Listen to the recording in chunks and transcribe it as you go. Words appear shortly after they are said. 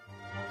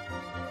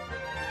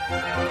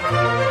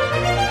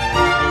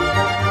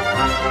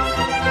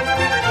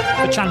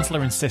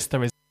Chancellor insists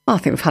there is. I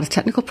think we've had a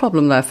technical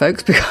problem there,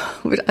 folks, because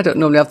I don't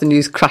normally have the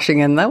news crashing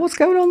in there. What's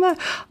going on there?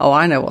 Oh,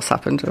 I know what's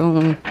happened.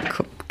 Oh,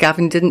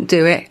 Gavin didn't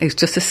do it. He's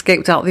just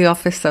escaped out of the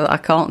office, so I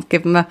can't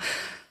give him a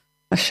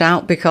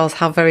shout, because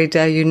how very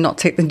dare you not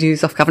take the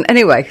news off Gavin.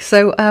 Anyway,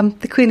 so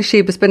the Queen of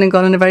Sheba's been and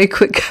gone in a very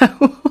quick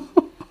go.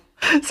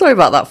 Sorry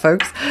about that,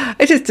 folks.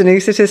 It is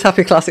Denise, it is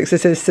Happy Classics,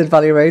 it is Sid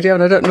Valley Radio,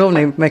 and I don't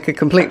normally make a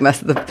complete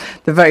mess of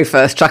the very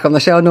first track on the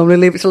show. I normally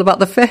leave it till about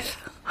the 5th.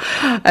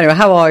 Anyway,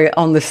 how are you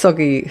on this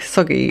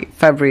soggy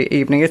February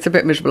evening? It's a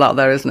bit miserable out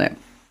there, isn't it?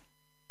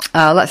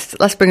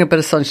 Let's bring a bit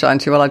of sunshine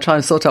to you while I try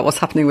and sort out what's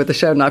happening with the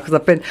show now, because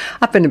I've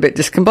been a bit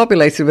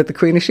discombobulated with the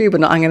Queen of Sheba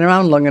not hanging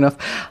around long enough.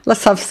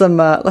 Let's have some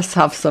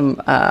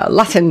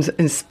Latin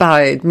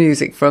inspired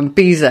music from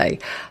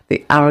Bizet,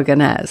 the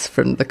Aragonese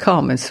from the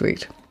Carmen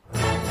Suite.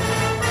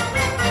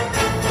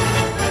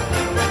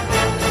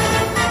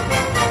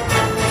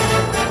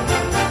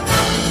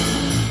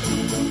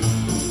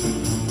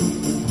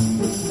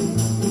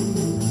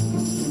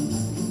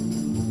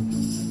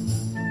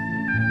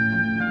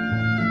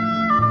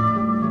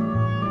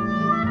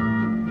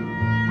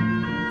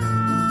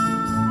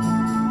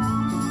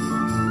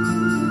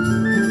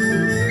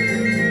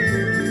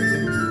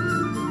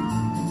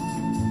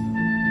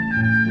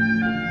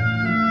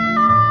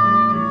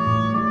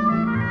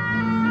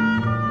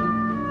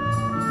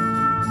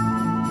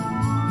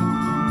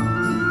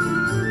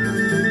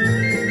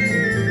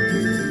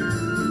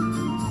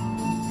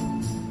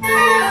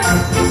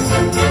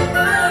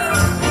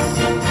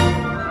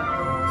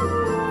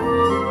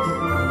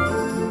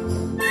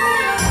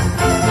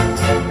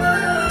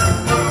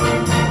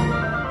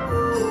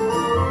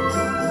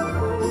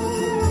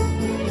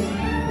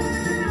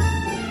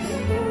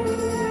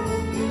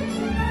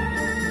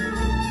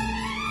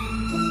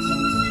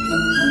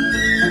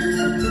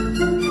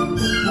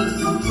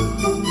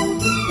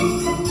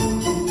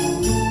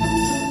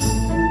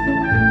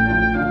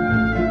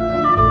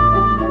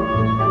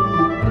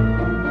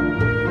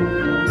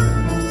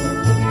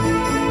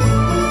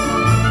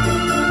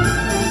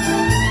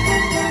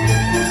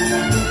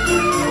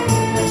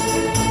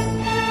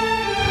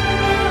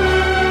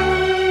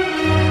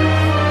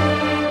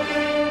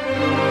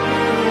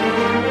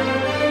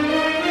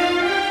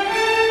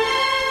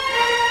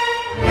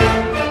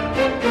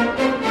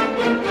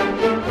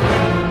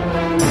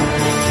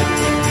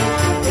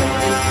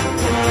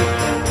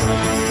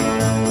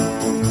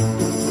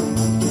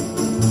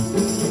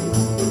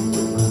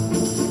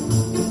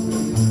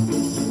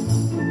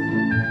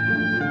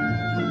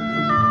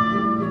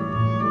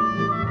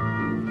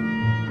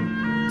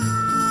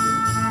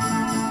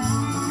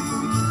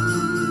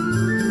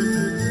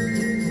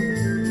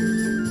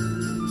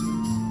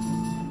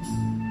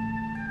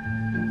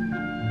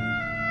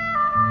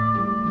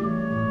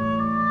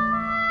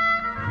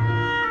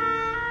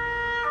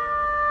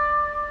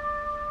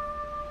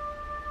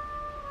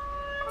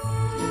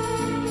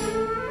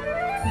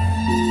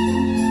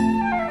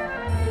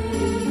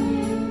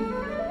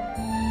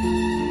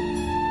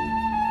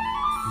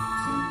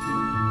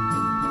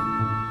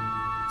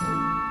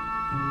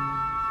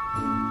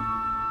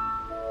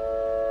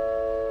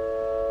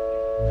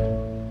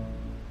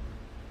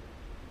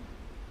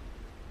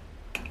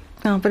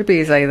 Oh, but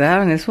Bizet there,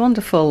 and his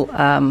wonderful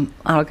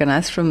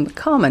Aragonese from the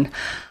Carmen.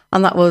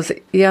 And that was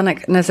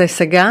Yannick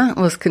Nézet-Séguin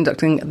was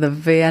conducting the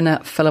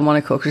Vienna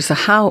Philharmonic Orchestra.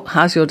 So how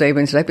has your day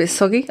been today? A bit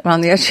soggy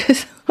around the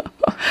edges?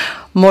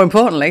 More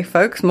importantly,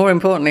 folks,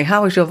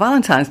 how was your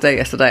Valentine's Day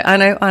yesterday? I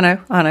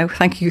know.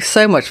 Thank you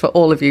so much for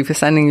all of you for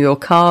sending your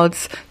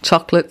cards,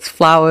 chocolates,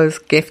 flowers,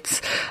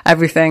 gifts,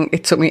 everything.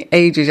 It took me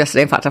ages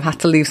yesterday. In fact, I've had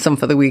to leave some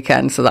for the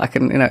weekend so that I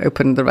can,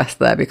 open the rest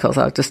there, because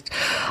I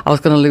was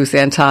going to lose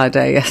the entire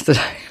day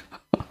yesterday.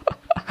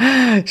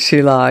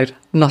 She lied.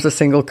 Not a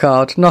single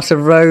card, not a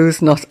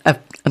rose, not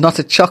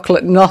a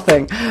chocolate,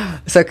 nothing.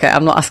 It's okay.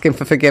 I'm not asking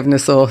for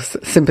forgiveness or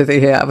sympathy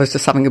here. I was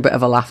just having a bit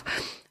of a laugh.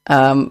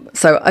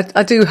 So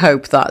I do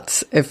hope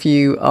that if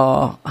you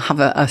have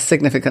a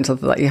significant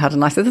other, that you had a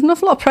nice day. There's an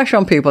awful lot of pressure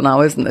on people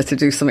now, isn't there, to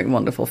do something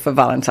wonderful for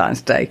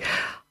Valentine's Day.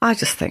 I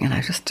just think,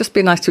 just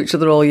be nice to each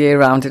other all year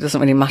round. It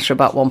doesn't really matter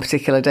about one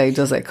particular day,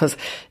 does it? Because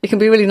you can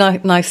be really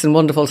nice and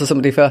wonderful to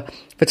somebody for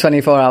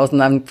 24 hours and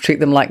then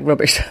treat them like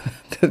rubbish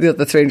the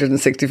other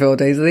 364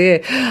 days of the year.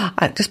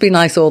 Just be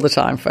nice all the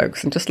time,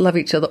 folks, and just love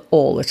each other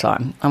all the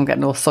time. I'm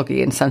getting all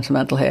soggy and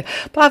sentimental here.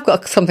 But I've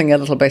got something a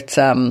little bit,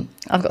 I've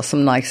got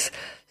some nice,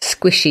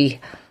 squishy,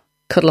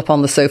 cuddle up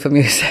on the sofa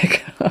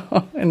music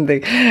in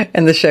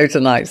the show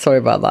tonight. Sorry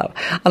about that.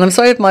 And I'm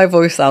sorry if my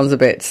voice sounds a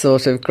bit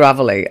sort of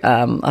gravelly.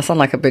 I sound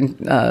like I've been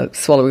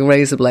swallowing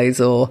razor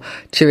blades or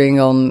chewing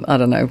on, I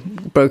don't know,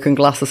 broken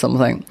glass or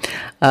something.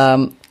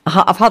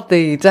 I've had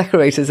the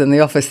decorators in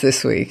the office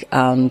this week,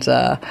 and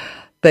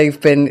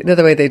they've been, you know,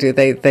 the way they do,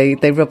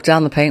 they rub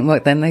down the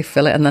paintwork, then they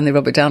fill it, and then they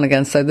rub it down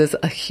again. So there's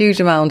a huge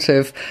amount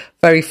of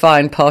very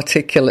fine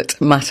particulate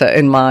matter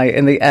in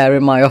the air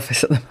in my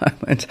office at the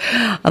moment.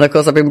 And of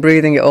course, I've been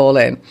breathing it all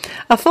in.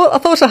 I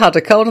thought I had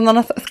a cold, and then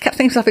I kept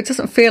thinking to myself, it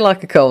doesn't feel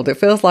like a cold. It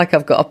feels like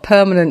I've got a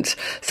permanent,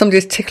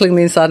 somebody's tickling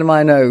the inside of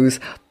my nose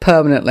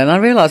permanently. And I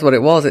realised what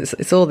it was.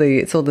 It's all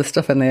the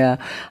stuff in the air.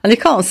 And you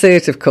can't see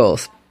it, of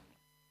course.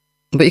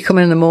 But you come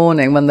in the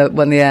morning when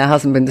the air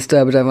hasn't been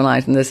disturbed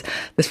overnight, and there's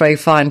this very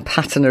fine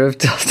patina of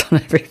dust on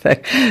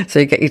everything. So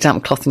you get your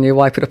damp cloth and you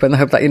wipe it up in the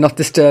hope that you're not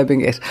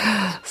disturbing it.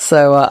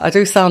 So I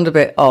do sound a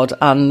bit odd,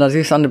 and I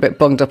do sound a bit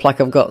bunged up, like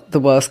I've got the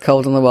worst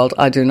cold in the world.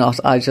 I do not.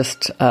 I've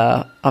just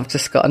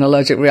got an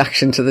allergic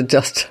reaction to the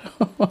dust.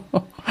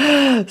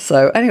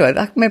 So anyway,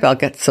 maybe I'll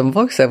get some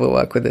voiceover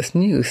work with this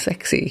new,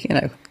 sexy,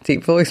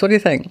 deep voice. What do you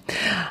think?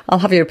 I'll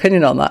have your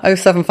opinion on that.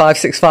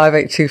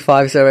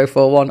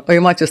 07565825041. Or you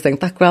might just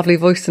think, that gravelly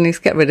voice, Denise,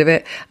 get rid of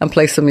it and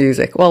play some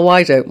music. Well,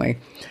 why don't we?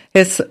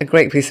 Here's a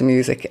great piece of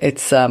music.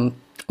 It's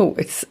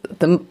it's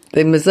the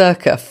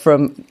Mazurka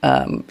from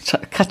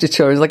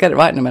Khachaturian's. I'll get it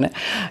right in a minute.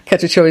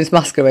 Khachaturian's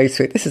Masquerade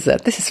Suite. This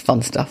is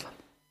fun stuff.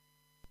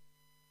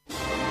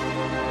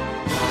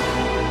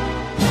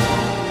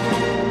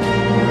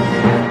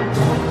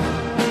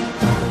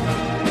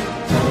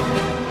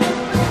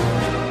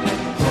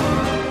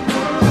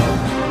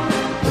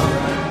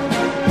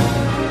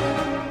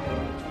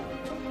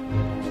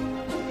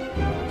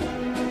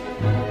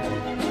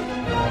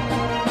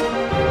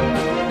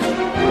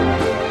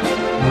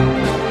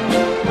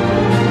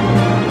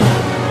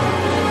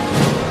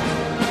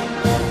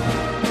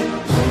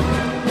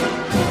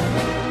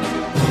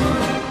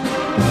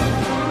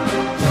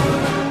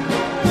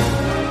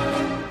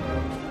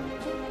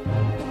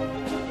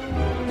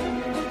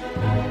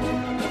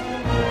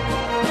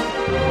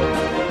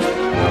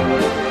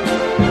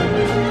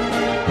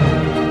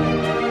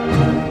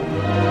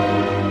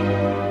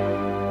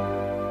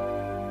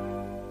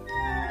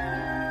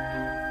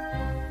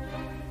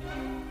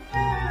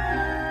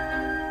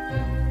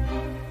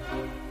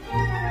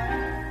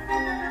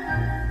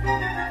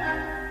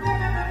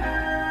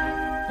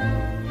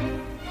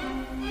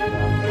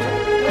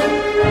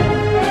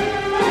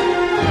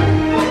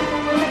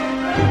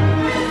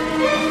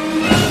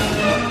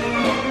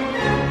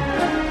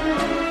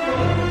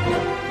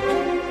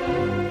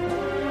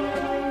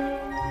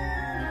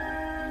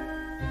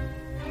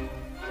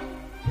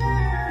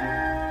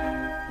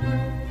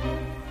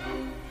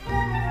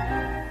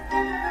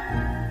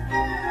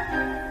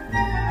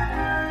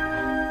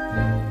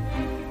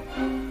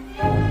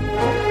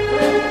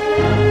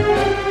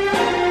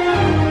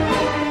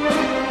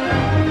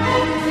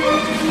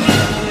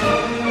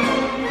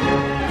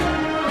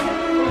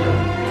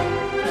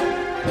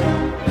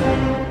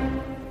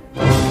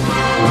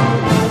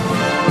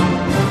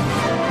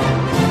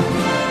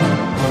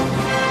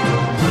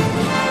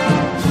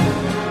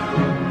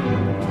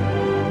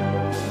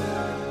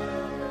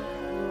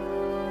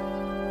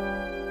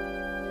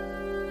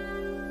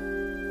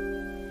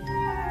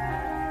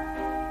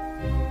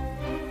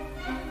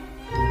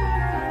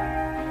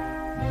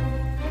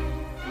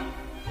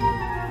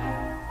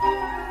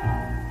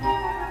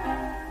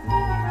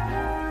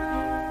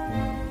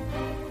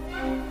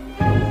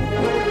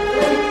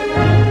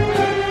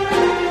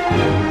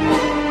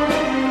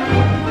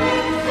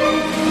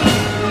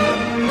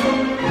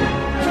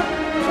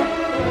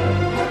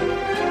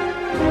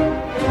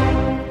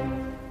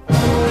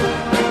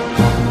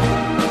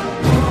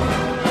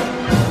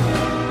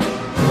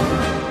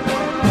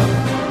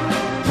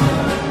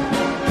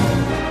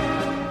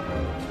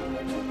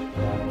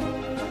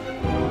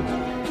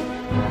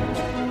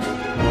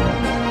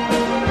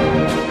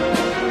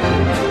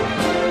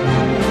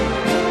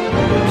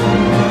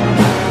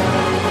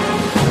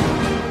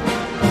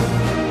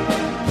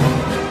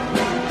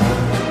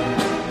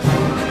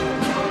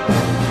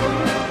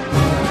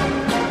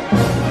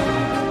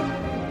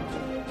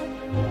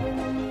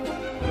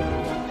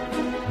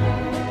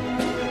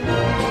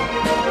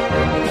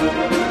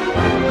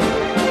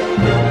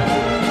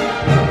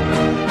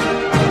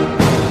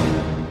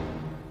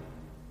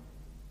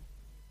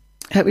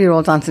 Hope you're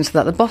all dancing to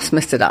that. The boss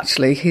missed it,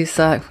 actually. He's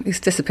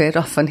disappeared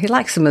off, and he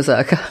likes a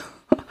mazurka.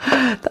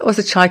 That was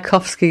a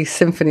Tchaikovsky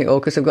Symphony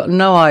Orchestra. I've got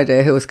no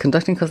idea who was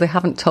conducting because they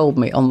haven't told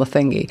me on the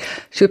thingy.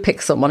 Should we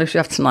pick someone? Who should we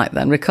have tonight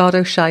then?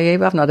 Ricardo Chailly?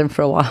 We haven't had him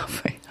for a while,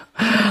 have we?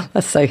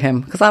 Let's say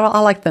him, because I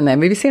like the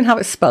name. Have you seen how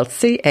it's spelled?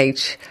 Chailly.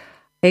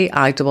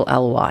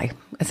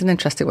 It's an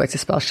interesting way to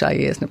spell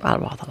Chailly, isn't it? But I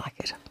rather like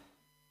it.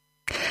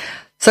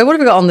 So what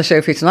have we got on the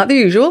show for you tonight? The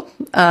usual.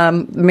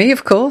 Me,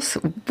 of course,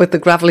 with the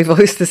gravelly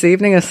voice this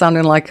evening and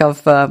sounding like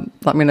like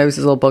my nose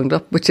is all bunged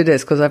up, which it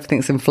is because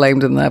everything's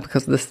inflamed in there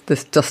because of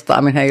this dust that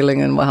I'm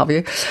inhaling and what have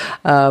you.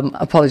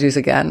 Apologies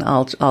again.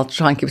 I'll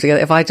try and keep it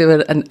together. If I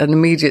do an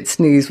immediate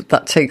sneeze,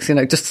 that takes,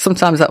 just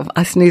sometimes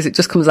I sneeze, it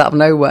just comes out of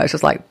nowhere. It's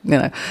just like,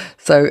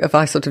 so if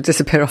I sort of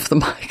disappear off the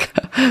mic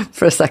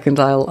for a second,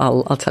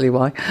 I'll tell you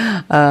why.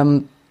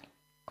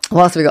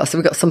 what else have we got? So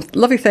we've got some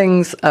lovely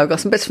things. We've got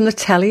some bits from the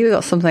telly. We've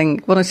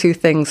got one or two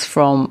things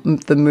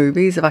from the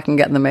movies, if I can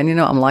get them in. You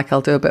know what I'm like,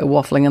 I'll do a bit of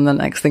waffling and the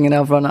next thing you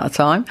know, I've run out of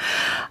time.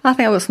 I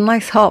think I've got some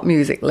nice harp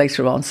music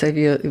later on. So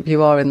if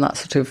you are in that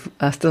sort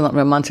of, still that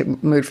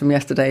romantic mood from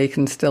yesterday, you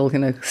can still,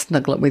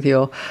 snuggle up with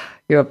your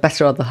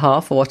better other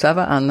half or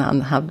whatever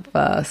and have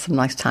some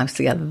nice times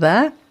together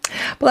there.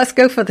 But let's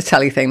go for the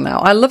telly thing now.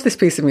 I love this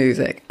piece of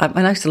music.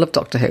 I used to love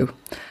Doctor Who.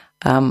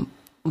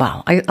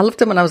 Wow, I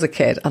loved him when I was a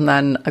kid, and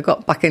then I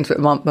got back into it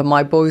when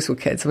my boys were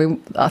kids. I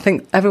mean, I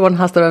think everyone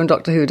has their own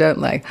Doctor Who,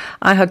 don't they?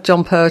 I had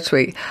John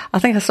Pertwee. I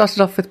think I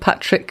started off with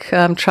Patrick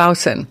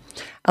Troughton,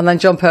 and then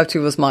John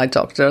Pertwee was my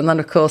Doctor. And then,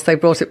 of course, they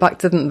brought it back,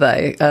 didn't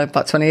they,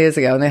 about 20 years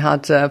ago, and they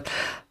had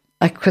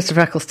Christopher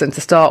Eccleston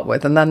to start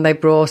with, and then they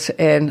brought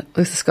in,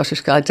 who's the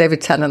Scottish guy?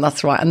 David Tennant,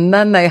 that's right. And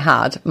then they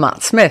had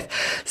Matt Smith.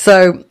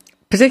 So,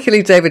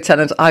 particularly David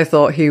Tennant, I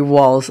thought he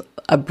was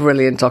a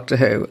brilliant Doctor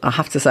Who. I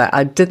have to say,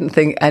 I didn't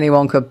think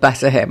anyone could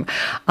better him.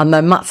 And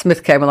then Matt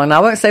Smith came along. Now,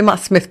 I won't say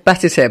Matt Smith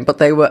bettered him, but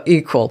they were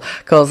equal,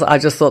 because I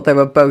just thought they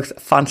were both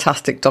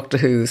fantastic Doctor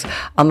Who's.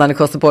 And then, of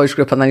course, the boys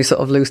group, and then you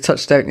sort of lose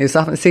touch, don't you?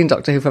 So I haven't seen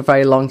Doctor Who for a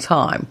very long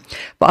time.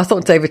 But I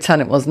thought David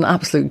Tennant was an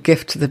absolute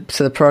gift to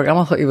the programme.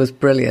 I thought he was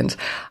brilliant.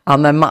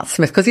 And then Matt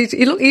Smith, because he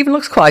even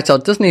looks quite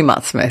odd, doesn't he,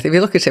 Matt Smith? If you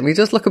look at him, he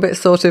does look a bit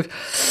sort of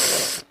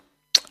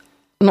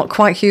not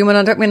quite human.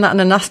 I don't mean that in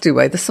a nasty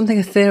way. There's something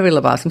ethereal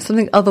about him,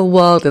 something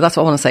otherworldly. That's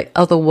what I want to say,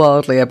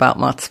 otherworldly about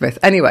Matt Smith.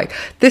 Anyway,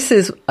 this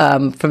is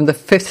from the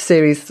 5th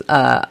series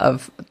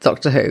of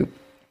Doctor Who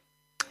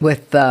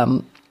with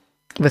the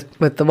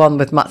one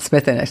with Matt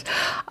Smith in it.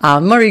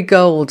 Murray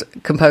Gold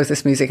composed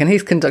this music, and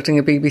he's conducting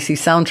a BBC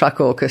soundtrack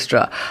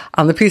orchestra.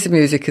 And the piece of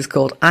music is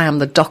called I Am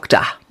the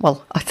Doctor.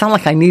 Well, I sound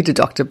like I need a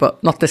doctor,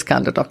 but not this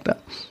kind of doctor.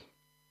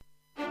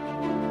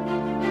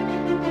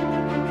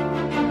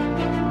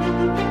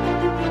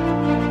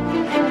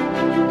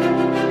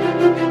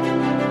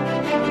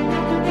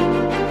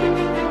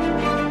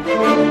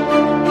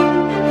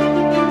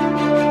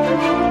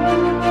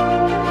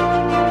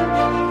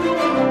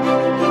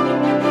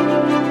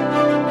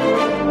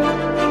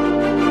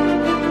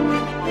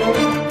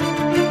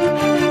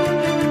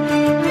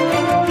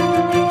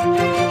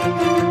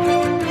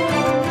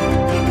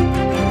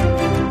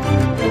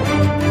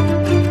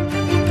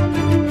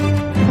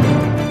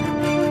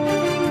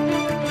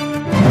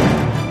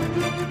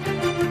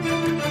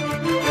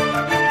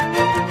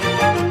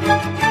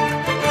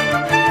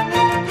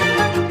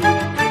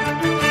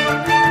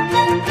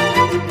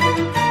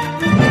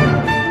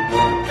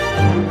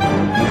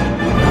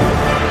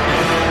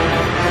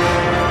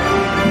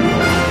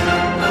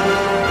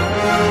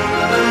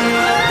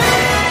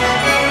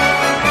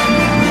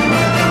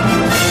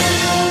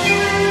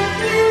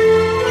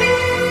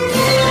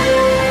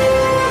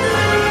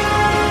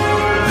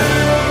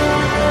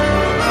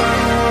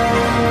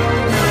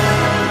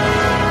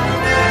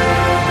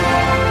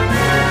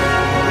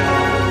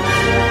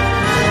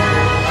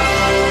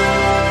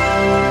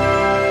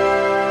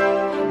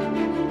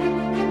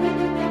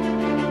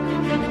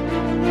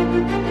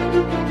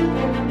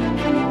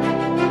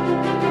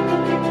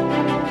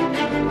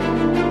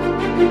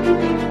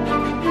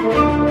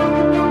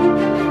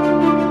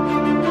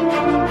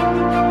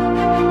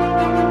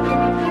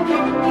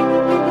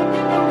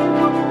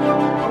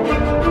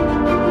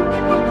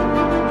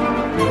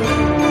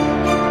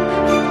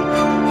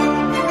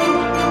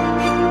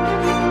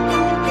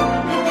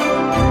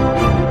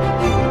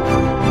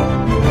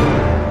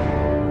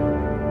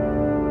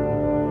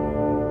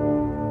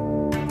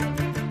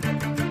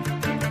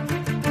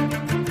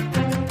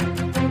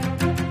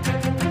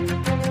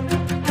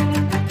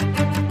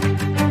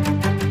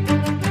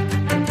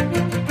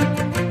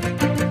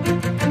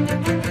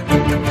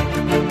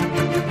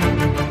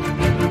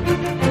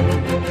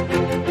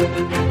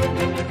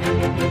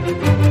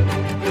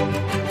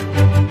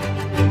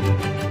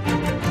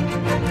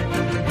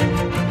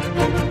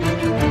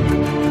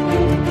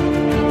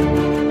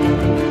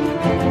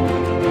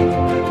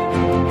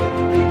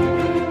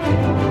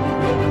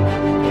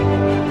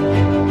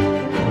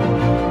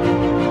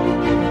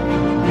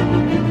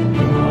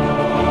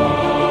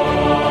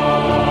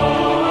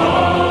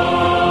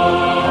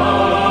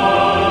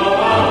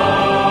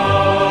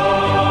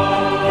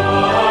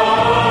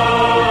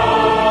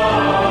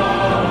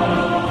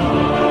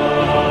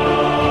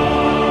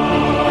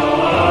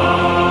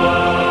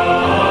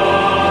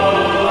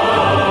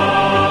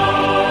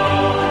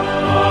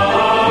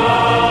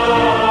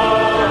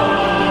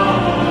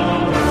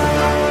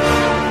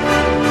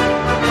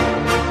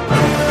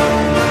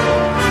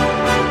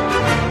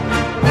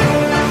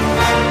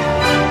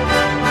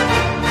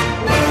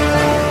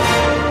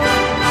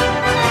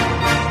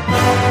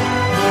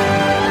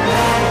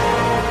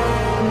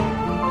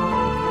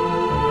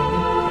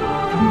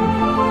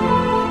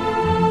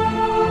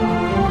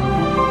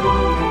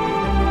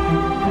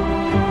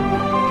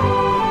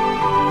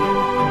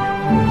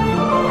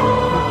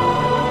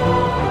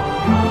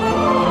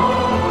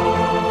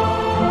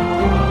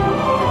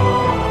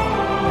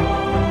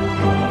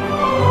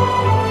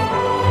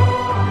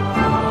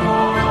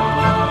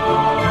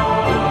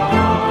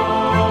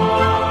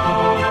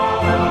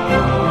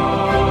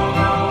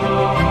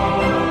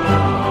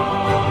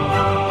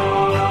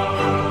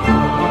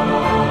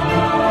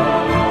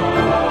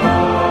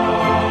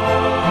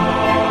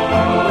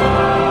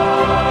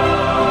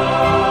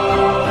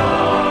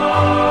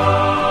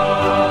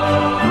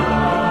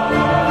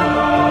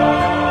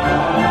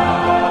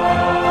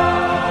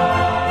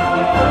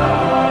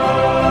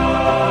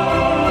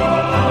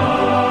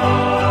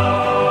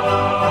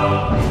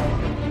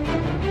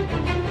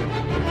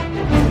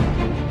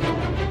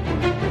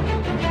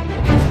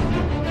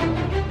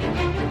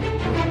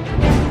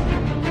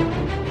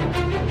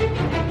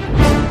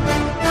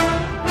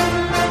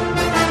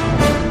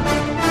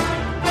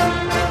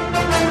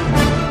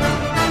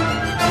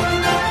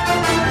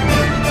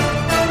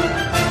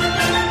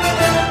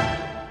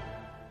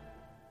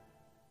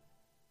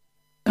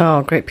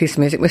 Oh, great piece of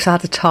music. Wish I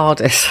had a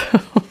TARDIS.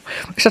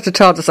 Wish I had a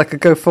TARDIS I could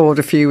go forward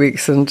a few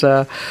weeks and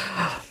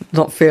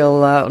not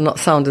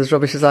sound as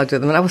rubbish as I do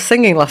them. And I was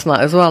singing last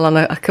night as well, and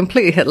I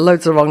completely hit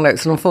loads of wrong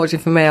notes. And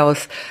unfortunately for me, I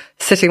was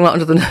sitting right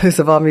under the nose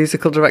of our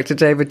musical director,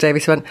 David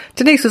Davies, who went,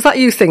 "Denise, was that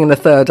you singing the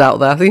third out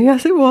there?" I think,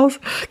 yes, it was.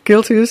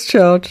 Guilty as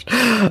charged.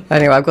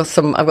 Anyway, I've got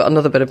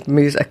another bit of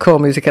music, core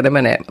music in a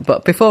minute.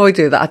 But before we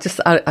do that,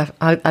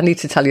 I need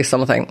to tell you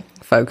something,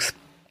 folks.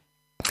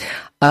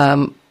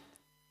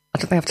 I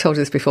don't think I've told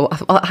you this before.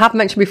 I have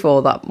mentioned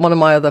before that one of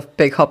my other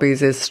big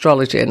hobbies is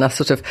astrology, and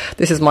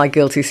this is my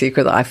guilty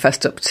secret that I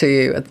fessed up to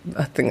you,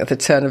 I think, at the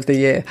turn of the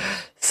year.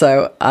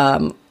 So,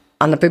 and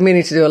I've been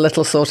meaning to do a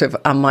little sort of,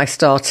 and my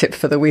star tip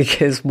for the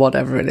week is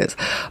whatever it is.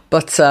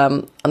 But,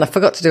 and I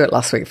forgot to do it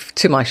last week,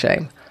 to my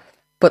shame.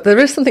 But there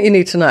is something you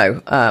need to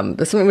know.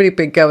 There's something really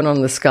big going on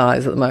in the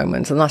skies at the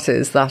moment, and that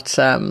is that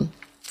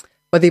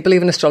whether you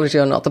believe in astrology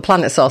or not, the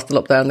planets are still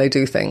up there and they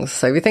do things.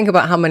 So if you think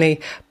about how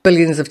many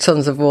billions of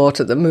tons of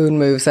water the moon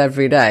moves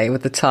every day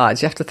with the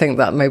tides, you have to think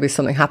that maybe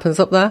something happens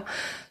up there.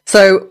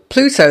 So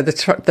Pluto,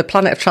 the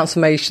planet of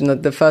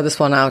transformation, the furthest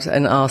one out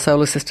in our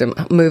solar system,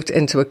 moved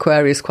into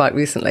Aquarius quite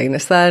recently, and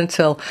it's there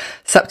until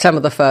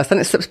September the 1st. Then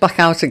it slips back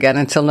out again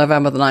until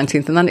November the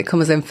 19th, and then it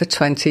comes in for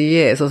 20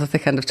 years, or the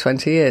thick end of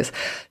 20 years.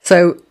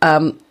 So,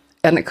 and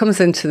it comes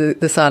into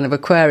the sign of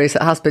Aquarius.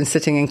 It has been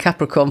sitting in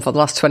Capricorn for the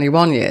last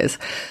 21 years.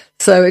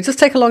 So it does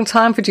take a long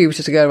time for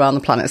Jupiter to go around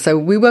the planet. So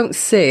we won't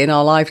see in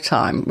our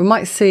lifetime. We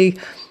might see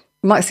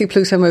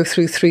Pluto move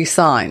through 3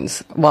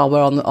 signs while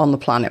we're on the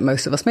planet.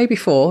 Most of us, maybe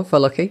 4 if we're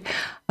lucky.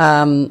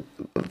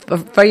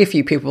 Very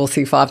few people will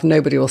see 5.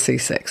 Nobody will see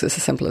 6. It's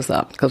as simple as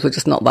that, because we're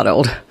just not that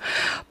old.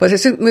 But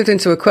it's moved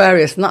into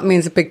Aquarius, and that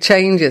means big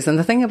changes. And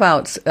the thing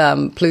about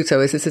Pluto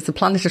is it's a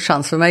planet of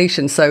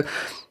transformation. So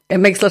it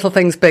makes little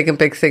things big and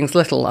big things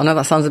little. I know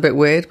that sounds a bit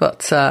weird,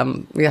 but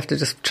you have to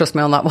just trust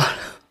me on that one.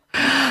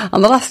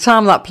 And the last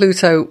time that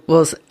Pluto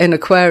was in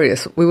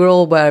Aquarius, we were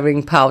all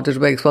wearing powdered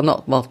wigs.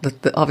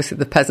 Obviously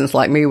the peasants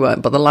like me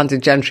weren't, but the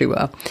landed gentry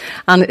were.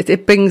 And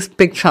it brings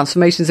big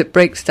transformations. It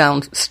breaks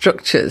down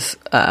structures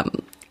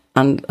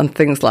and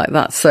things like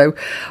that. So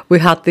we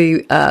had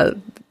the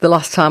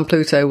last time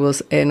Pluto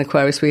was in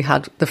Aquarius, we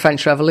had the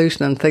French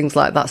Revolution and things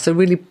like that. So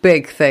really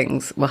big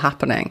things were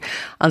happening.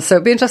 And so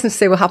it'd be interesting to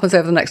see what happens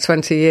over the next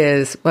 20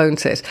 years,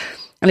 won't it?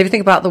 And if you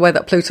think about the way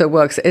that Pluto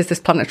works, it is this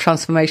planet of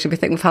transformation. We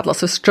think we've had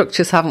lots of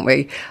structures, haven't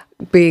we,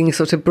 being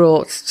sort of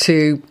brought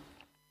to,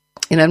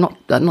 not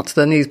to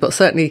their knees, but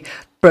certainly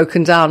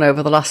broken down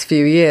over the last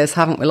few years,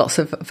 haven't we? Lots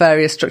of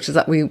various structures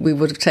that we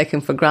would have taken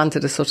for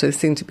granted as sort of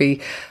seem to be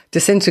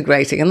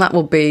disintegrating. And that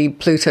will be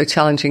Pluto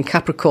challenging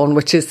Capricorn,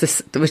 which is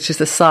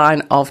the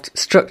sign of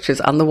structures,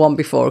 and the one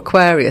before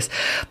Aquarius.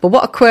 But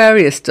what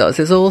Aquarius does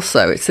is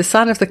also, it's the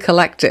sign of the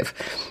collective.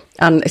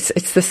 And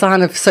it's the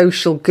sign of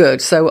social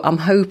good. So I'm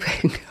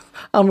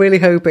really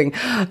hoping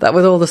that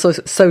with all the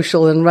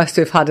social unrest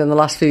we've had in the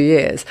last few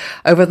years,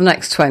 over the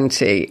next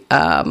 20,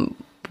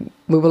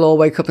 we will all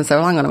wake up and say,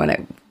 well, hang on a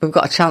minute, we've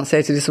got a chance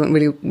here to do something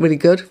really, really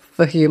good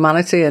for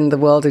humanity and the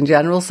world in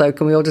general. So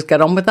can we all just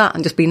get on with that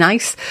and just be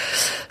nice?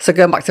 So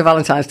going back to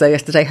Valentine's Day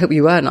yesterday, hope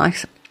you were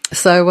nice.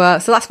 So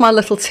that's my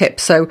little tip.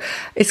 So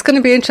it's going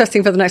to be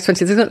interesting for the next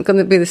 20 years. There's going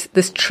to be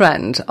this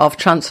trend of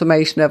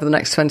transformation over the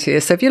next 20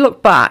 years. So if you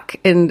look back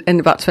in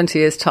about 20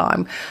 years'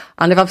 time,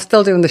 and if I'm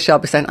still doing the show, I'll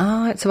be saying,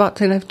 it's about,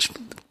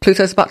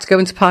 Pluto's about to go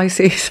into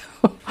Pisces,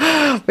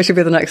 which will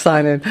be the next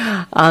sign in.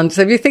 And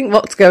so if you think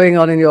what's going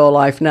on in your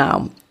life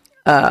now,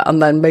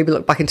 and then maybe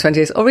look back in 20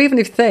 years, or even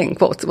if you think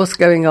what's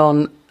going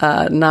on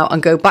now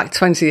and go back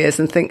 20 years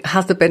and think,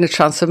 has there been a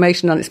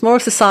transformation? And it's more a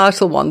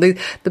societal one. The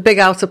big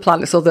outer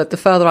planets, or the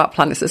further out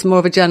planets, it's more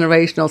of a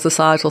generational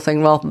societal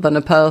thing rather than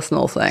a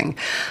personal thing.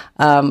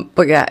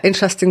 But yeah,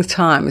 interesting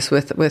times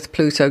with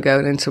Pluto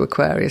going into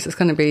Aquarius. It's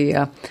going to be,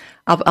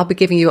 I'll be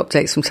giving you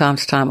updates from time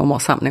to time on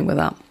what's happening with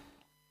that.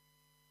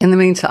 In the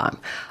meantime,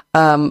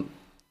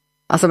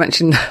 as I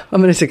mentioned a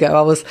minute ago,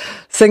 I was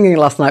singing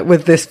last night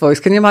with this voice.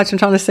 Can you imagine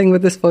trying to sing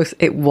with this voice?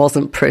 It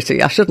wasn't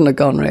pretty. I shouldn't have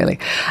gone, really.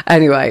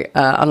 Anyway,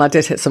 and I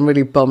did hit some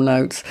really bum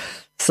notes.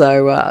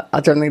 So I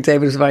don't think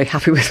David was very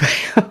happy with me.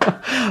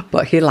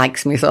 But he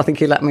likes me, so I think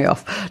he let me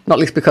off. Not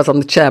least because I'm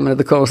the chairman of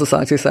the Choral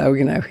Society, so,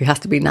 he has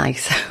to be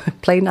nice.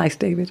 Play nice,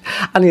 David.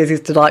 And he's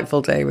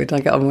delightful, David.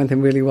 I get on with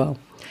him really well.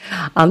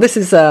 And this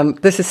is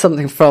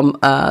something from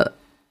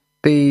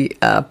the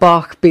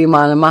Bach B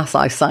minor Mass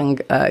I sang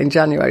in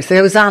January. So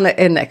Hosanna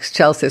in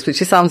Excelsis, which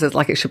sounds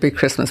like it should be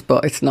Christmas,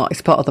 but it's not.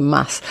 It's part of the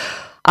Mass.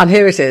 And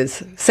here it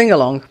is. Sing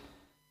along.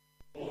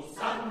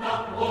 Hosanna,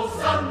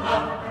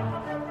 Hosanna.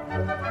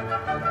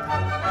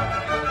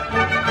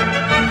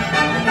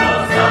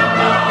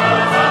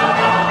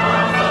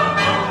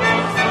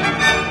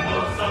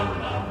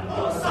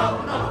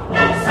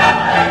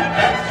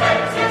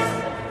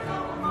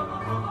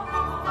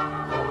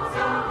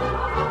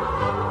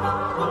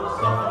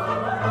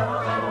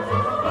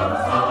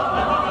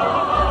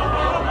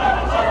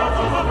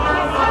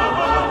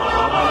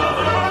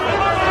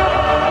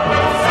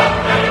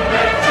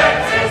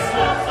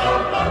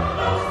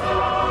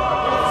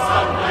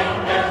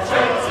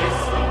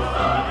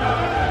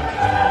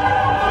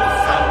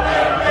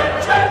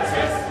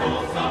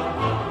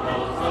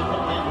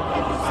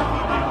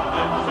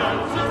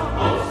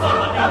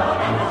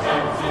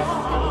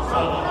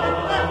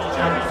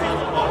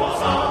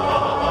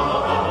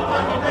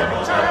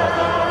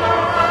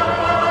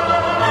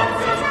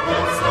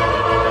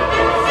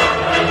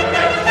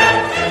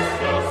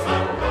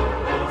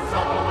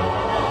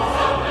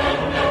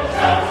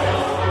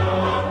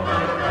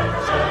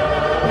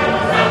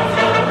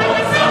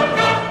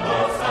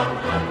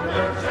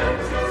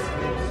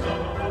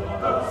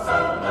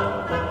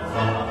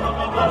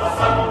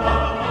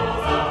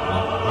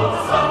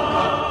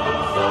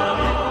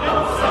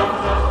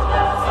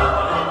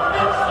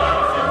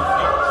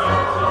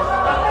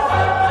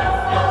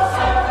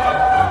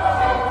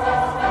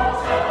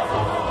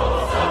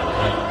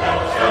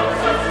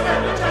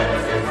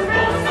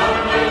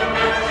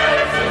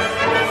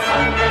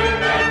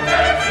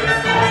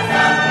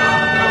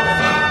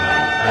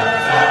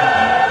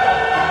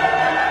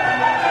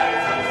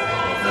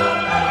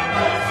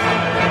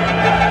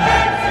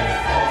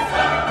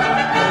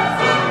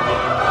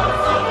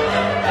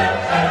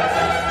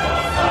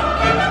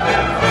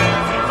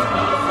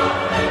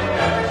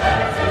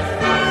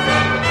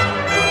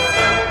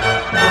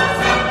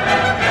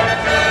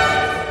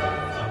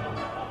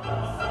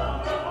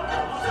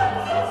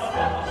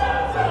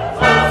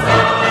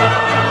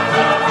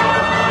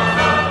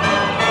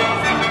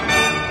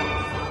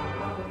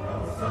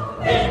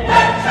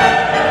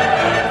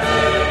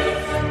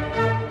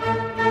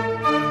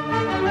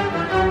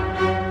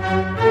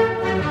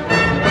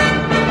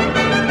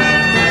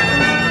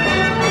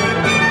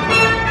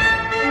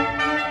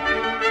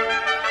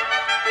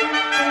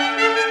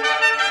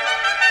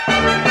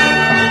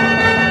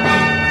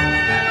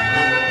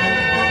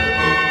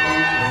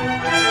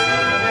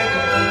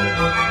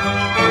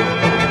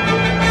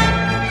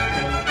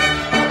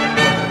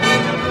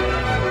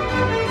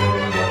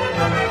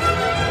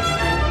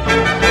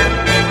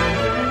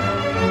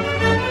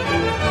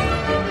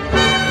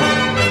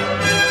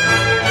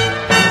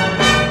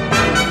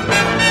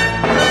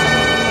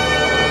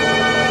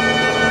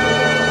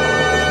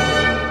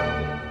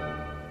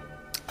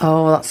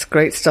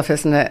 great stuff,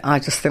 isn't it? I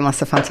just think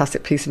that's a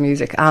fantastic piece of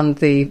music. And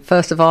the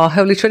first of our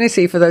Holy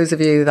Trinity, for those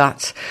of you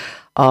that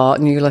are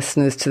new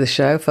listeners to the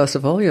show, first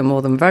of all, you're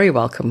more than very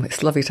welcome.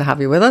 It's lovely to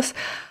have you with us.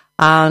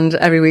 And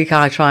every week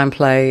I try and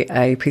play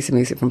a piece of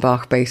music from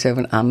Bach,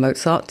 Beethoven and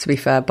Mozart. To be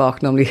fair,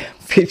 Bach normally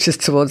features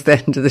towards the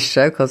end of the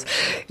show because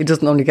he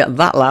doesn't normally get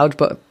that loud,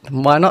 but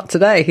why not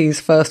today? He's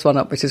first one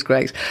up, which is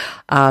great.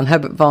 And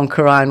Herbert von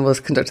Karajan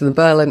was conducting the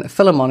Berlin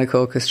Philharmonic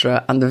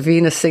Orchestra and the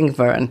Wiener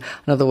Singverein,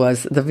 in other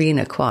words, the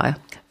Vienna Choir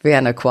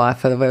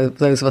for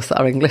those of us that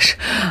are English,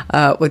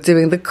 were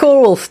doing the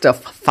choral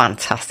stuff.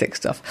 Fantastic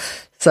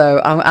stuff. So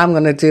I'm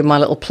going to do my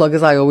little plug,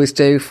 as I always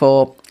do,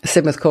 for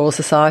Sidmouth Choral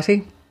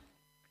Society.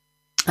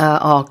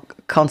 Our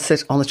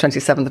concert on the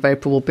 27th of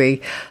April will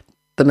be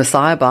The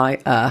Messiah by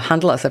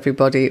Handel, as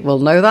everybody will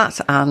know that,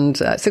 and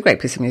it's a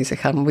great piece of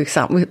music, and we're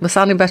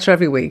sounding better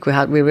every week.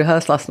 We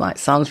rehearsed last night,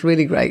 sounds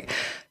really great.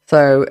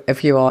 So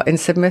if you are in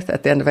Sidmouth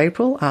at the end of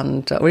April,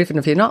 or even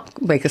if you're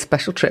not, make a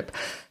special trip.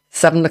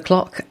 7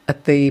 o'clock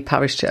at the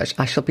parish church.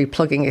 I shall be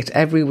plugging it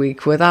every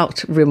week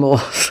without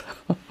remorse.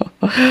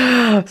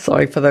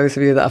 Sorry for those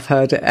of you that have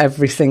heard it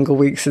every single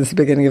week since the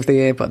beginning of the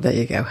year, but there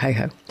you go, hey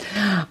ho.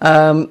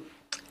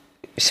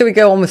 Should we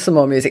go on with some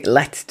more music?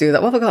 Let's do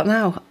that. What have I got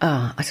now?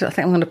 I think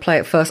I'm going to play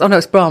it first. Oh no,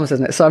 it's Brahms,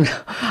 isn't it? So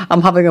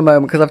I'm having a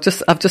moment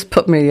because I've just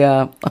put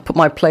I put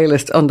my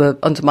playlist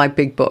under my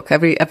big book.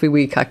 Every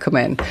week I come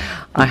in,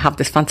 I have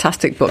this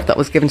fantastic book that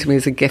was given to me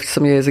as a gift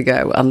some years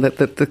ago, and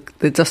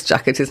the dust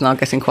jacket is now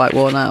getting quite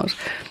worn out.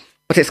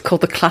 But it's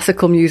called The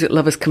Classical Music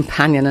Lover's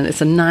Companion, and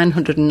it's a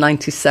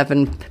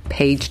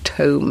 997-page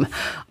tome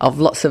of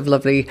lots of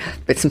lovely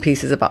bits and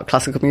pieces about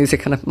classical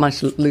music, and I managed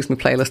to lose my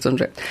playlist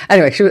under it.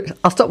 Anyway,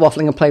 I'll stop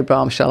waffling and play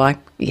Brahms, shall I?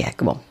 Yeah,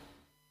 come on.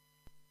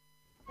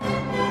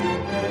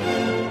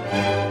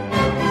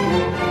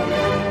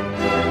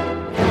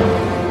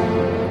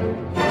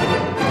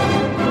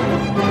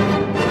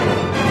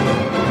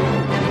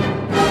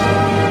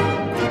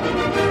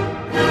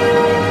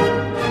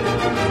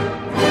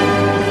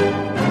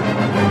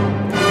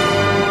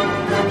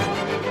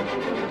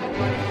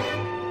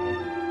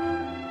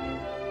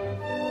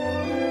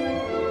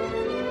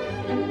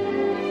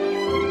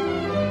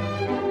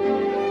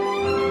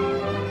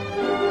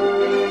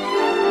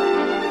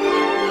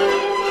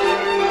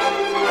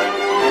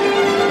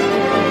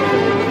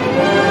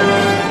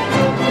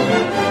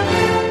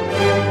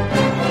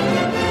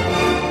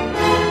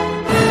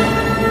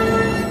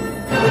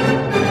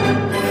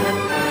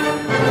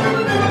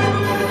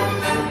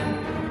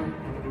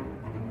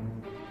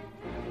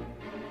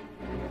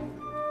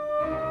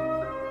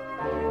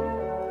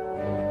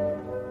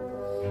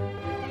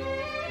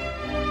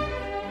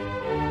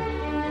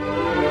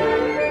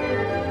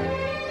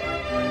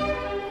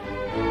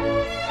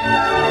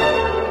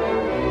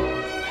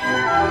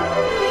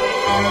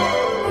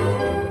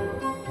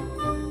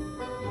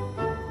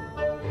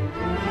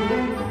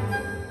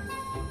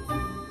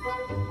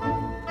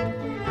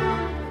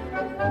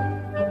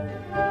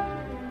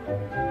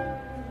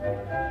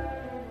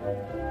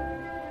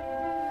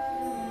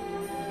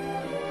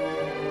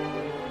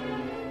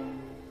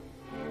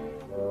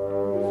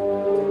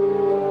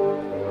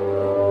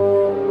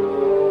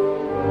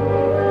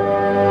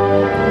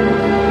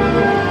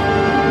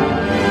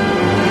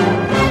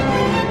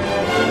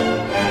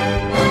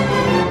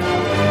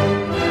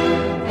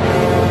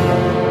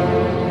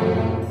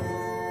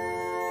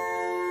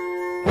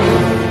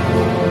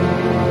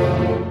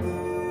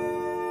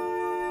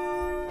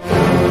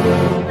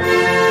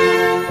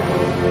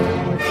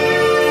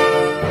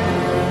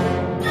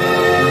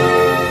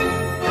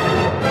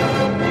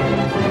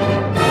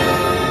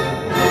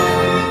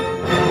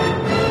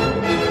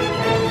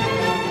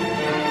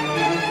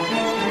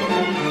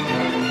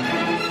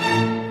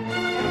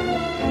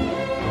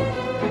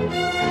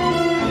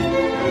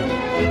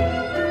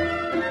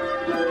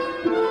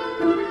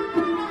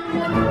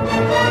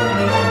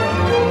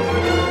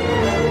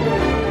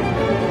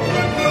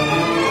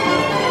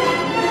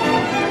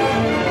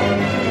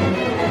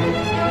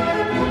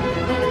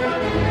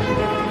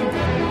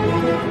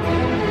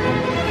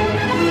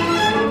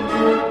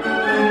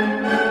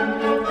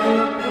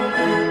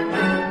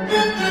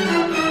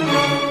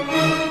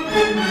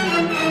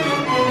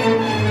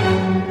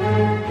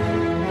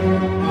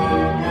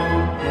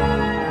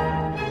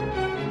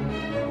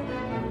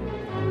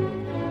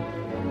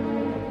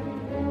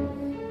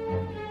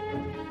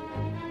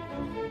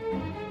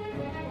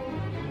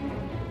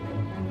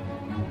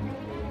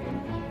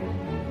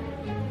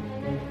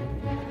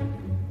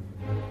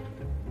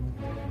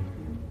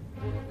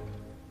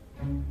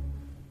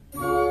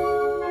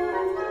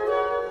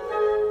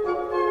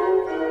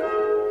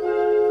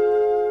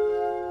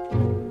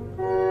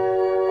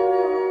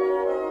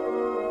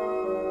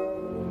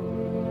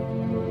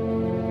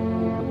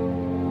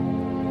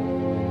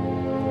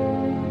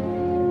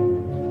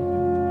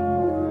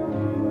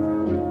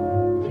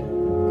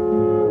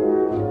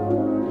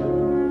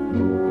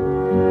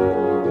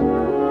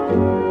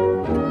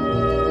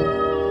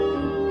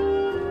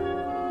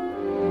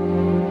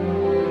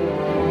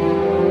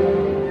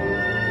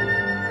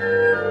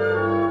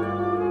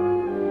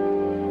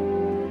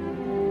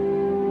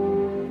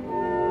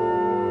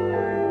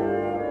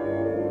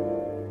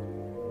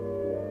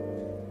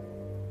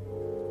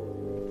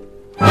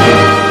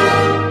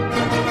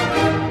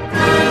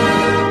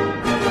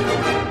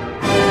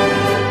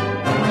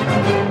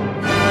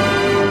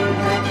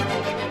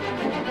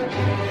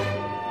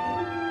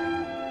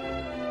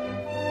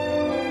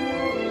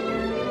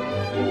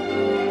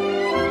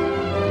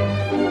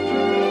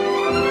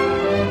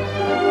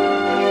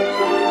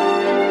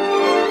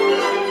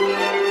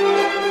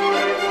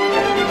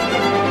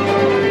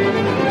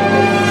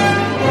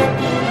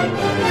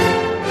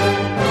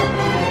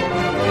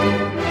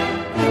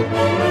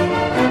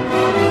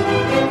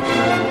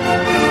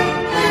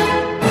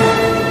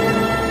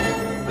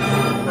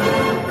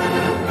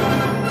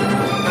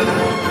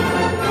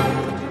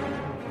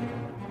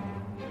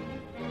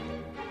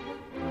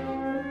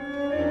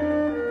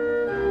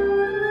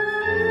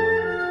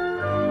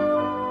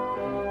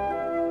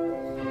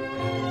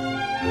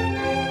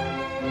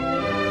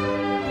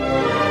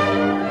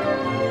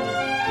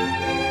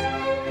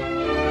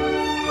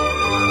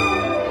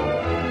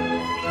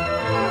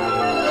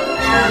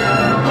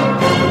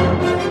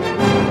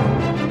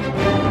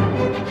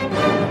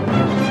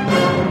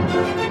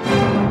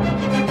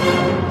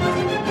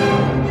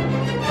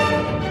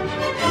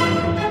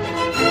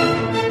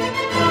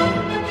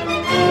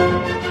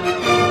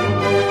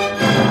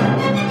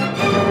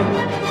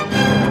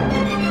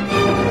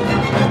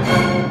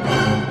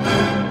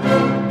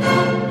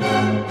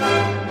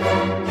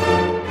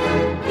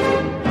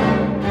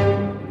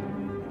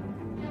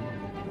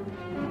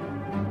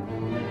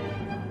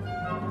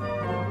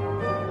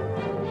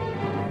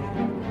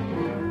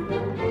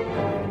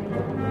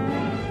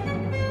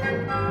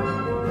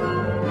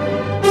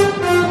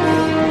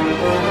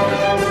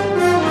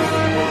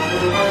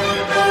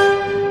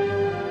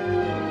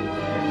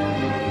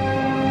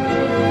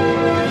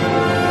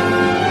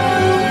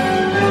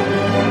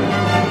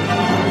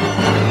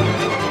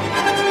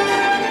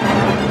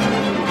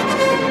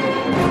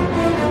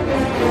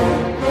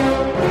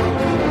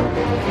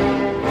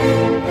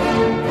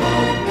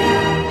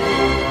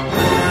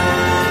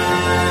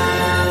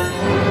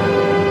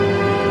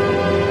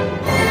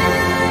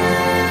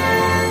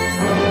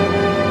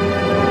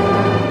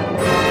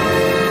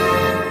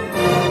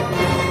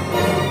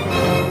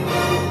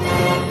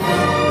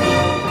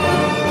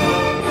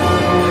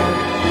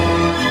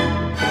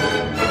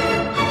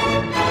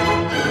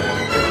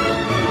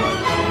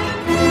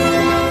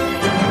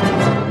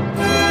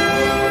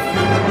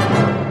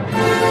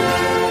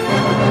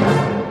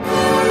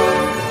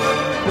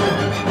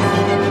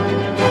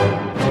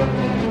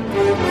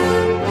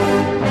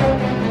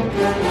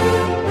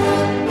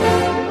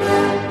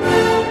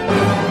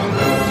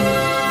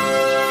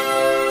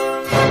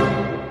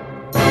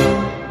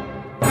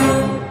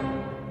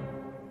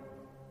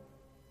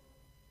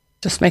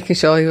 just making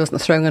sure he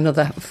wasn't throwing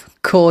another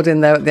chord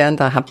in there at the end.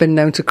 I have been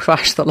known to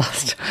crash the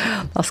last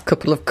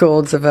couple of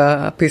chords of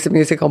a piece of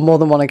music on more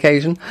than one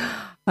occasion.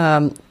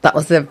 That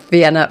was the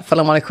Vienna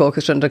Philharmonic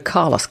Orchestra under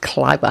Carlos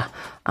Kleiber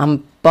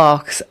and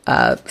Bach's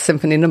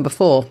Symphony No.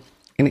 4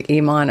 in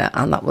E minor,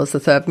 and that was the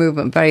third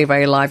movement. Very,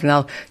 very lively.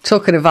 Now,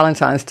 talking of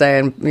Valentine's Day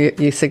and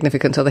your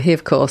significant other, he,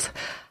 of course,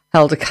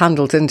 held a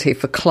candle, didn't he,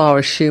 for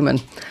Clara Schumann.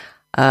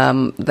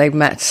 They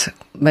met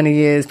many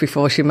years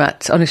before she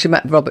met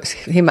Robert.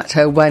 He met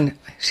her when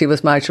she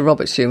was married to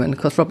Robert Schumann,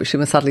 because Robert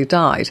Schumann sadly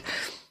died.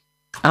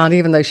 And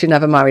even though she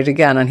never married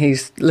again, and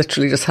he's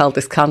literally just held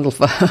this candle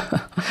for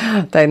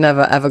her, they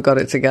never ever got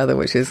it together,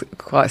 which is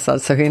quite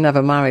sad. So he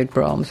never married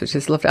Brahms, which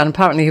is lovely. And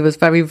apparently he was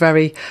very,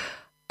 very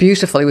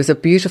beautiful. He was a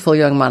beautiful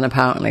young man,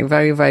 apparently,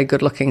 very, very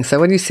good looking. So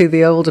when you see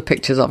the older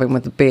pictures of him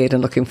with the beard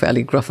and looking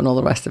fairly gruff and all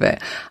the rest of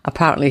it,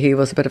 apparently he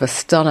was a bit of a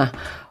stunner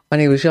when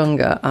he was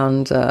younger,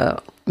 and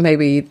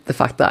maybe the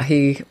fact that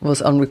he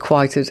was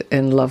unrequited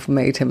in love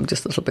made him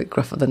just a little bit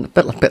gruffer than, a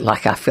bit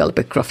like I feel a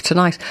bit gruff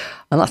tonight.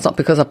 And that's not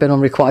because I've been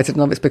unrequited in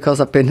love, it's because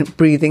I've been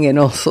breathing in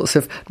all sorts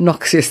of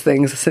noxious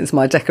things since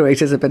my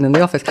decorators have been in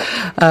the office.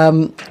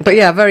 But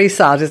yeah, very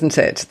sad, isn't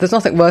it? There's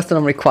nothing worse than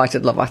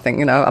unrequited love, I think.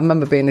 You know, I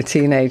remember being a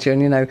teenager,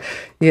 and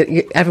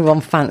everyone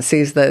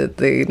fancies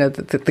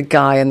the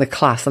guy in the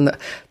class, and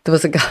there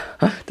was a guy.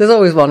 There's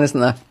always one,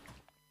 isn't there?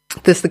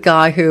 There's the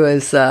guy who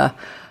is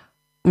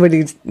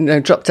really,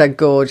 drop dead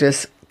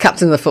gorgeous,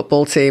 captain of the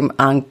football team,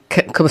 and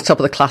comes top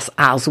of the class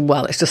as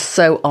well. It's just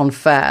so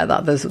unfair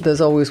that there's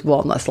always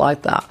one that's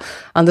like that.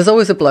 And there's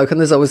always a bloke and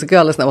there's always a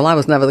girl, isn't there? Well, I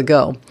was never the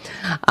girl.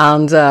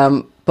 And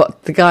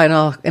but the guy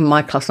in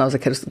my class when I was a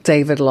kid was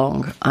David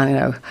Long.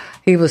 And,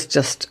 he was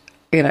just,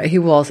 he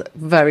was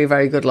very,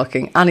 very good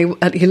looking. And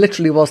he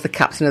literally was the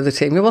captain of the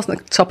team. He wasn't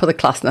the top of the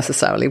class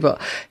necessarily, but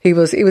he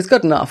was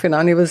good enough,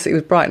 and he was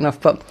bright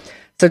enough. But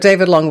so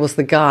David Long was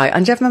the guy.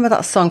 And do you ever remember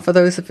that song, for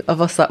those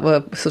of us that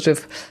were sort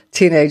of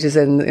teenagers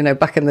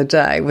back in the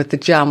day, with the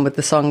Jam, with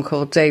the song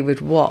called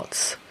David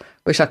Watts?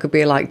 Wish I could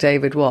be like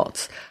David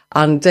Watts.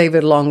 And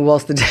David Long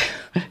was the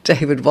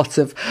David Watts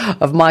of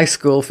my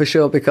school, for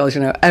sure, because,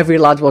 every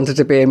lad wanted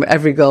to be him,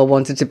 every girl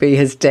wanted to be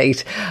his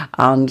date.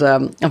 And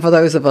for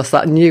those of us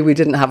that knew we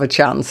didn't have a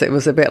chance, it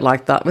was a bit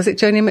like that. Was it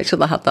Joni Mitchell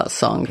that had that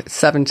song,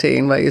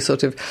 17, where you're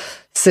sort of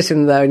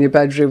sitting there in your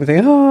bedroom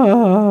thinking,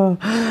 oh.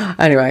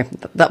 Anyway,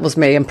 that was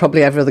me and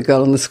probably every other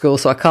girl in the school,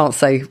 so I can't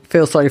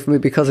feel sorry for me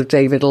because of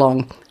David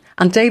Long.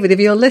 And David, if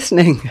you're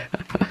listening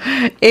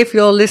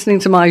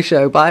to my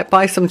show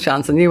by some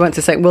chance, and you went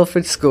to St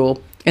Wilfrid's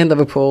School in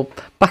Liverpool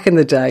back in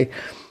the day,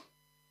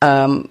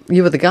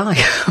 you were the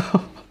guy.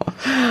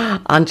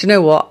 And you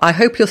know what? I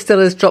hope you're still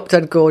as drop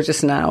dead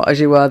gorgeous now as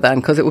you were then,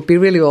 because it would be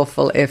really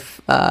awful if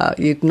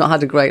you'd not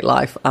had a great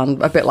life,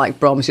 and a bit like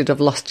Brahms, you'd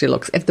have lost your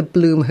looks if the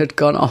bloom had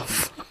gone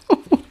off.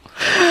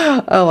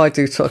 Oh, I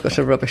do talk a lot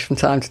of rubbish from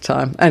time to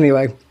time.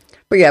 Anyway.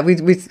 But yeah,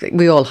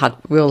 we all had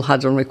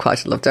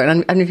unrequited love, don't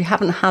we? And if you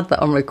haven't had that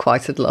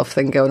unrequited love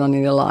thing going on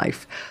in your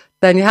life,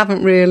 then you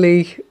haven't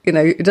really, you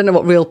don't know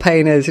what real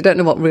pain is. You don't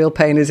know what real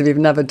pain is if you've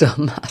never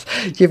done that.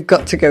 You've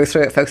got to go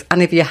through it, folks.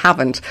 And if you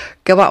haven't,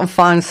 go out and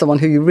find someone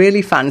who you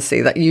really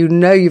fancy, that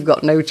you've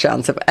got no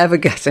chance of ever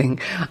getting,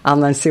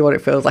 and then see what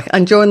it feels like.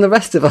 And join the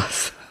rest of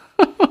us.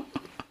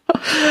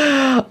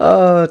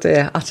 Oh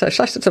dear. I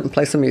should sit up and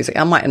play some music.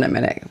 I might in a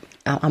minute.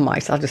 I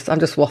might. I'm just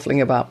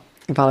waffling about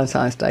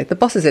Valentine's Day. The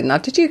boss is in now.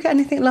 Did you get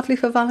anything lovely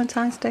for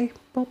Valentine's Day,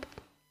 Bob?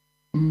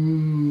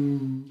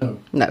 No.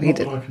 No, he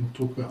didn't. I can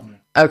talk about now.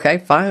 Okay,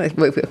 fine.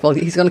 Well,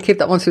 he's going to keep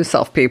that one to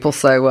himself, people.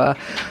 So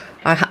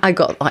I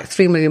got like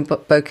 3 million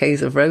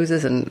bouquets of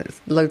roses and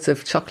loads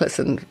of chocolates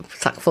and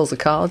sackfuls of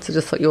cards. I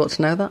just thought you ought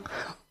to know that.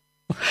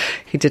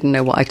 He didn't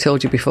know what I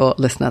told you before.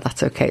 Listener,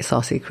 that's okay. It's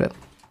our secret.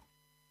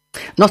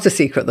 Not a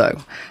secret,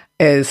 though,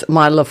 is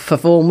my love for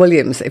Vaughan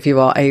Williams. If you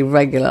are a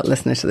regular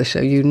listener to the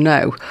show, you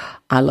know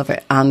I love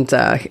it. And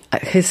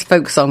his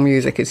folk song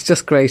music, it's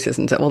just great,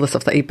 isn't it? All the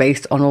stuff that he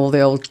based on all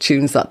the old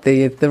tunes that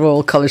the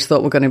Royal College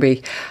thought were going to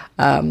be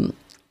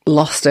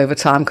lost over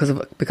time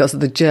because of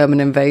the German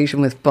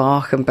invasion with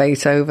Bach and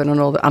Beethoven and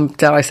all that. And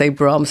dare I say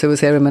Brahms, who was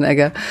here a minute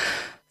ago.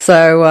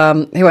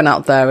 So he went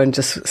out there and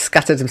just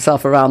scattered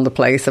himself around the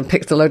place and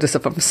picked a load of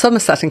stuff from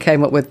Somerset and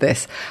came up with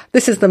this.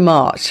 This is the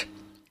march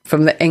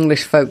from the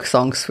English folk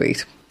song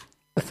suite,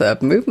 the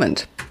third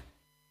movement.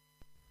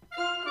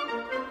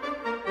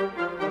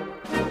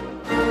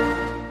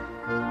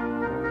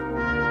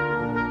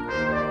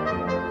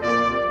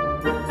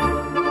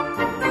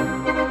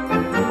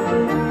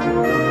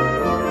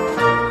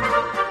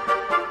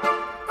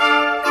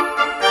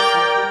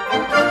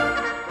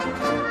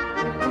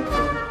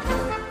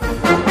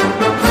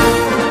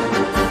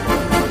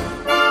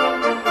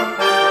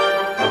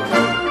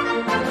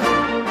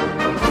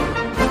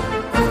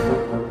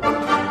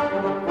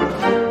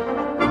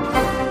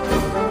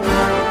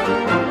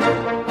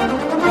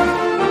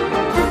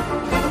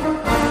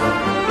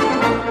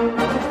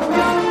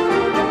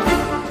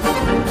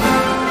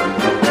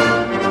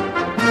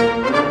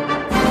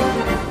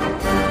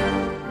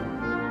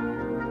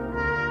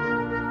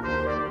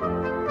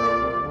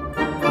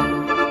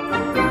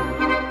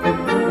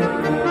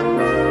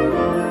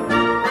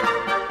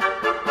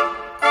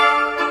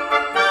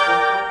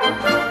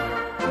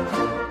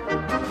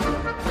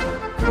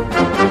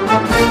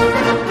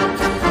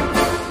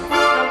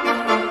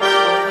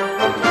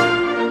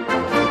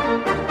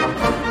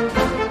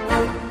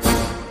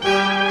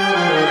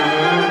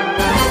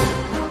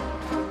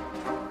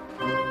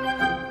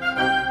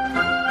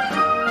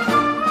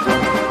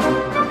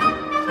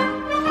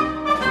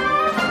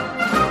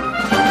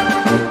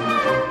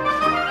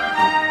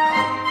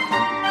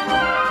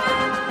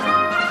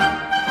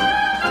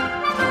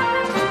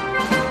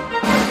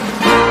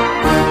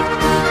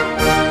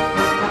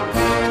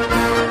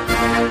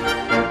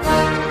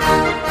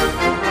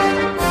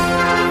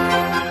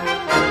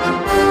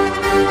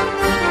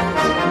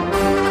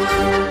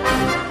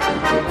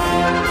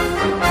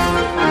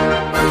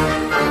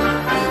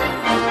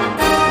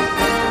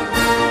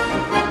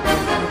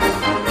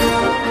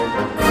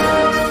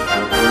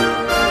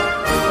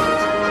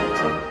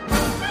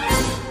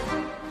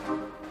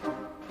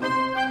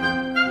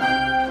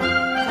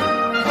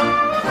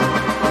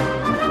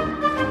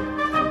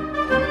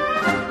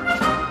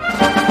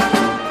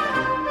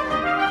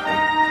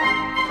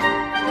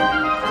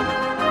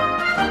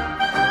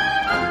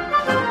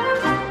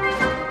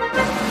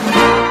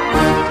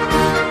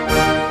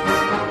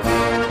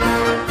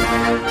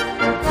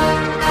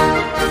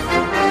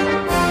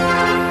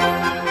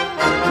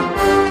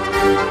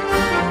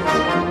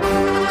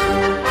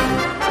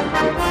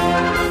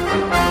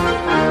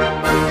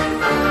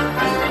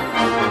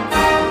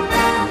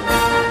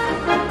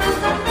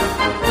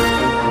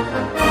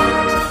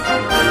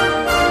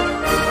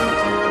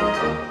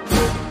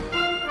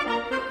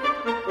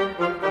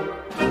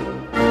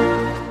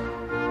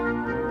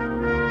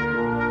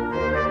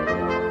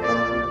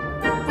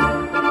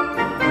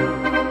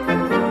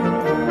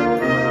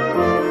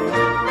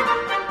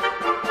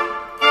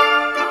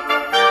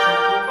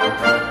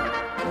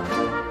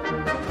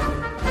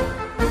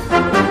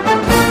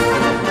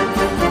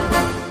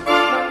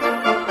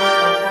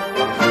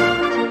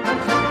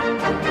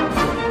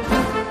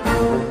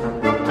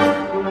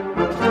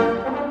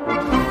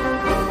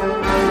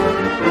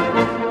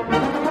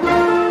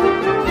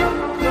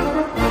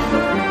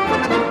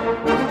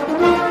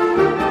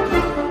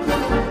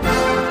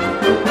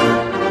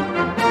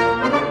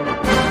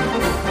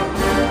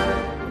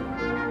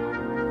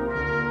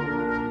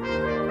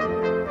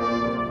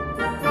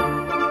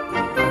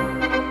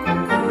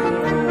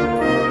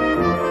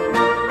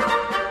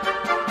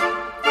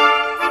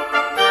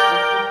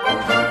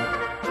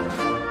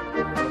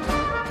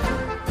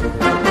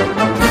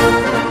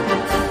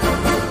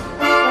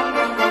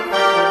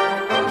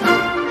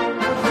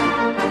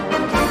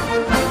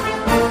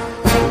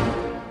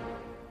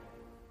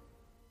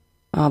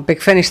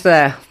 big finish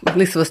there. At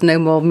least there was no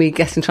more me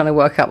guessing, trying to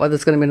work out whether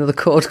there's going to be another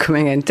chord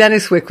coming in.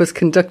 Dennis Wick was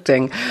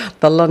conducting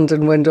the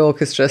London Wind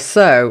Orchestra.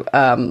 So,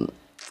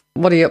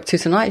 what are you up to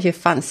tonight? You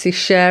fancy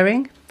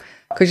sharing?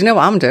 Because you know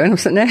what I'm doing. I'm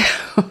sitting there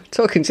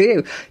talking to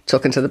you,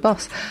 talking to the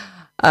boss.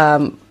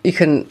 You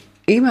can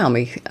email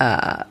me,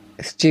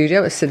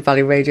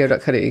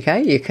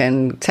 studio@sidvalleyradio.co.uk. You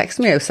can text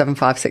me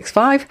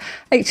 07565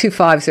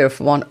 825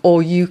 041,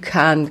 or you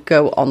can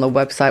go on the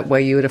website where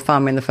you would have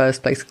found me in the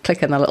first place,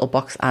 click in the little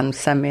box and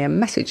send me a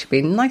message. It'd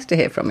be nice to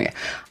hear from you.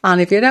 And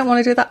if you don't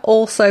want to do that,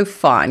 also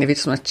fine. If you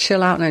just want to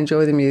chill out and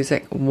enjoy the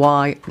music,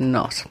 why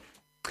not?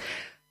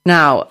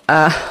 Now,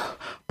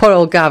 poor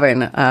old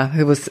Gavin,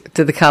 who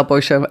did the Cowboy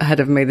Show ahead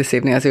of me this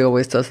evening, as he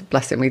always does.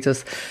 Bless him.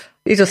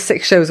 He does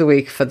 6 shows a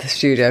week for the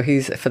studio.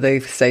 He's for the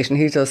station.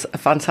 He does a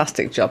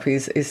fantastic job.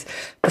 He's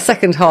the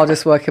second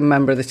hardest working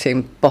member of the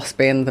team, boss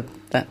being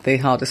the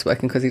hardest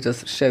working because he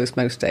does shows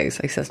most days.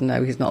 He says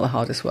no, he's not the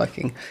hardest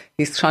working.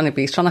 He's trying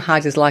to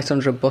hide his light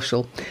under a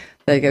bushel.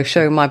 There you go,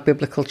 showing my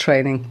biblical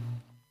training.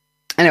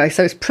 Anyway,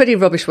 so it's pretty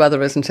rubbish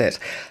weather, isn't it?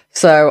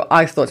 So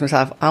I thought to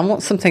myself, I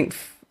want something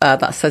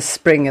that says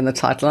spring in the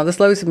title. Now, there's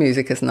loads of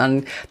music, isn't there?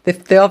 And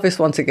the obvious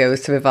one to go is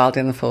to Vivaldi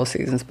and the Four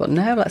Seasons, but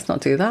no, let's not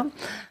do that.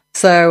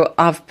 So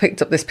I've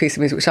picked up this piece of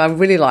music, which I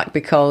really like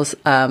because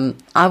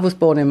I was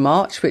born in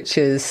March, which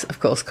is, of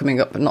course, coming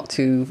up in not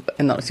too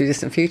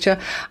distant future.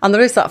 And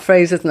there is that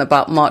phrase, isn't it,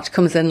 about March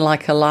comes in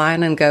like a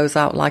lion and goes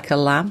out like a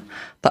lamb,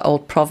 that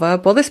old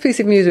proverb. Well, this piece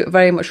of music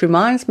very much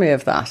reminds me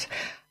of that.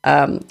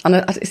 And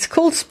it's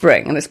called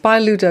Spring, and it's by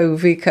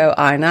Ludovico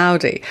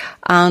Einaudi.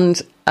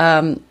 And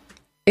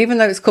even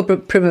though it's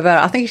called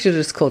Primavera, I think you should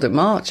have just called it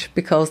March,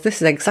 because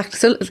this is exactly...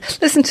 So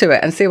listen to it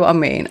and see what I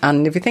mean.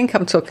 And if you think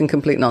I'm talking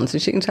complete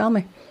nonsense, you can tell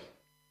me.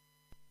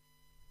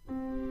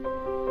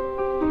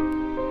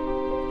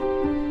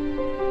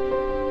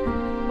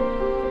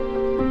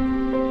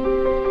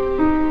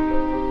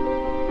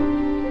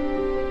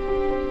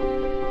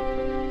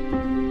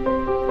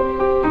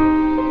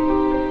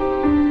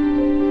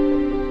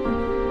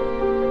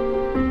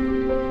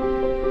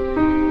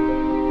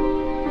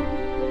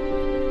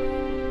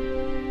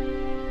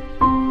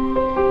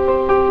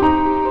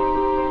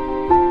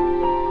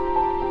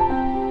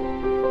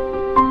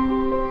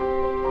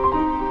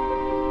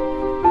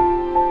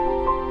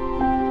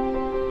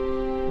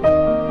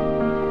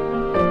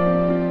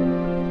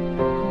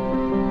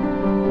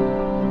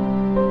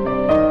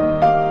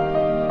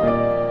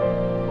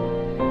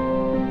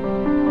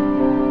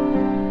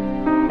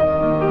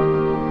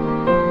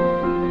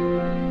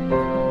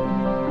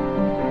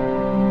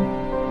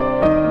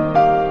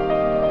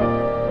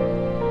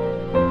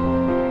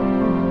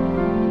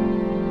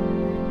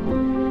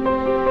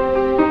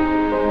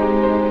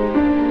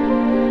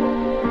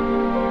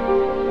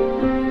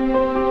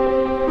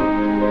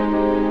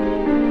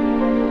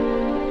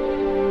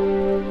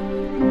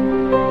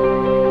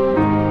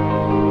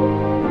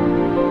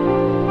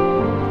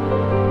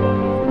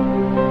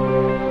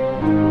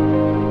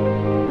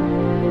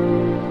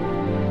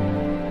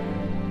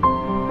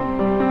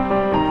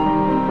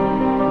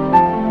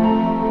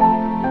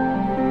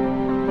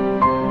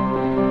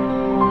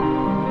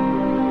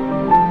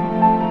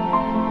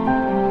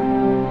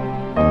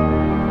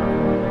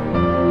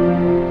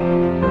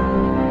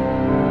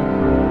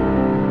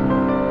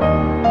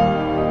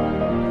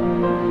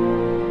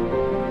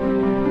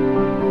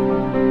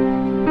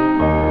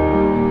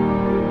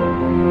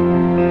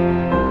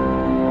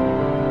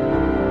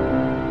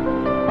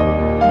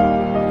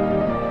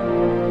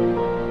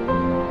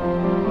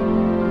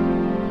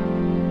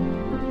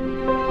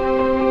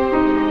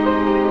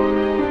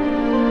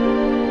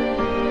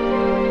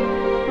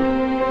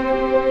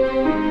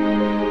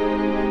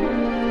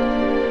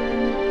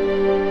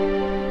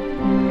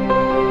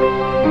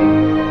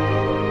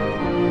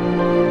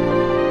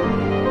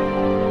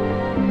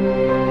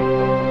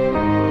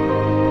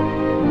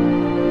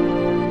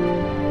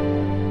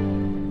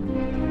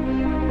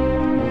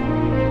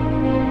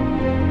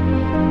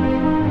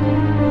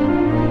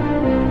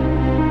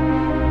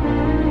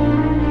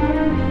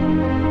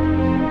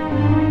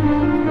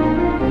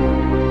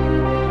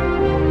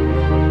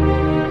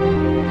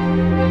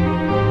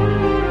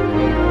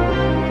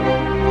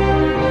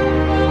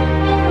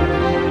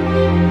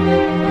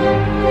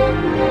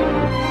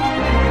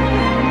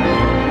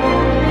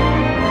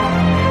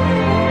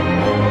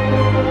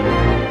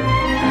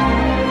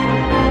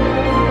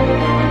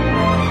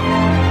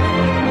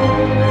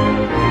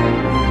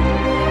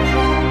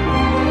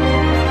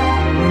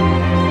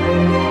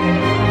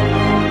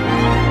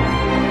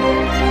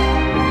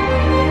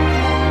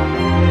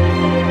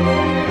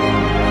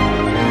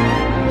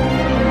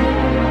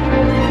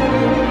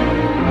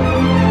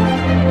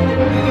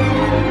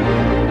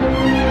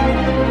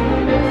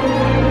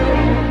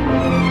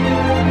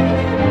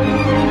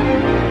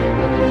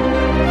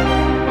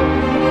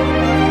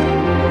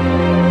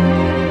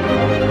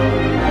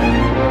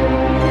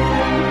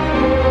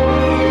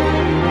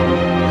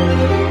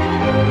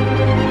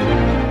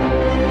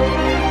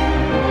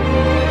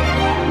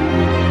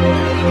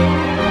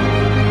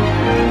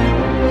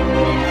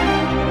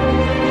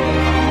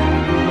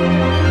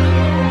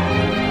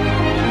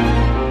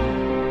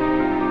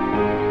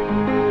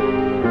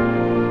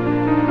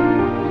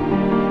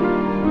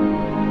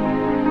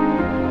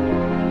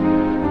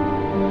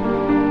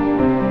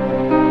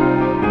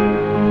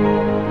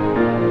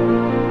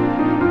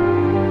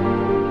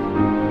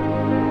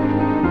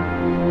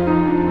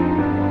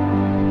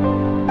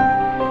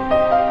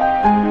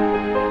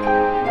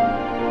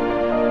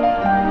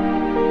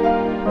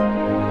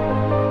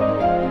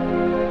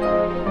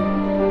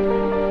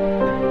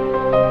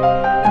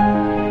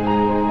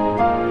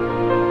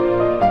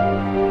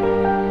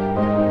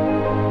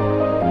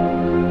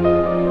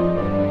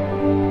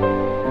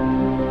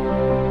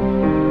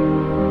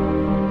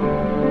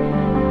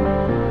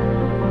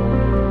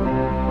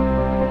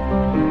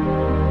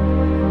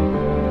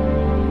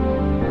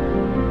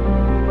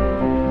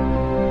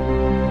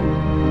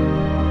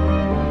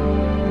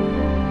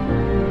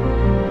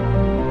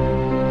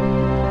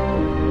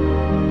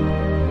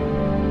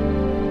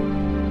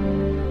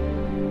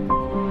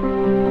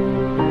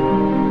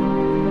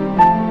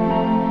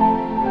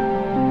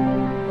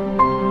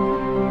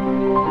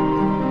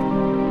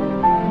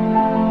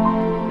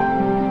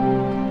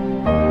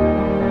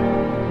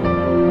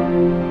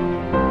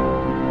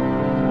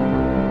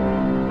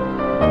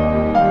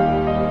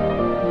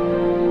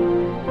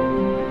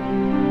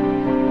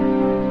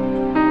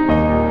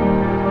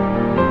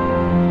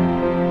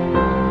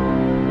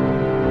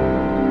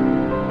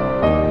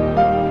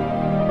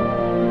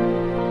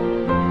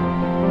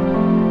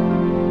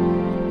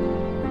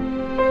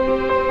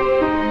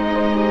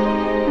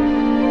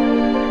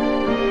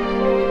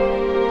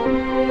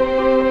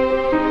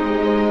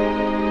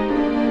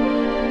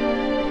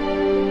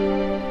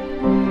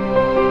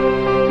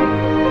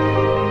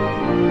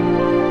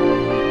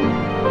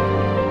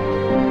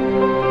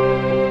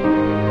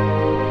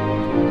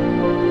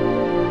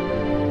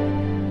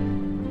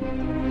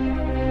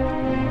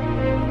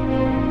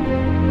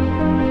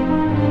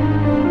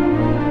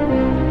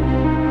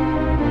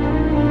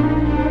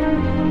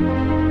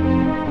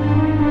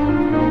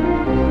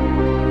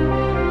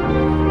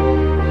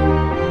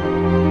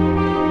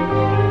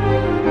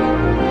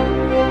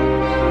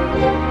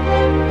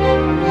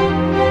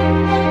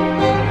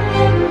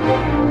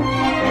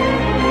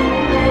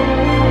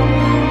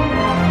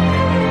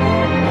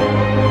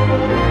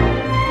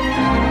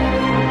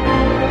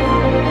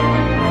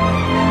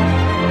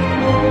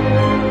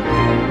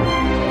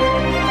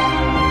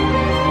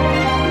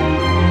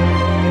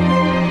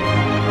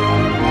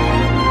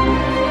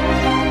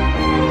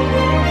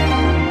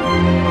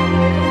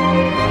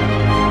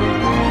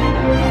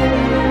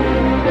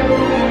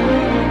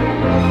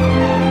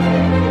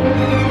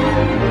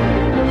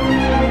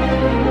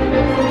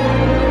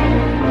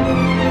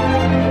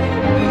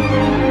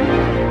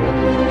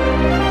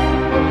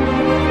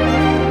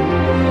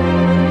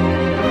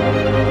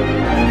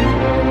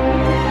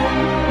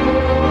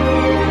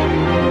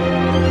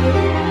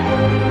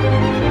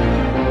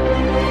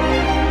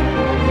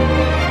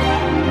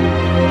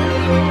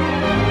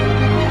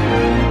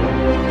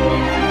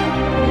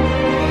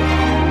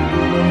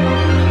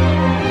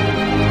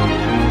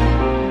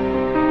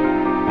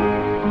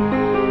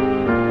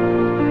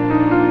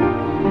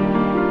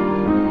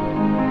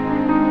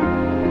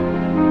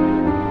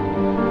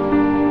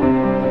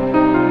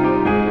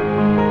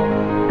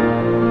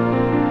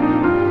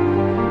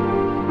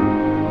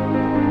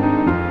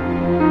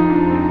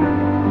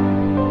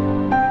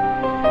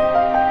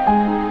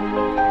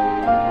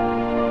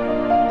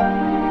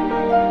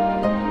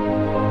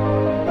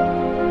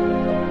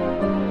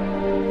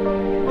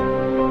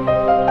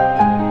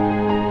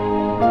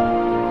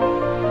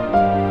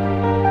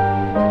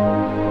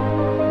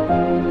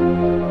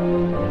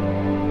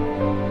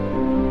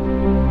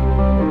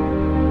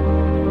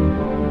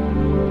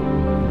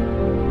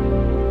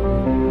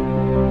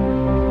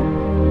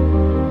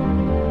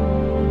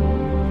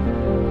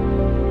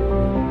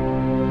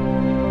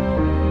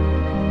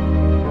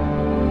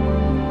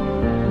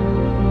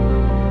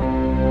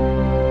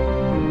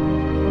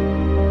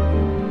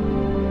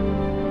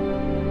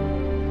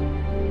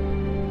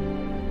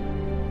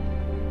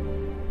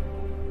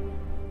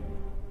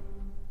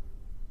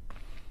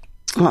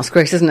 That's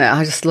great, isn't it?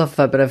 I just love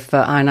a bit of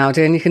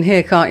Einaudi, and you can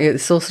hear, can't you?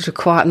 It's all sort of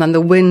quiet, and then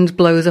the wind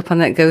blows up, and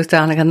then it goes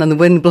down again, and then the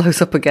wind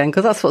blows up again,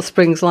 because that's what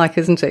spring's like,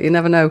 isn't it? You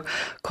never know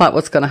quite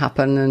what's going to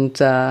happen,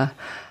 and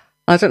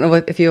I don't know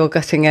if you're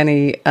getting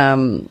any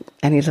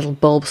little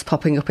bulbs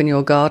popping up in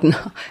your garden.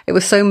 It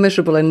was so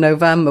miserable in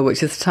November,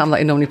 which is the time that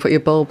you normally put your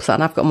bulbs out,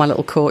 and I've got my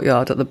little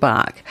courtyard at the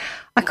back.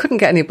 I couldn't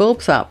get any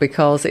bulbs out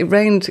because it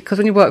rained, because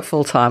when you work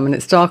full time and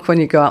it's dark when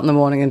you go out in the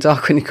morning and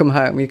dark when you come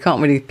home, you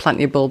can't really plant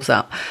your bulbs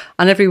out.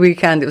 And every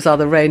weekend it was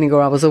either raining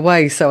or I was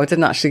away, so I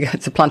didn't actually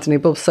get to plant any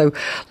bulbs. So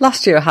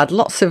last year I had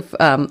lots of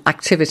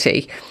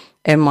activity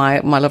in my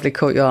lovely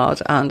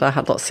courtyard, and I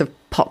had lots of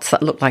pots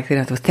that looked like,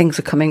 there were things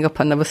were coming up,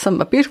 and there was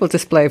a beautiful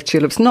display of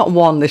tulips. Not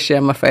one this year,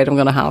 I'm afraid I'm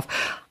going to have.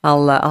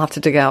 I'll have to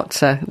dig out,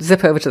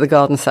 zip over to the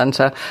garden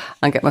centre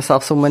and get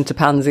myself some winter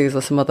pansies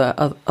or some other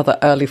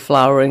early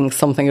flowering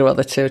something or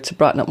other to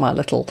brighten up my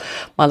little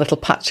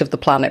patch of the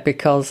planet,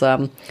 because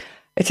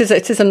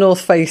it is a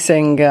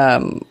north-facing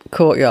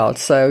courtyard,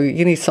 so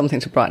you need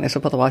something to brighten it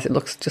up, otherwise it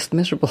looks just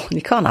miserable, and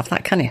you can't have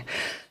that, can you?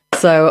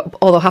 So,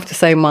 although I have to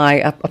say,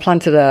 I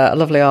planted a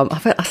lovely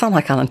I sound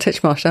like Alan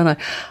Titchmarsh, don't I?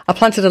 I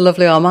planted a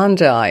lovely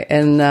Armandii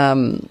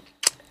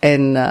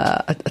in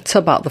a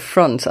tub out the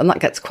front, and that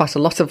gets quite a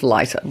lot of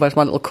light, whereas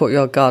my little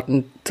courtyard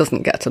garden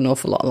doesn't get an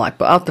awful lot of light,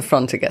 but out the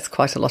front it gets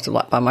quite a lot of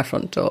light by my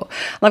front door.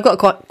 And I've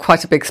got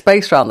quite a big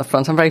space around the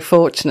front. I'm very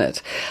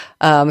fortunate.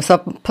 So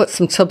I've put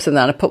some tubs in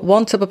there, and I put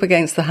one tub up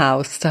against the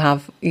house to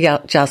have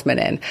jasmine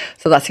in,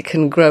 so that it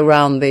can grow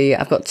around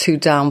I've got 2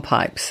 down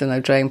pipes,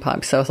 drain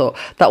pipes, so I thought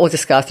that will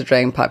disguise the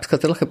drain pipes,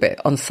 because they look a bit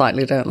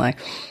unsightly, don't they?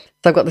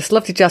 So I've got this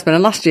lovely jasmine,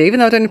 and last year, even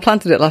though I'd only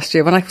planted it last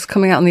year, when I was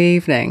coming out in the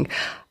evening,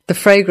 the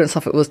fragrance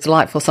of it was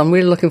delightful, so I'm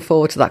really looking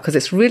forward to that, because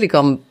it's really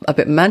gone a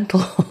bit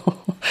mental.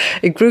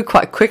 It grew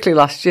quite quickly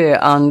last year,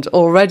 and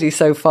already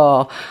so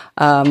far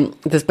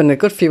there's been a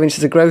good few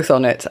inches of growth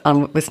on it,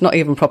 and it's not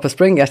even proper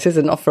spring yet, is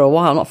it? Not for a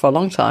while, not for a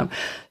long time.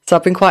 So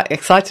I've been quite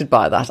excited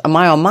by that, and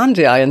my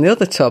Armandii in the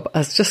other tub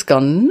has just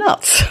gone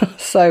nuts.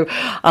 And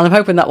I'm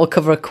hoping that will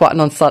cover quite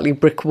an unsightly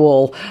brick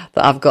wall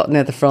that I've got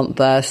near the front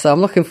there, so I'm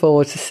looking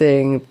forward to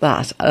seeing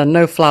that.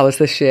 No flowers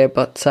this year,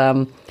 but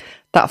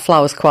that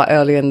flowers quite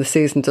early in the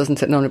season,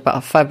 doesn't it? Normally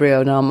about February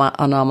on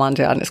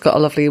Armandii, and it's got a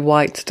lovely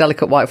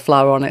delicate white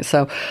flower on it.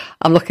 So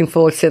I'm looking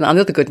forward to seeing that. And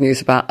the other good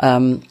news about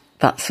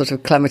that sort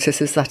of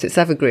clematis is that it's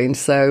evergreen,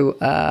 so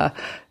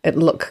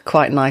it'll look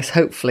quite nice,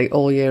 hopefully,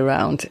 all year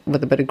round,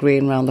 with a bit of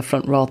green around the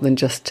front, rather than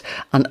just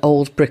an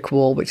old brick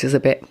wall, which is a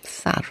bit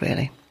sad,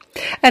 really.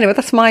 Anyway,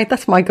 that's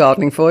my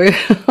gardening for you.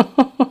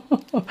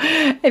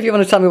 If you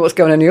want to tell me what's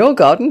going on in your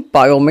garden,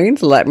 by all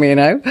means, let me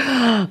know.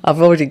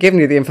 I've already given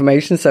you the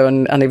information, so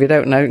and if you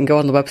don't know, you can go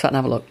on the website and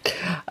have a look.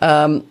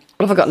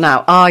 What have I got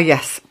now?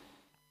 Yes.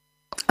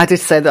 I did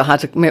say that I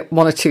had to admit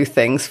 1 or 2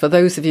 things. For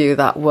those of you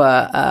that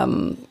were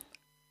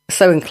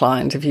so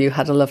inclined, if you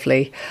had a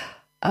lovely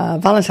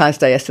Valentine's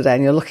Day yesterday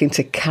and you're looking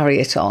to carry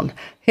it on,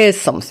 here's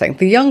something.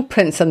 The Young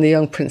Prince and the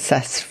Young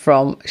Princess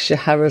from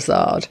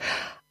Scheherazade.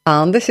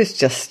 And this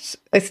is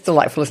it's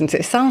delightful, isn't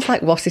it? It sounds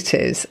like what it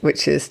is,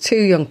 which is 2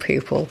 young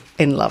people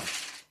in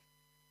love.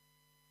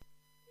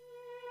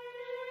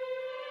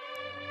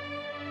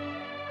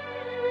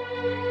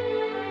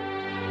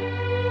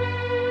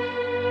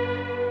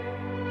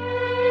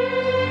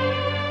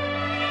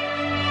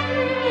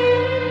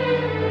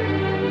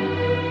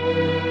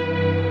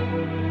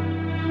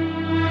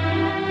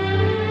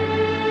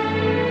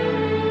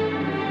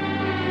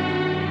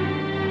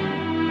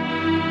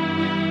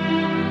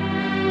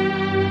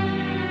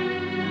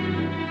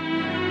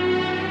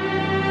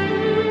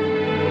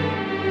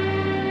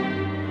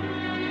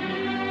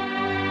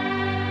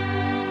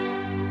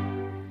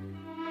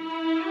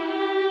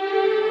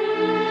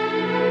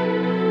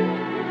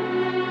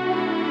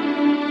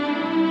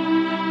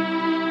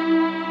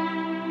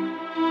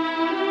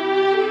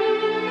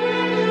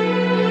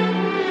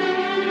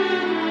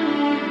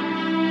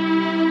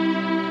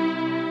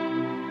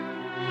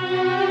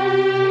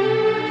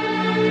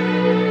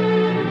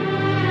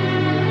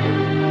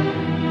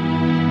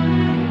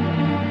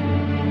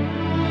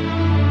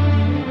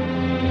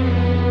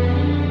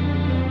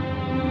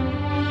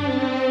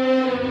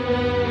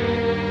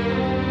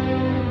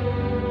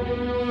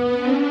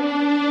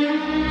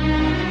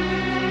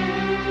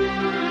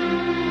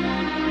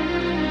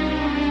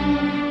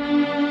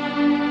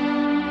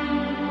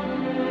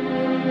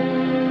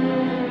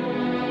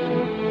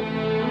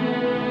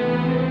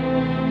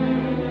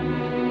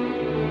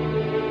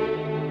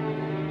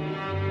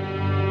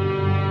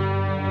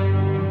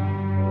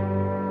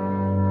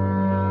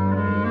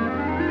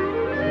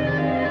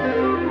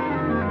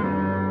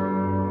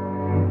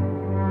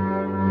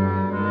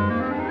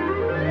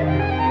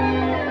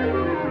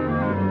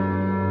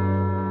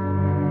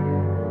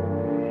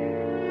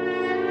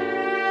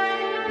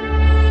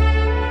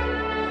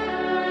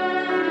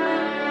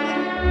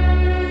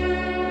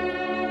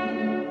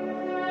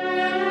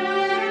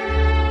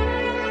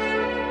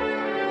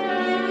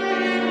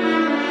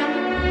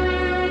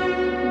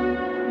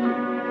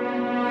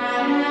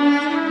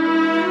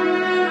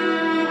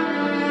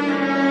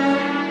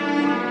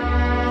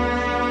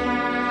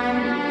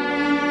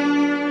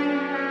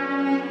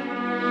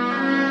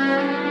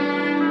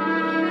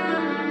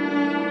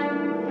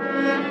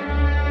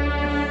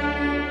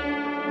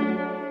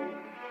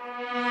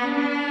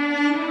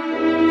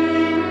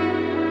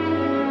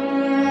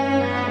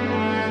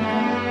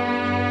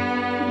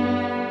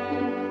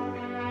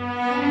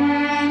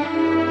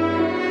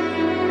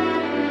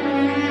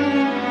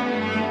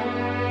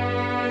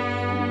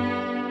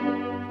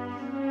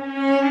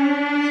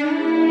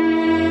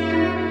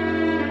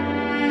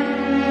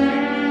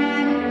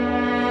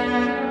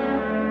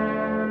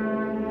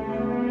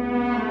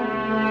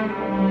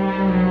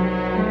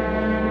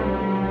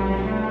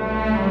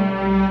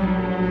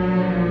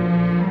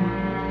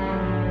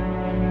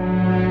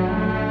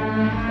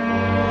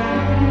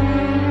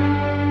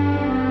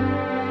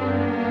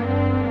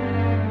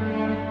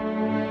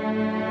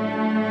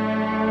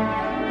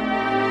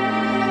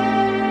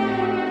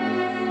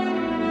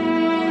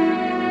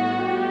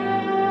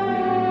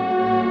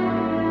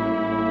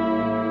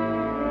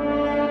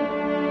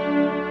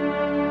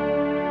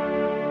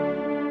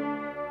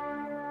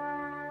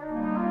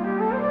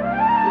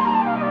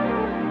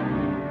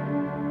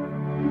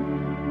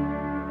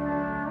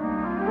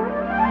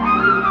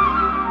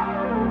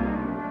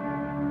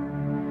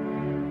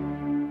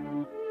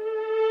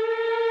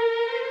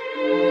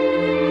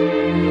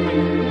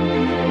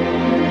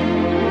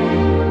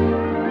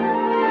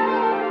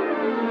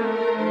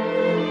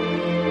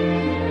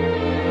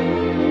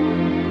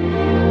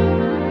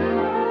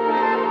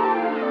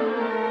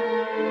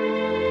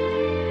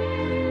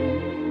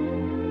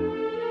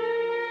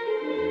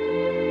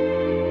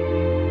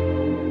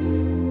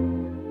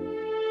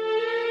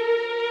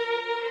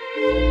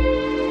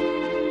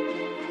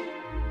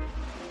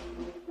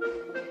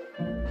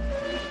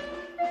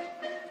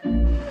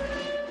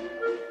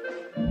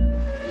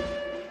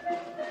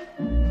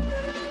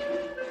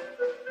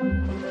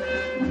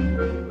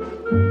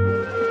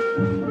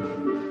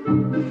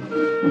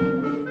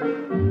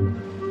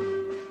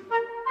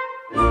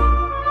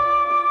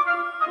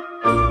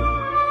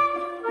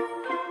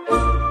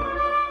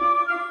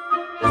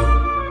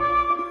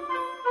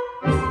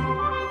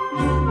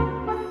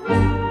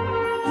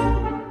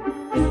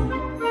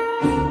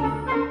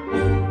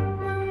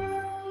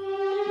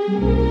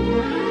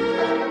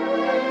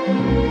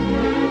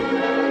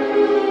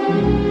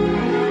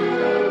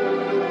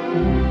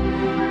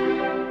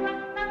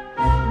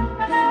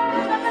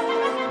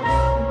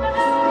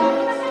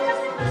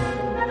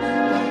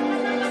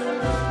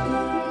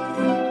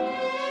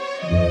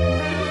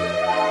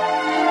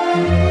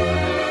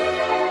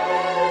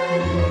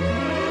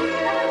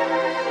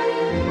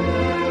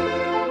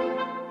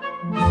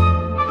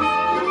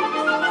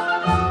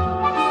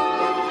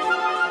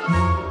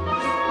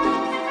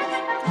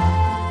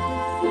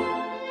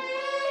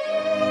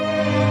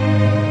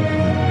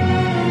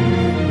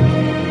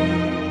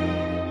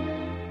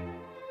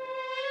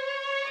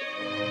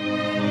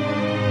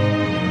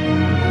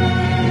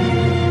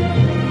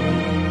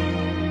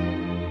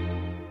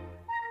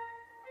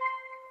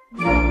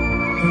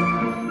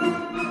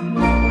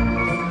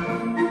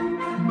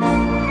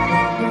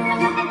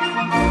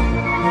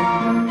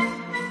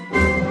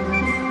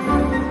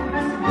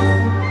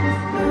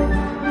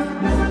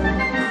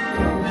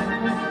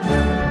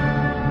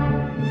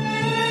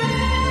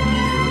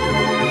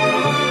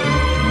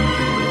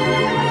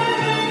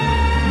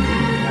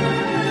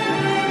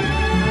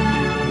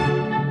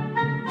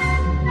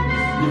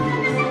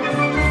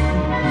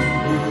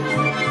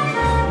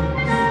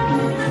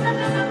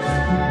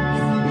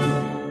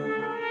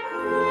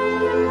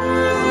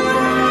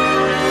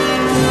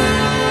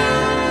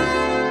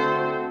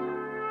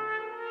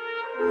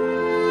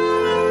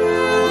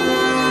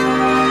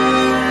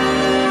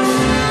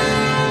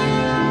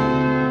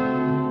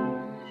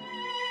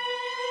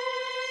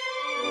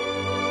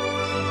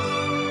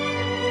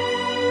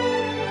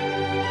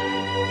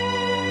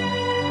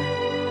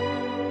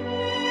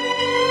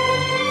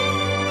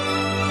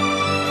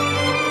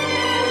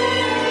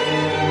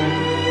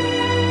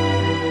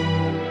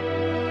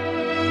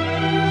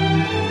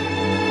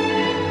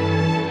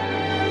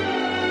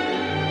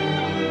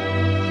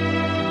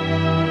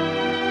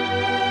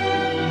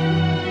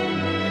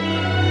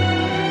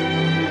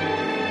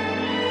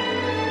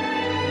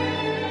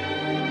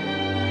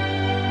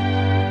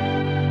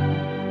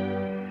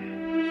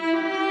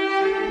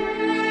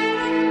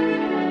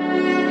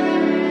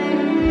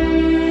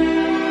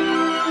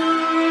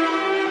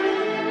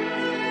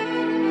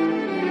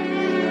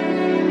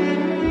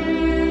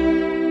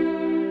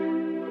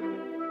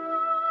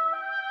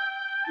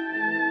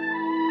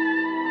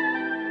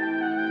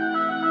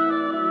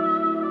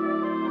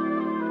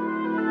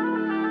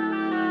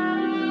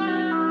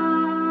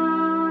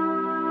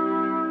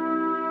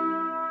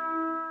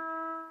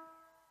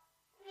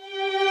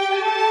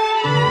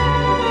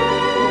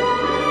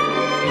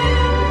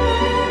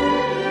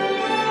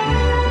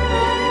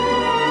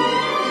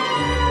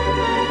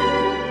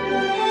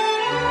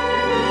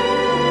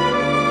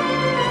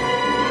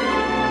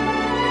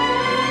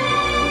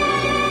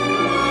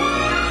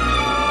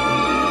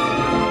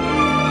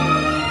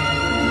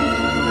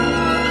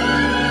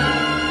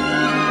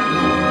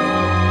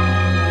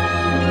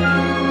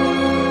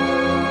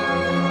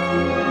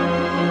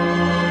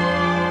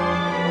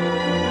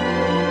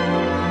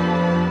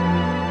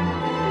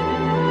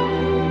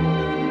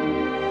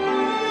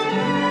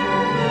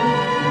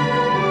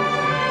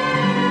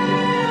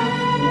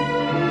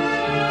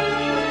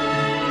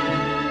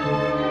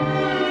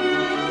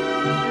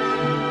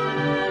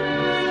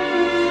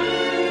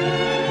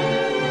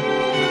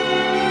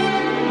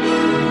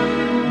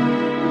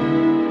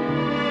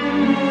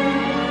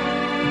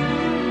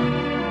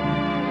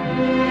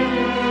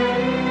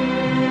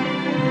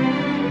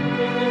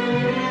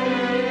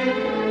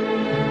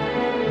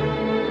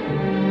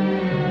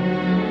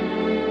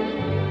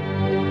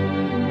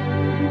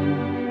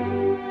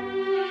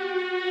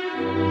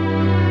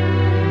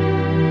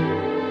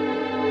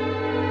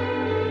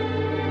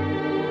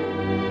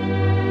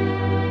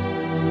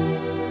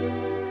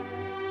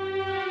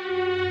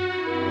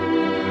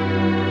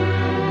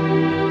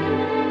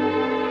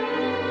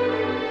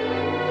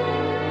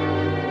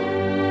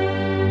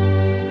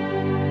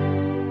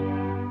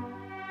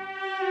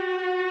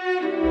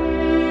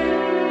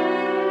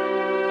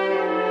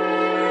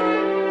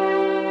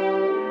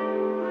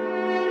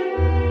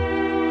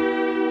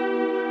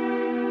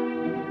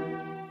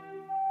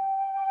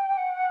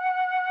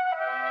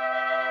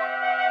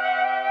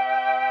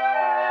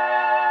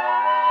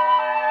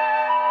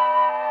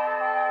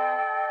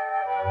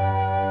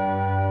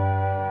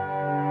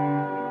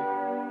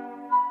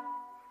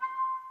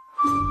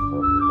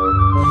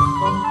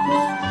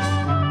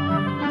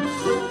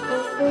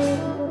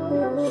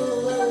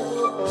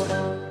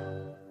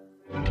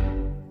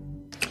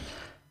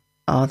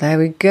 Oh, there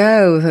we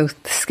go.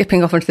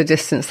 Skipping off into the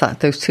distance,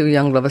 those two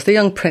young lovers, the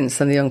young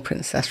prince and the young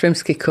princess,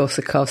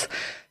 Rimsky-Korsakov's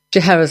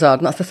Scheherazade.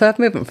 And that's the third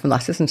movement from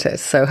that, isn't it?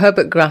 So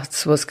Herbert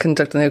Gratz was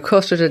conducting the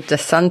Orchestra de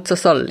Santo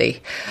Solli.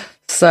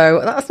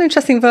 So that's an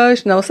interesting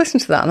version. I was listening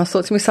to that and I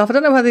thought to myself, I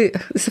don't know whether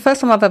it's the first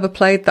time I've ever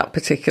played that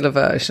particular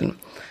version.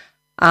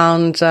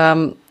 And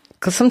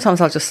because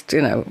sometimes I'll just,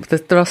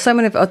 there are so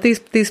many of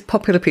these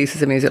popular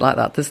pieces of music like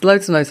that. There's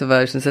loads and loads of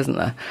versions, isn't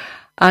there?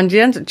 And you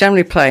end up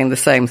generally playing the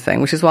same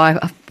thing, which is why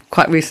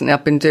quite recently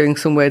I've been doing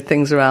some weird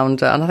things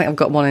around, and I think I've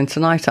got one in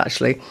tonight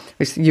actually,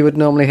 which you would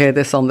normally hear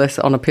this on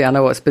a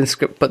piano, or it's been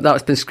but now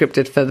it's been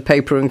scripted for the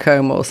Paper and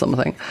Comb or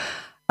something.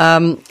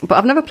 But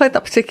I've never played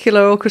that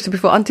particular orchestra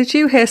before. And did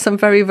you hear some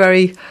very,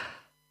 very,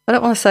 I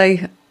don't want to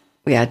say,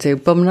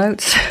 bum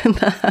notes?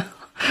 No.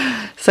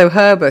 So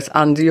Herbert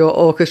and your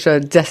orchestra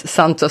Des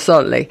Santo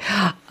Soli.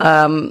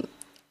 I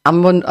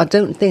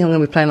don't think I'm going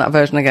to be playing that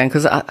version again,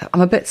 because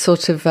I'm a bit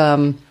sort of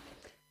a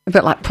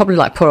bit like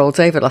poor old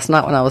David last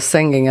night when I was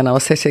singing and I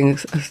was hitting,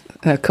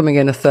 coming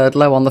in a third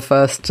low on the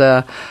first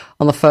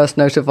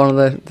note of one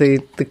of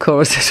the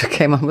choruses that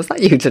came on. Was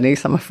that you,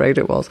 Denise? I'm afraid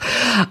it was.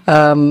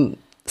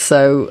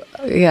 So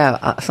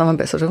I'm a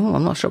bit sort of,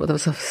 I'm not sure, but there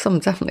was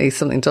definitely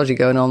something dodgy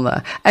going on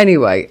there.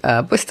 Anyway,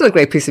 but still a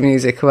great piece of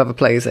music, whoever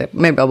plays it.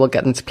 Maybe I will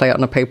get them to play it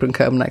on a Paper and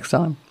Comb next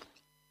time.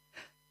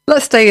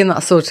 Let's stay in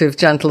that sort of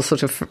gentle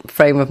sort of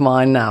frame of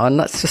mind now, and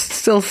let's just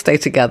still stay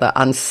together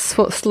and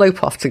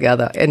slope off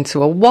together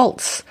into a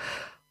waltz,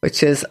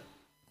 which is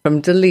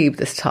from Delibes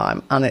this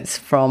time, and it's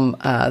from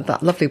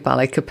that lovely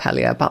ballet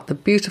Coppelia about the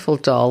beautiful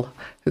doll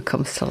who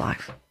comes to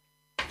life.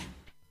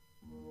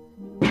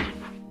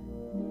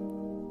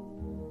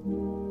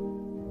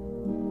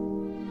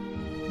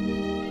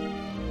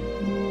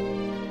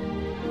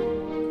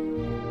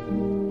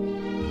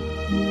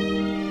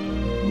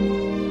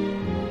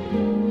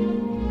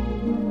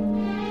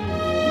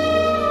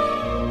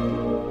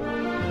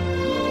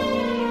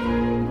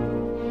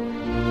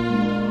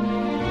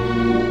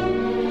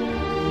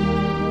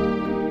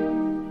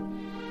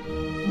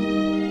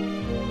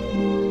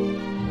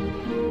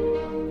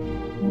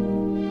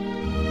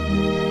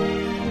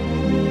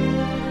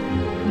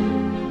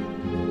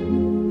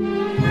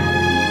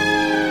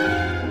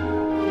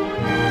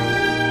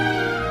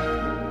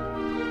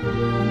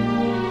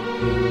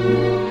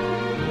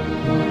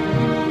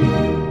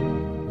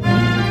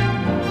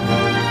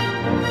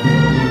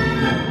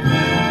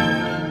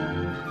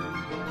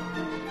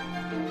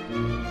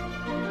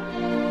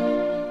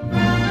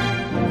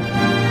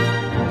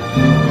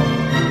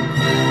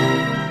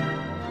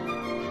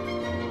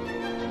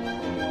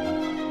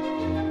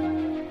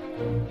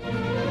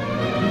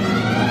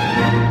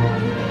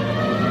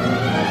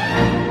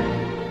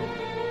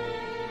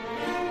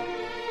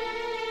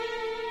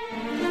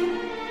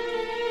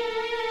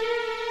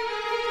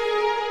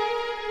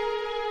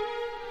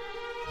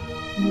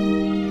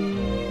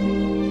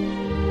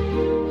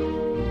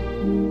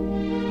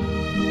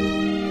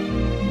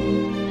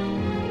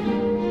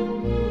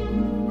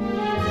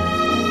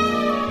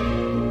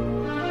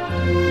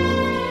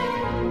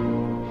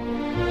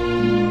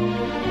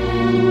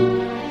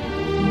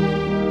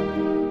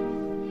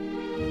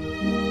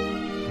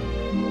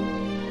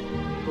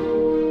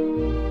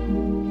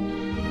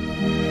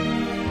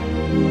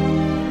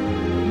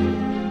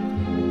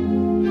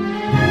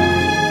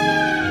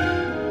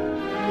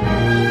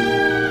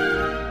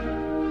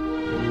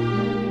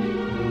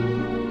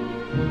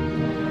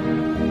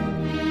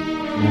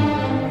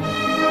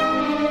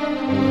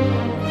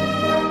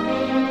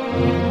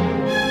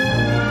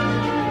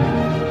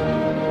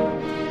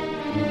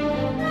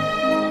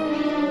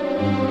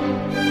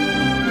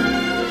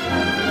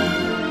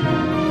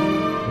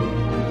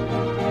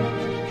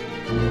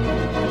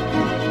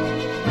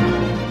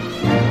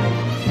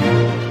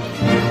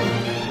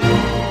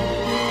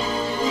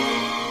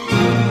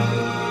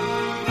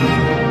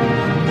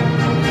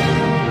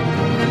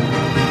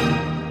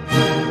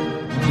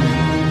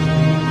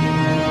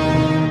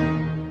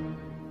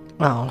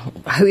 Oh,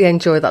 I hope you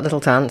enjoyed that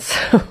little dance.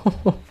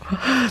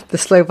 The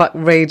Slovak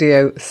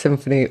Radio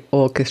Symphony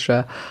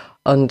Orchestra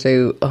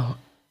under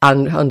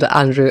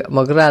Andrew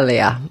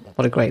Mogrelia.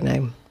 What a great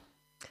name.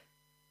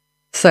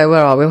 So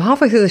where are we? We're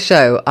halfway through the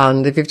show,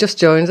 and if you've just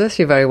joined us,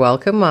 you're very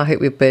welcome. I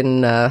hope we've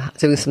been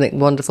doing something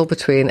wonderful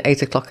between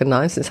 8 o'clock and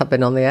 9 since I've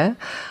been on the air.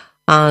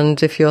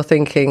 And if you're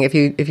thinking, if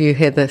you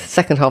hear the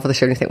second half of the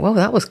show and you think, well,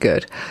 that was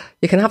good,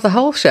 you can have the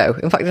whole show.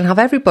 In fact, you can have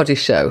everybody's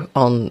show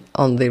on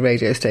the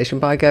radio station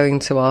by going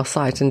to our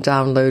site and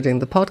downloading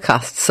the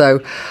podcast.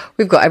 So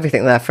we've got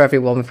everything there for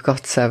everyone. We've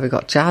got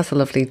Jazz, the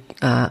lovely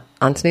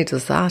Anthony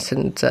does that,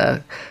 and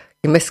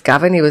you missed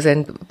Gavin. He was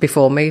in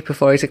before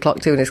 8 o'clock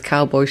doing his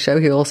cowboy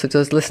show. He also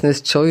does Listener's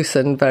Choice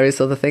and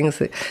various other things.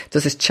 He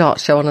does his chart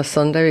show on a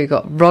Sunday. You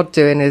got Rod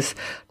doing his.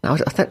 Now,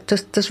 I think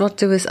does Rod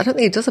do his? I don't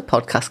think he does a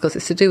podcast because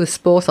it's to do with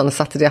sport on a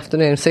Saturday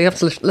afternoon. So you have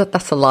to.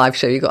 That's a live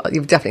show.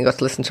 You've definitely got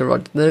to listen to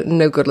Rod.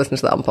 No good listening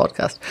to that on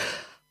podcast.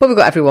 But we've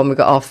got everyone. We've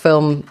got our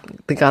film,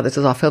 the guy that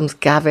does our films,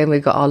 Gavin.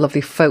 We've got our lovely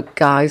folk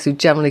guys who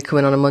generally come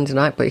in on a Monday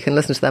night, but you can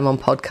listen to them on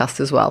podcast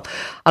as well.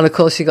 And of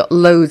course, you got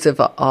loads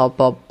of our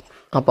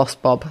boss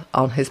Bob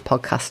on his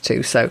podcast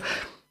too. So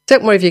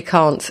don't worry if you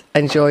can't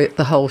enjoy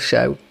the whole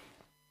show.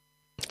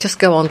 Just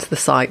go onto the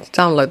site,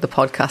 download the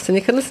podcast, and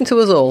you can listen to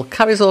us all.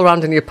 Carry us all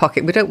around in your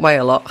pocket. We don't weigh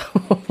a lot.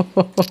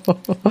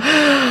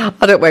 I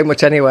don't weigh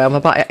much anyway. I'm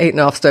about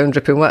 8.5 stone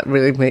dripping wet,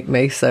 really,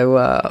 me.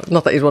 So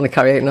not that you'd want to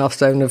carry 8.5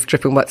 stone of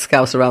dripping wet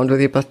scouse around with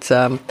you, but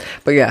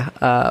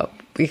yeah,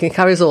 you can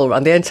carry us all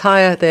around. The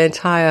entire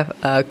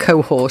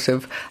cohort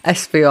of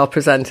SVR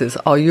presenters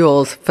are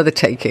yours for the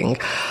taking.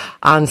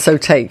 And so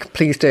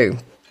please do.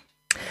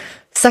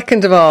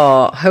 Second of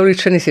our Holy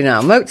Trinity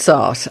now,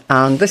 Mozart.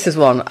 And this is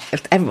one,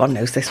 everyone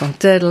knows this one.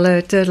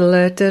 Diddle-a,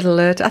 diddle-a,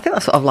 diddle-a. I think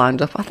that's what I've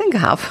lined up. I think I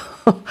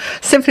have.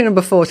 Symphony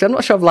number 40. I'm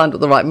not sure I've lined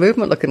up the right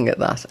movement looking at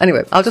that.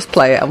 Anyway, I'll just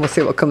play it and we'll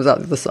see what comes out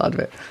the other side of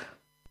it.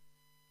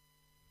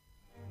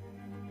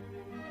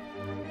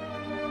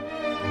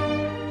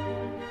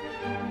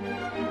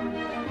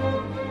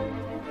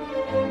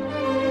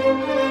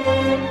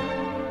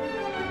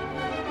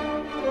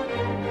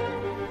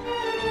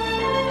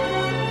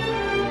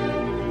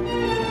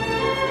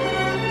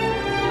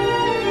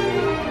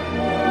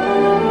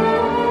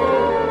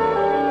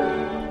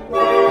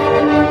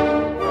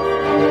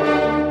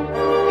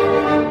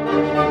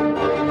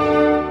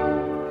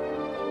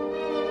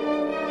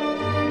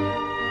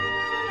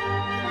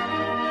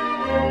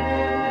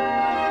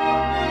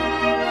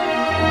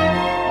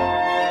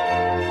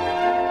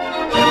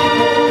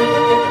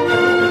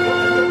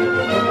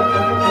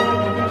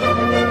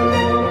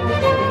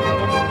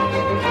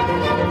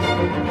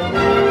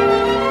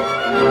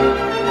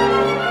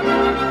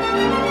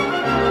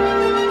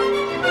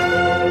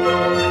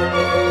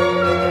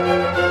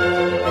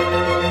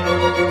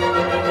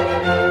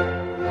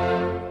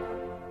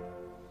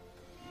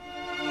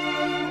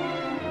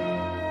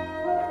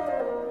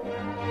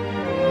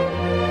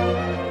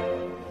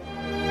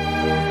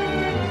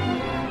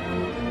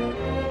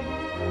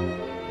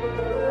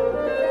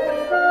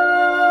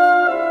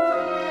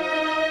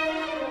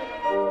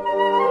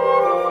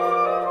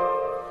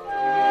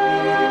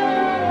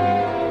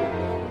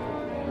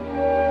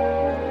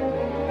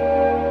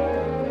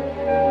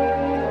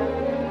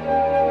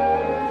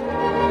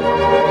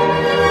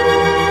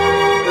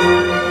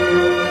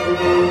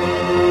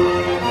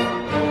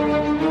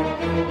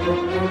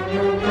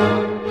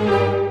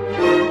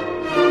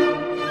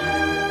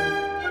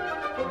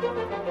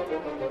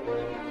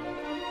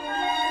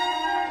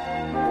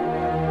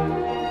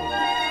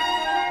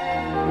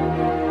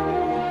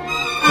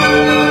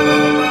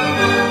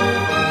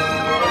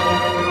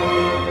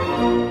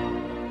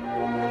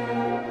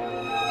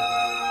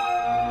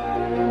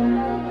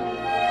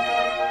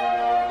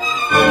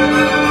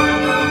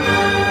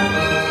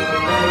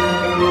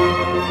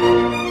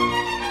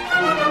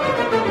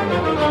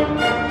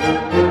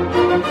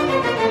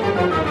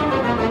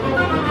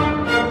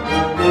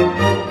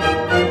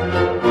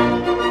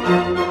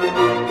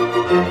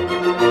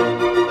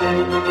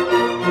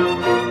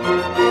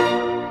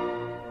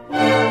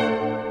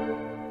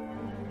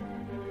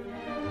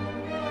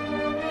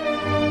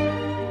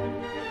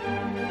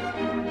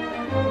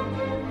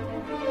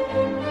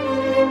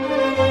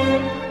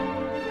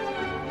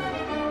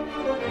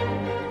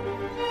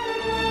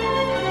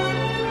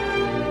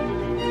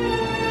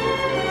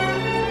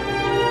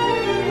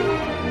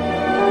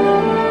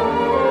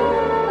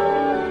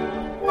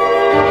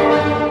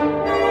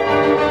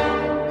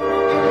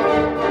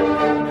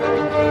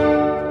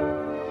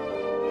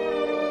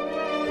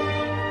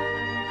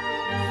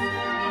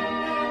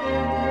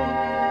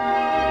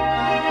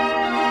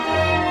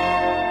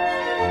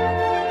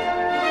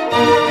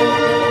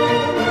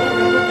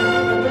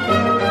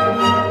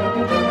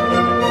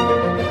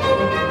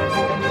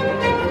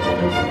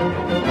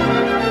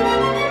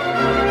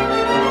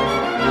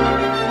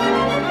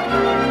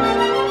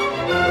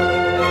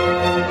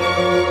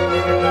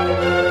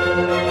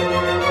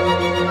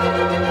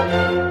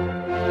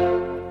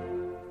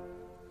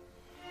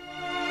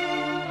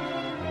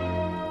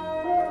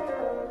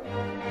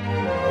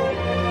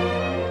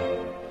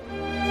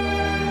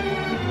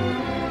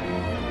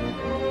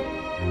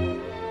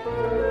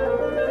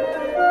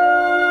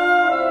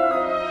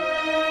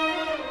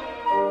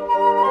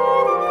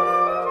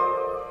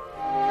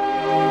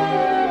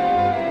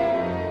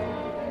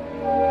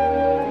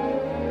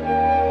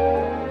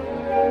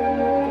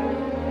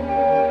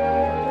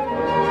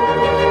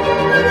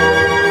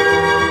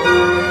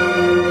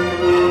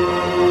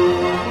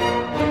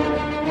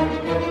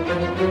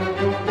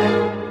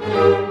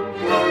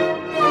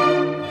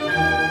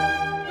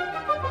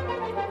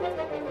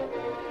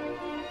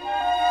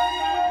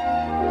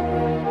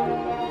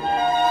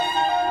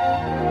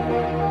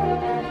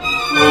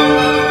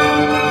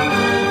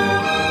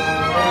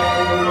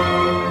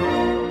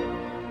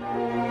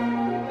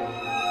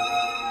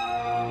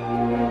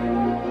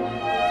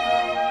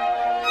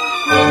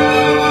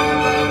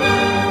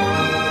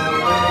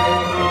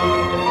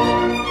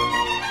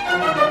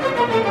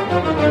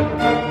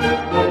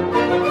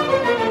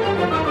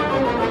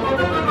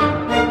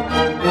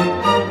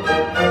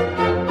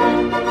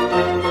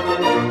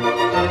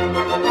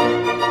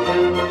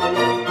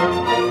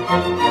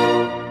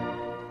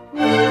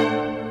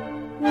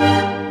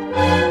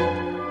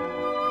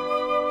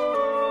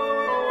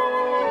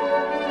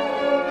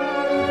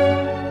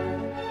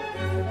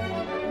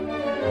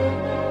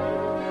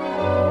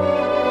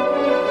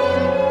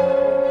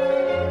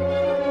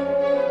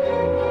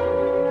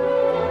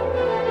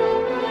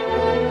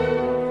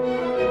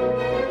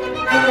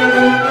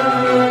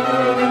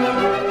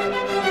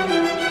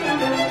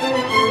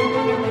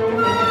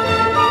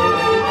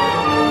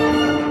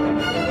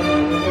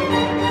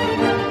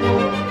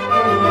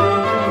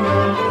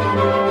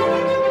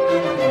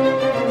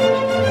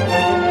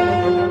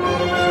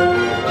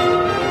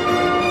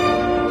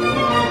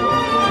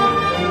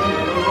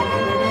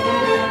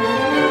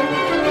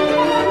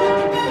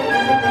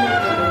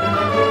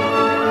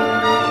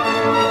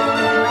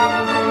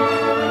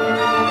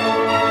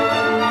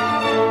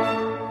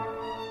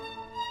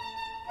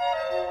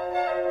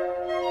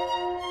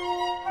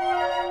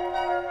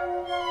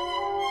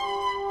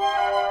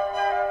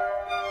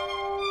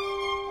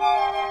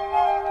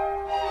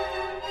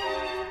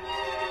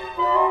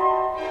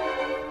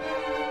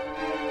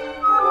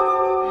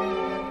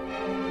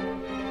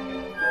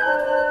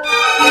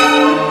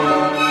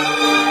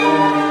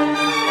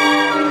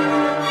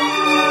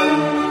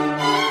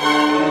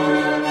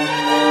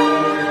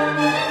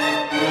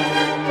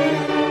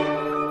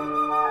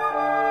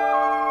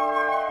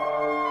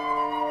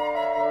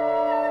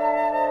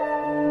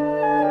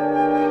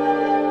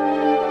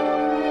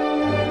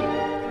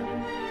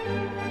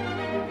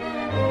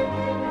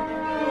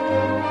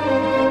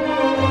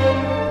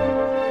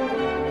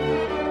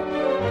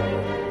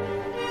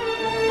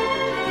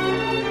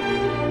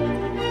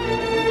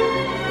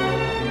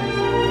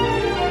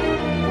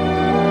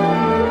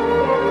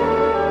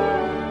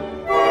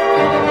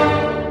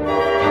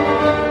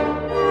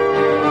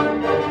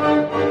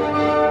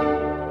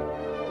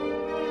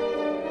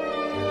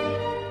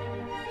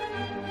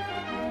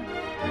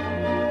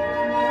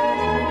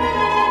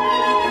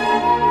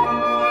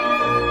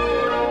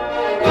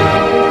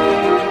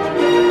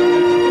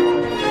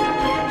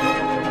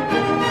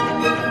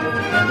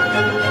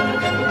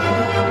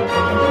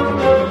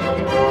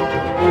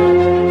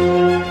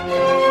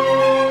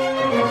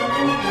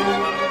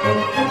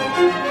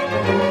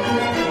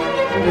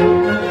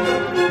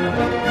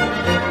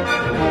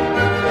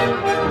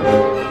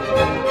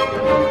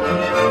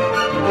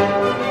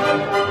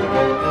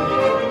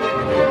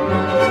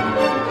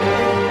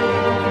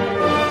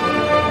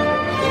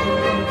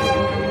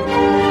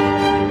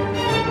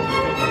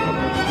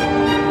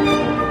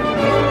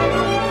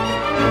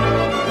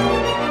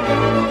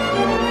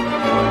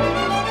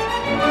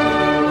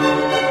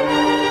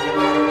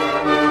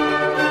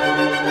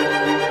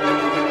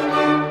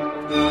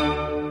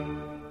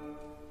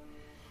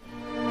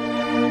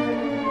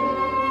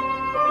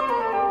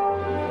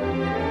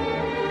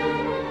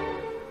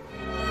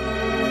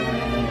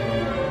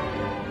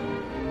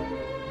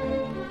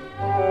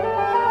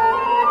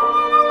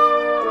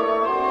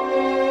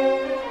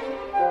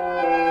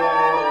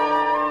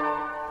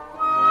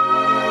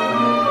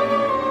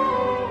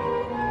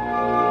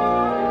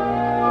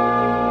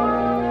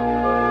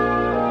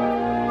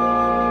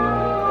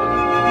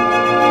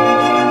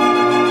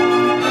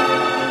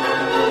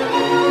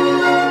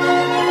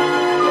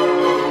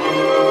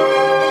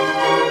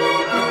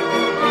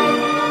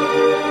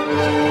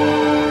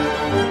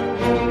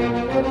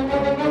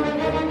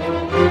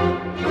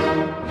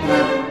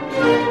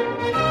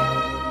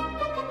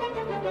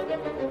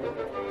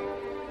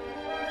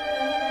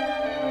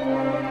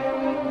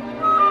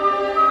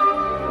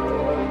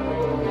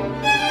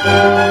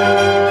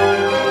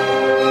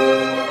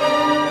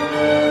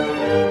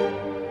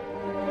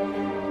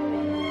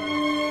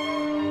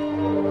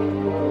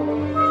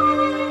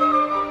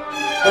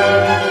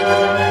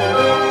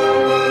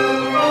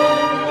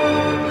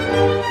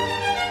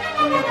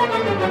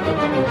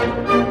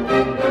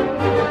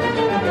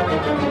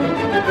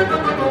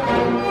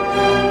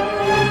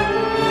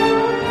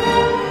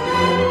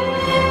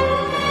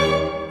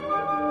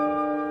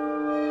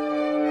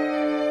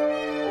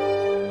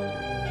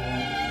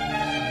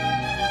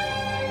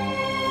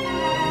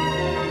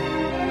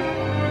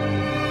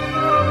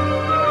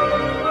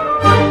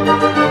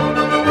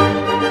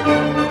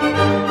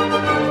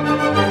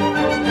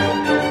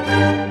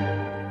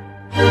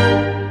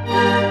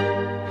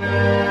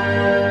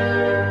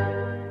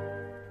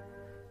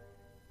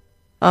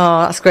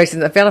 Oh, that's great.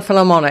 The Vienna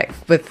Philharmonic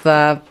with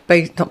not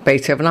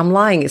Beethoven. I'm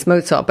lying. It's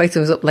Mozart.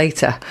 Beethoven was up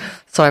later.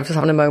 Sorry, I'm just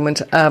having a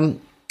moment.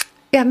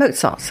 Yeah,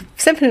 Mozart.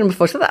 Symphony number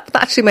 4. So that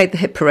actually made the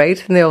hit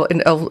parade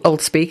in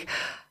old speak.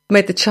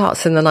 Made the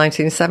charts in the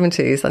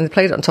 1970s, and they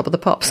played it on Top of the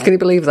Pops. Can you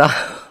believe that?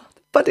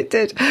 But it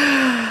did.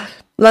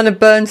 Leonard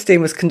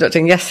Bernstein was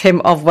conducting, yes,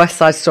 him of West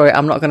Side Story.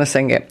 I'm not going to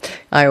sing it.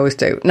 I always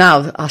do.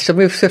 Now, I shall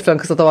move swiftly on,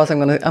 because otherwise I'm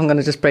going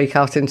to just break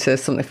out into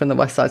something from the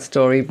West Side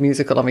Story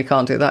musical, and we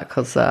can't do that,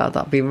 because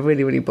that'd be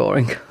really, really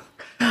boring.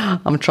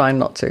 I'm trying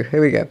not to. Here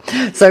we go.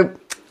 So,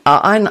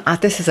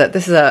 this is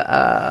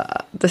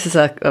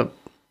a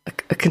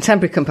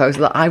contemporary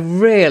composer that I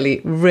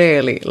really,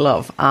 really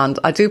love, and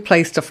I do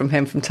play stuff from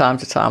him from time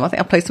to time. I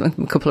think I played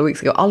something a couple of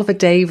weeks ago. Oliver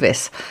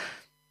Davis,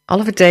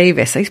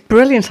 he's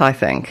brilliant, I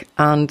think.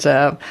 And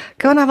go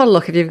and have a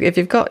look if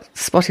you've got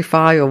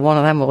Spotify or one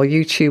of them, or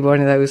YouTube or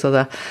any of those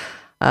other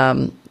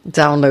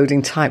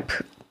downloading type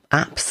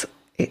apps.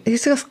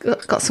 He's just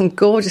got some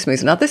gorgeous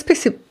music. Now, this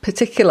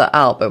particular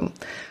album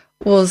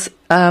was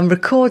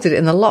recorded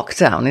in the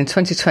lockdown in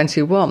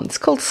 2021. It's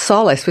called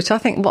Solace, which I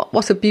think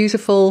what a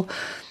beautiful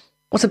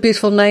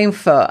name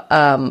for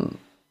an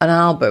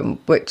album.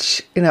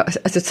 Which, you know,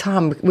 at a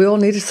time we all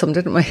needed some,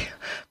 didn't we?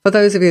 For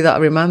those of you that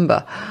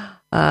remember.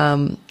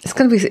 This is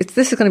going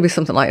to be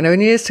something like, you know,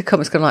 in years to come,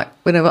 it's going to, like,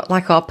 you know,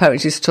 like our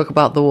parents used to talk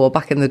about the war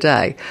back in the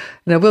day.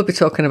 You know, we'll be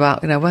talking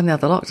about, you know, when they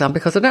had the lockdown,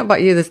 because I don't know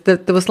about you,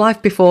 there was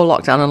life before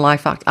lockdown and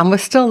life after, and we're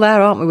still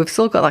there, aren't we? We've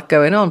still got that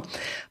going on.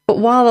 But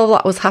while all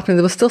that was happening,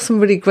 there was still some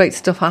really great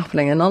stuff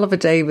happening, and Oliver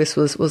Davis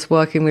was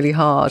working really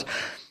hard.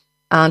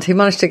 And he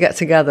managed to get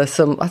together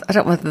some, I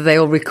don't know whether they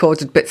all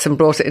recorded bits and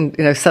brought it in,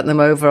 you know, sent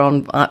them over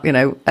on, you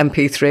know,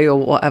 MP3 or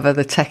whatever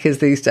the tech is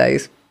these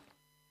days.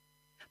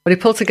 But he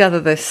pulled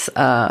together this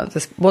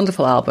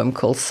wonderful album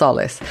called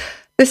Solace.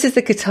 This is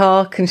the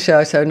Guitar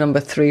Concerto number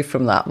 3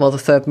 from that. Well, the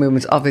third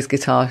movement of his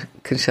Guitar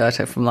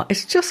Concerto from that.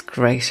 It's just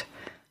great.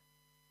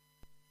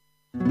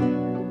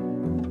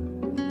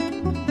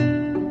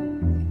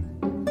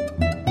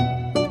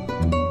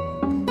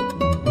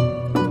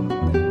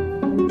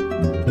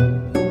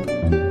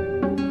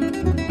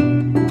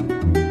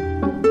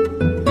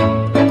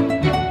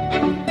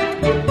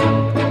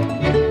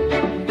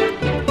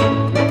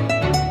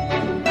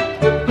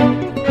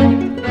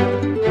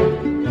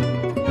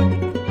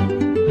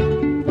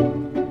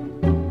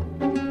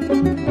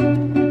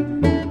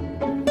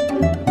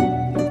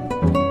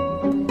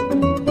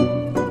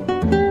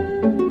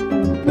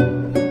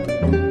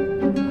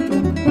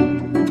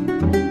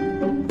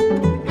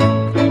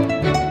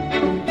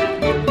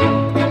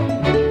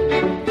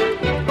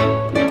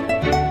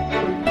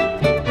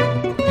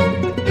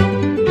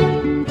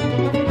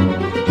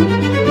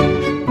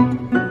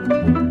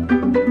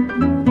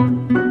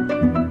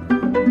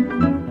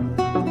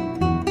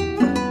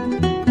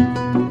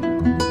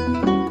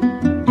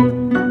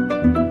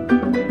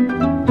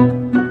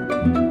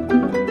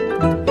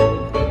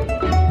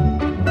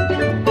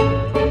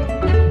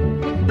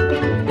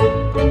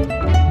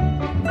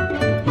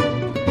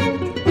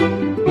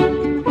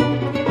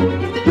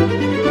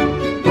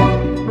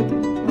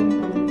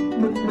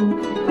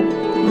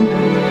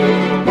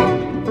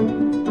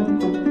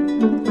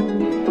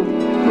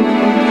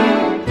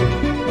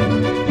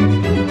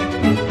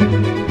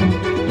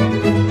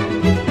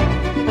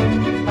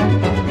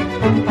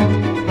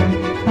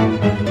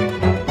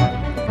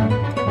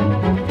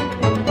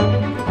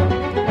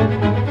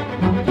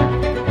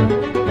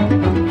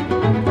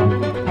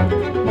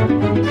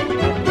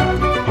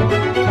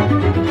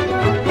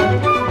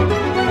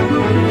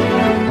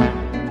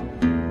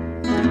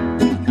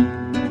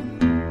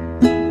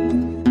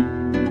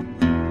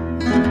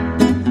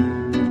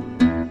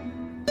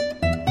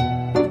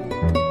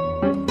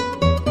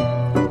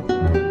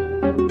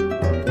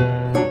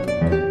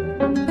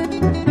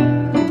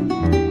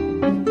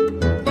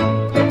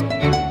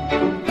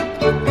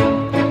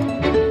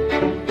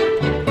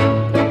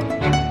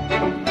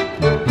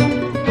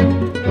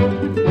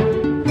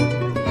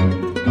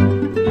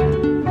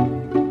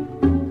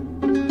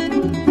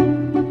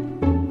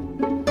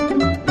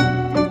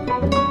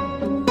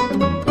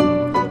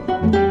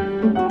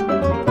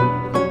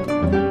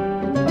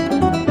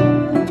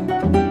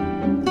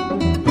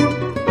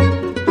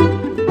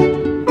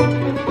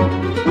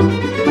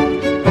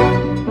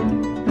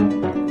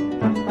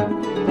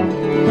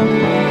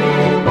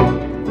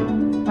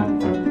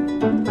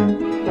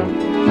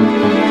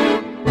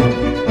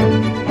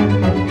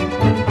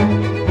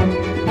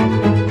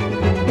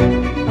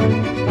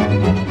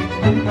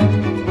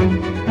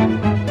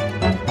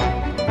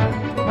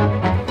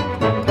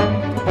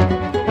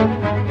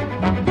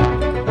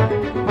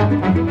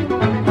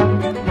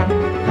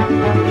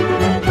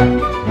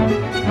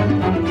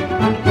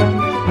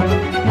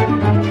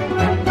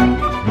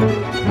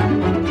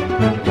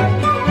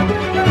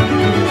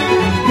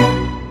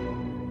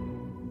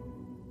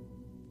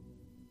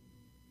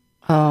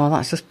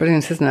 just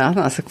brilliant, isn't it? I think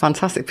that's a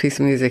fantastic piece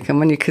of music. And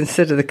when you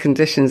consider the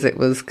conditions it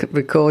was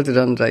recorded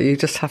under, you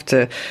just have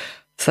to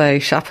say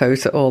chapeau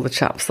to all the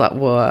chaps that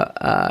were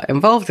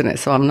involved in it.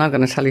 So I'm now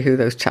going to tell you who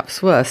those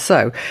chaps were.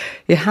 So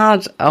you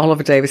had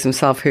Oliver Davies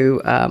himself,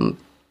 who, I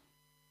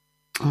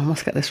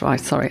must get this right,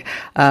 sorry.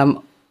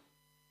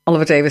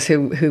 Oliver Davies,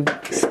 who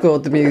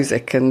scored the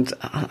music, and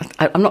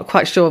I'm not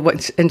quite sure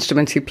what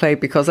instrument he played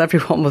because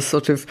everyone was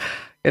sort of,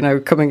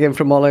 coming in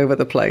from all over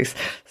the place.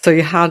 So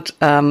you had,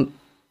 let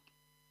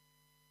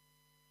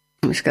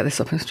me just get this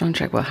up and try and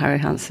check what Harry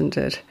Hansen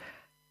did.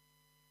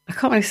 I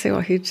can't really see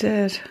what he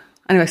did.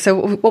 Anyway,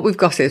 so what we've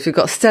got is we've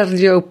got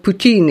Sergio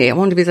Puccini. I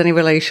wonder if he's any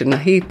relation.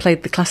 He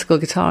played the classical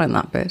guitar in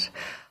that bit.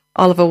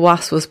 Oliver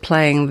Wass was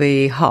playing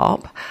the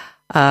harp.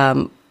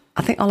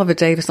 I think Oliver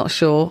Davies, not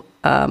sure.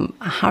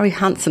 Harry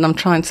Hansen, I'm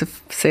trying to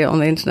see it on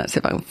the internet, see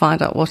if I can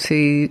find out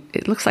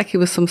it looks like he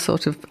was some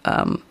sort of,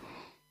 oh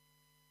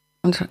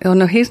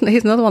no, he's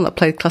another one that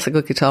played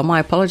classical guitar. My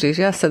apologies.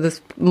 Yes, so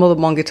there's more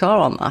than one guitar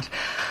on that.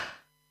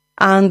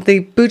 And the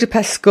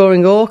Budapest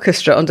Scoring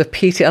Orchestra under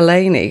Peter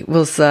Eleni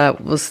was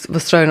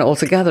throwing it all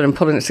together and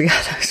pulling it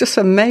together. It's just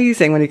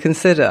amazing when you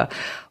consider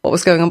what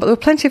was going on. But there were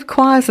plenty of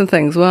choirs and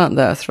things, weren't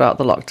there, throughout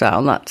the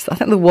lockdown? I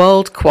think the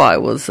World Choir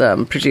was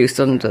produced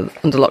under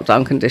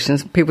lockdown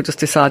conditions. People just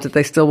decided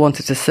they still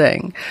wanted to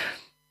sing.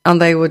 And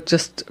they would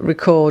just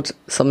record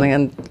something,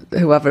 and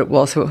whoever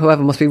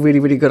must be really,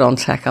 really good on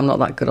tech, I'm not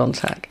that good on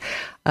tech,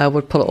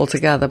 would pull it all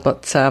together.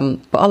 But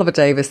Oliver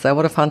Davies there,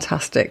 what a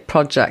fantastic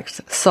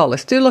project.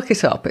 Solace, do look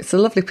it up. It's a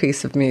lovely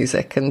piece of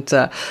music, and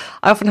I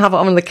often have it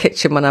on in the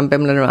kitchen when I'm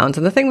bimbling around.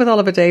 And the thing with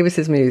Oliver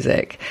Davies's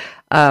music,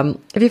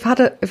 if you've had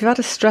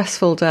a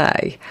stressful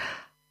day,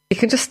 you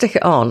can just stick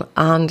it on,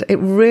 and it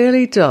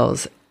really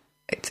does.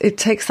 It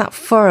takes that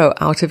furrow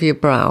out of your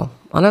brow.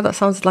 I know that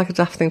sounds like a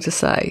daft thing to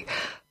say,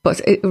 but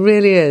it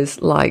really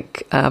is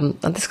like, and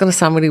this is going to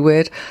sound really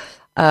weird,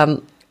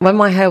 when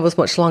my hair was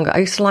much longer, I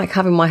used to like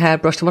having my hair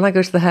brushed. And when I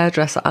go to the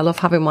hairdresser, I love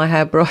having my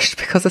hair brushed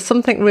because there's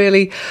something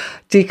really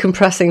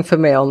decompressing for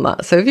me on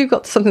that. So if you've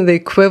got something the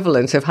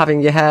equivalent of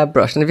having your hair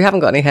brushed, and if you haven't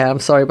got any hair, I'm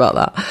sorry about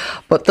that,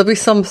 but there'll be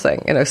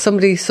something,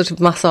 somebody sort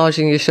of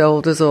massaging your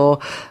shoulders or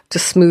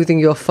just smoothing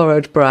your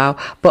furrowed brow.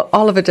 But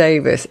Oliver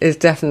Davies is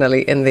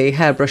definitely in the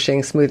hair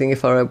brushing, smoothing your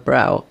furrowed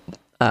brow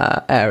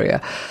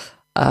area.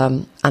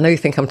 I know you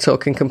think I'm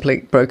talking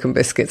complete broken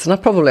biscuits, and I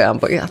probably am,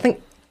 but yeah, I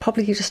think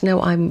probably you just know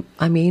what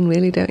I mean,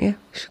 really, don't you?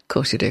 Of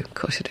course you do.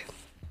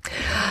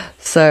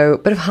 So, a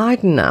bit of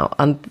Haydn now,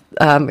 and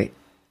I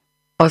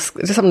was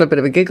just having a bit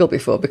of a giggle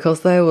before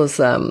because there was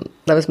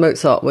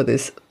Mozart with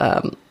his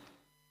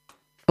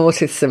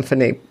 40th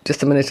Symphony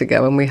just a minute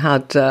ago, and we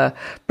had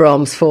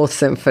Brahms' 4th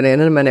Symphony,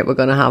 and in a minute we're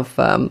going to have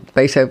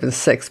Beethoven's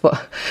 6th,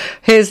 but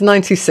here's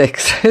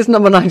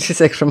number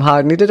 96 from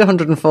Haydn. He did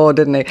 104,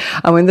 didn't he?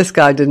 I mean, this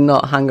guy did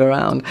not hang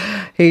around.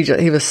 He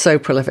was so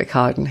prolific,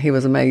 Haydn. He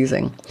was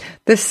amazing.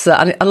 This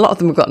and a lot of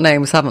them have got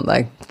names, haven't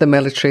they? The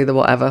military, the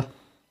whatever.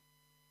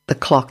 The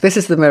clock. This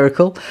is the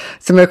miracle.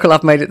 It's a miracle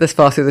I've made it this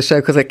far through the show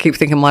because I keep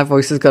thinking my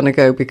voice is going to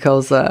go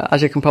because,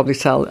 as you can probably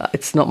tell,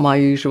 it's not my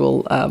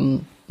usual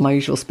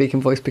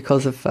speaking voice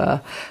because of,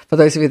 for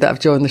those of you that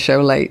have joined the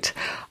show late,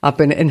 I've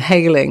been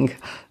inhaling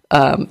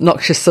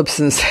noxious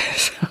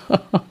substances.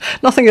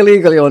 Nothing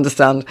illegal, you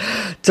understand.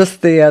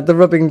 Just the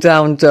rubbing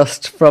down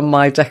dust from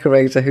my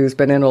decorator who's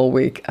been in all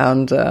week.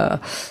 And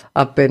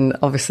I've been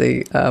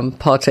obviously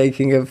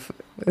partaking of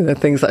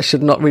things that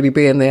should not really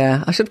be in the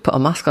air. I should put a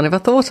mask on. If I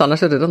thought on, I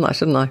should have done that,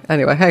 shouldn't I?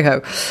 Anyway,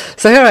 hey-ho.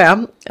 So here I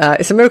am.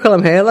 It's a miracle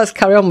I'm here. Let's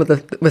carry on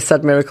with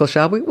said miracle,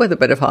 shall we? With a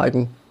bit of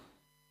Haydn.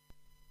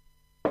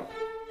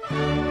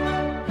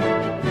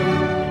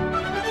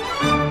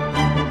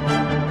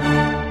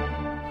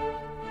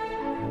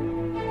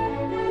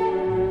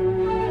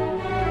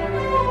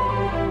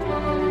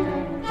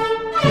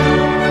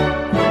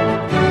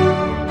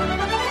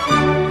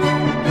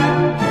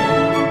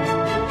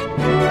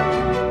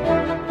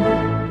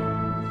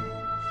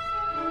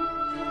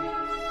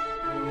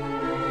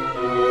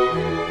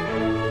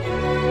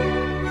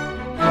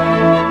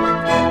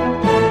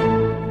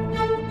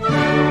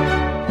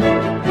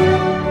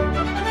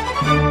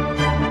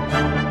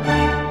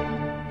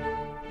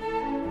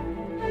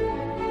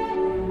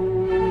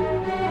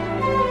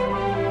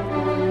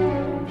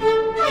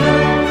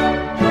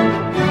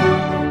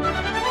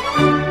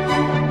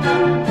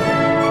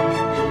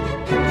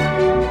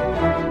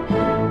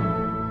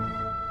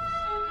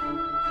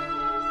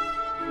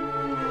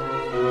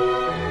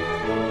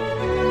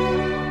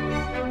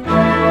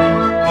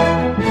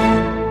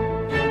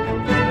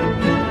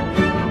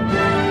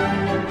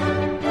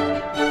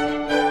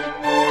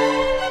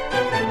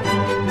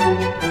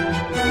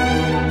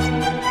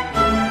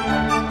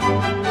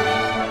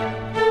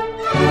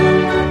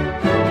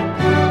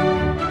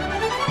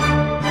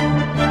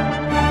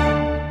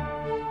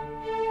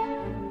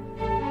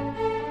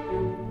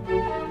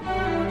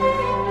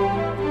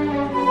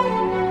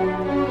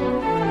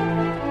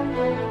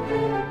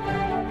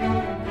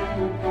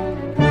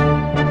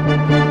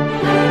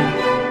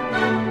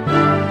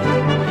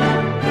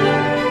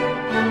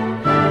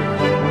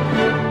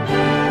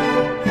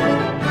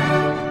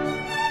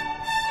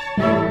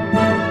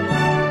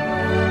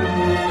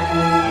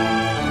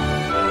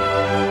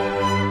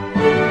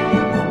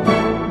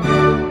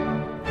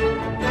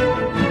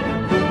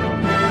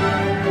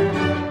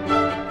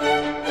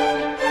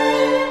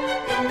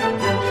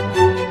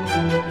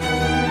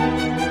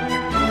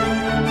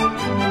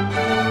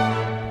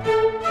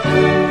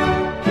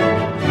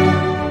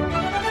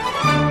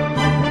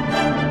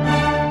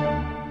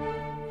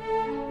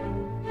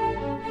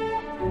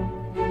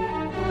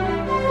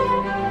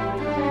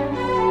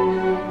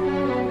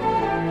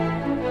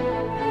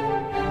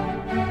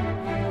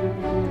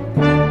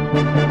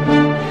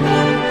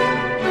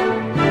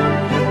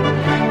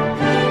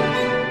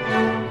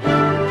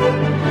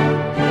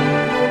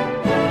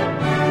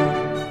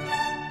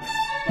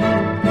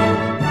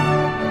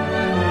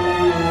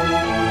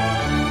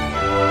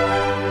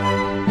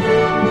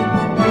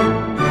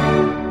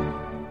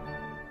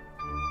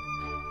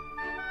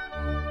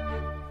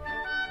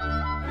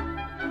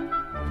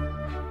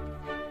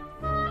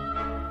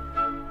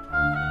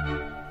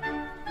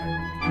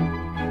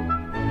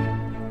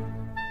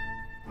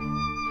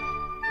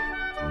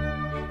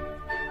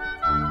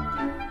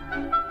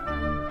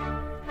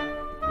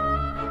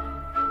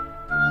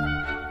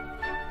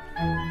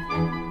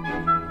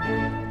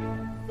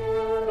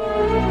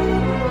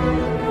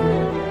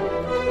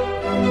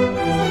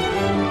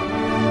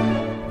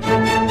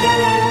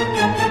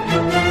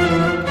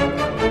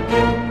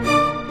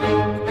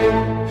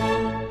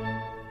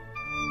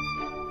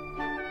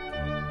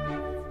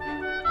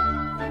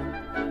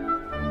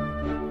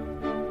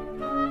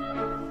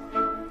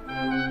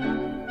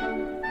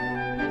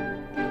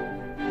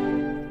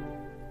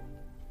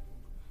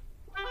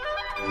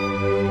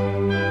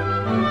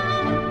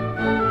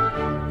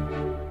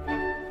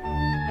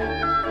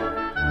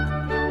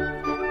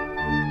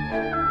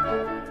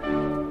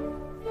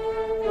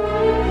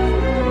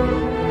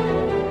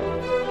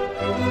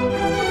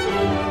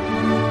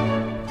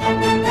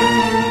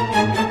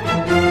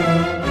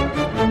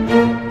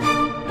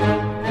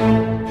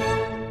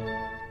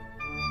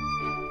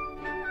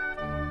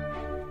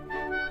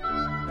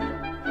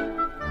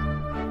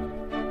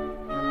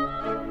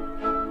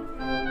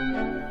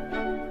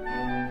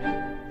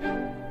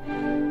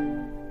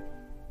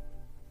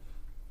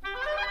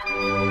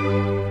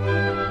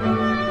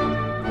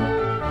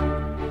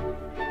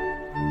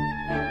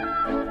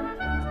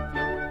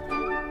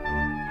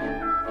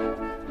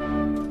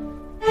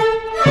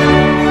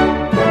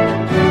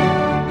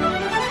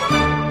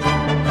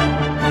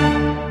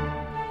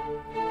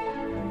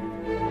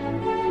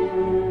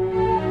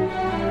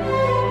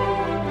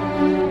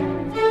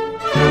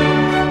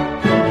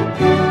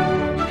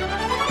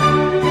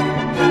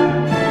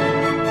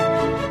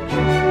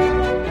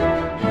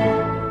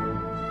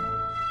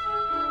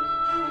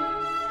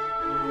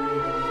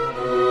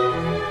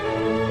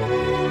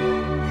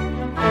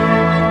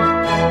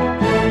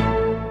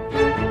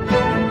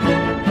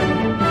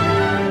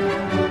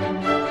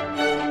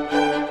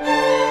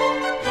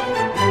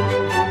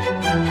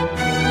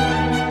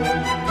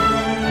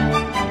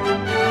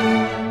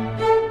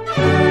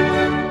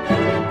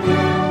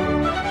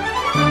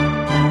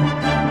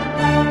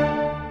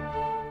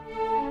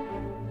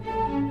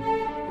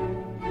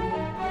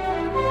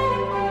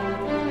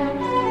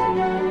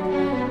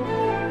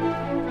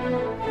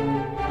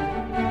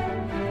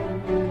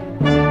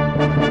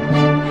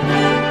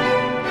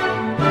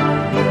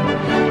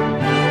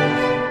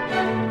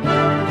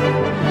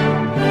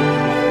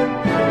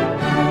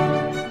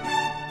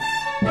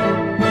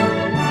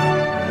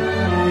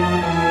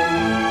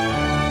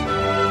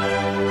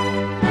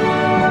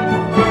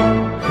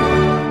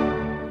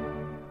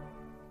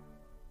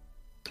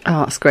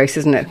 that's great,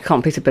 isn't it?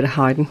 Can't beat a bit of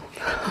Haydn.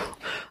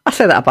 I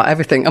say that about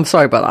everything. I'm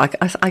sorry about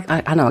that.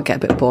 I know I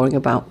get a bit boring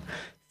about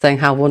saying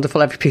how wonderful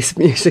every piece of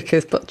music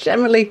is, but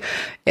generally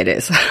it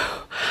is.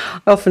 I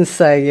often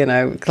say, you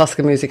know,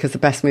 classical music is the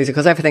best music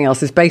because everything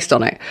else is based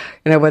on it.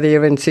 You know, whether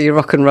you're into your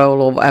rock and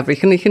roll or whatever, you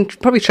can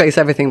probably trace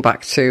everything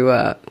back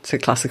to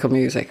classical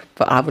music.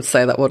 But I would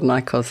say that, wouldn't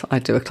I? Because I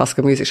do a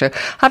classical music show.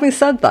 Having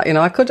said that, you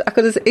know, I could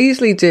as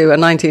easily do a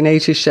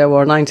 1980s show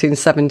or a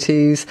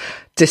 1970s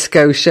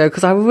disco show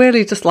because I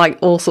really just like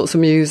all sorts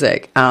of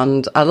music,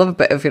 and I love a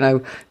bit of, you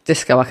know,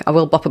 disco. I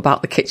will bop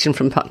about the kitchen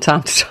from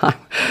time to time,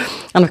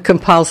 and I've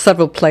compiled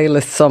several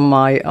playlists on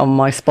my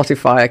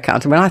Spotify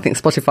account. I mean, I think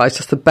Spotify is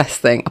just the best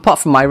thing, apart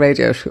from my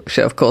radio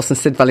show, of course, and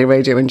Sid Valley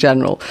Radio in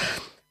general,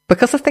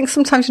 because I think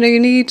sometimes, you know, you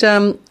need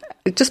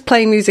just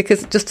playing music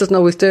just doesn't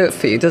always do it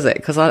for you, does it?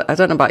 Because I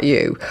don't know about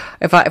you.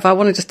 If I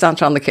want to just dance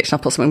around the kitchen, I'll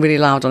put something really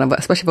loud on it, but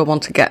especially if I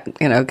want to get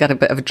a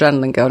bit of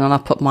adrenaline going, and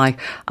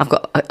I've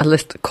got a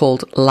list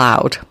called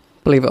Loud,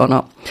 believe it or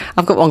not.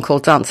 I've got one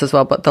called Dance as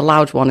well, but the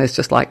Loud one is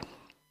just like,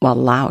 well,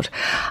 loud.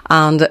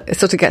 And it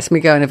sort of gets me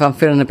going if I'm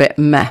feeling a bit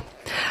meh.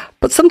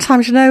 But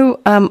sometimes, you know,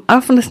 I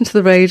often listen to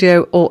the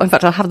radio, or in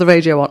fact, I'll have the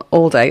radio on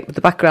all day with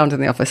the background in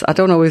the office. I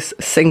don't always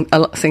sing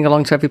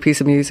along to every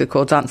piece of music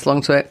or dance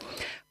along to it.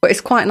 But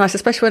it's quite nice,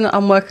 especially when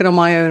I'm working on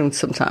my own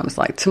sometimes.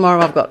 Like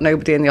tomorrow, I've got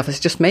nobody in the office,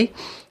 just me.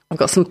 I've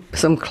got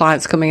some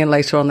clients coming in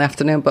later on in the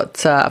afternoon,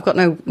 but I've got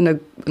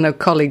no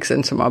colleagues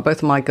in tomorrow. Both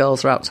of my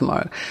girls are out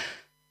tomorrow.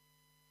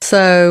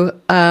 So,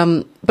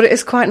 but it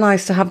is quite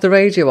nice to have the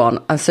radio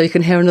on, and so you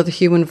can hear another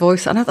human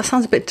voice. I know that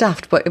sounds a bit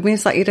daft, but it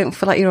means that you don't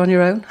feel like you're on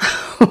your own.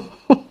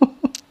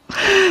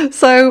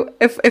 So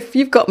if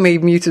you've got me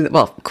muted,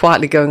 well,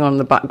 quietly going on in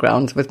the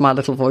background with my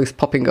little voice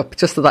popping up,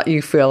 just so that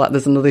you feel like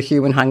there's another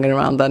human hanging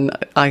around, then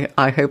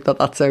I hope that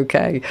that's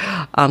okay.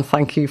 And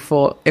thank you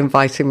for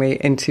inviting me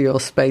into your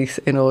space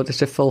in order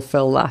to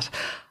fulfill that.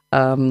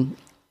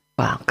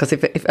 Well, because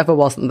if it ever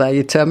wasn't there,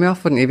 you'd turn me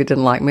off, wouldn't you? If you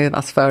didn't like me,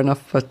 that's fair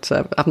enough. But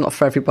I'm not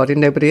for everybody.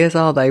 Nobody is,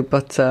 are they?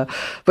 But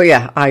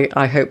yeah,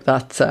 I hope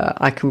that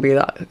I can be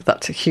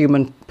that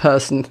human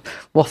person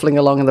waffling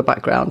along in the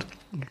background.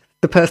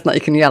 The person that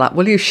you can yell at,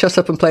 will you shut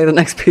up and play the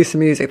next piece of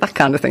music? That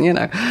kind of thing, you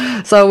know.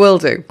 So I will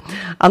do.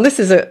 And this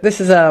is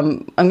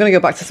I'm going to go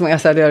back to something I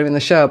said earlier in the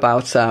show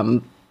about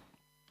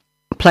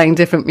playing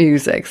different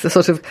music, the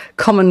sort of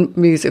common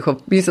music or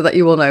music that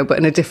you all know, but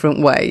in a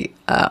different way.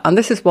 And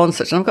this is one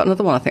such, and I've got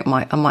another one I think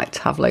I might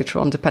have later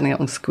on, depending on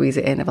how I can squeeze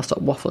it in if I stop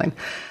waffling.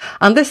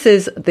 And this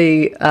is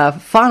the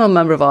final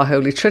member of our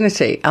Holy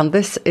Trinity, and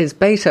this is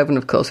Beethoven,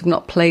 of course. We've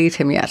not played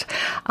him yet,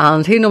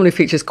 and he normally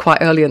features quite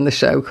early in the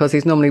show because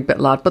he's normally a bit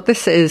loud, but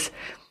this is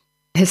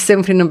his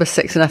Symphony No.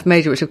 6 in F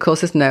major, which of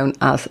course is known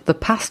as the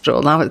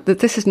Pastoral. Now,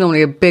 this is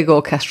normally a big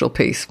orchestral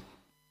piece,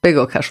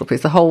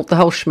 the whole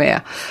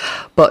schmear.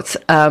 But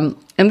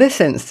in this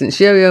instance,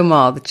 Yo-Yo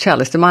Ma, the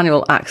cellist,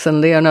 Emanuel Ax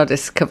and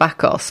Leonidis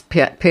Kavakos,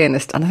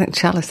 pianist, and I think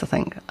cellist,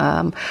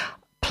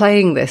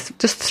 playing this,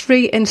 just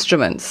three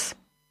instruments.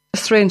 It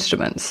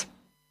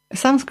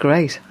sounds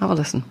great. Have a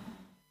listen.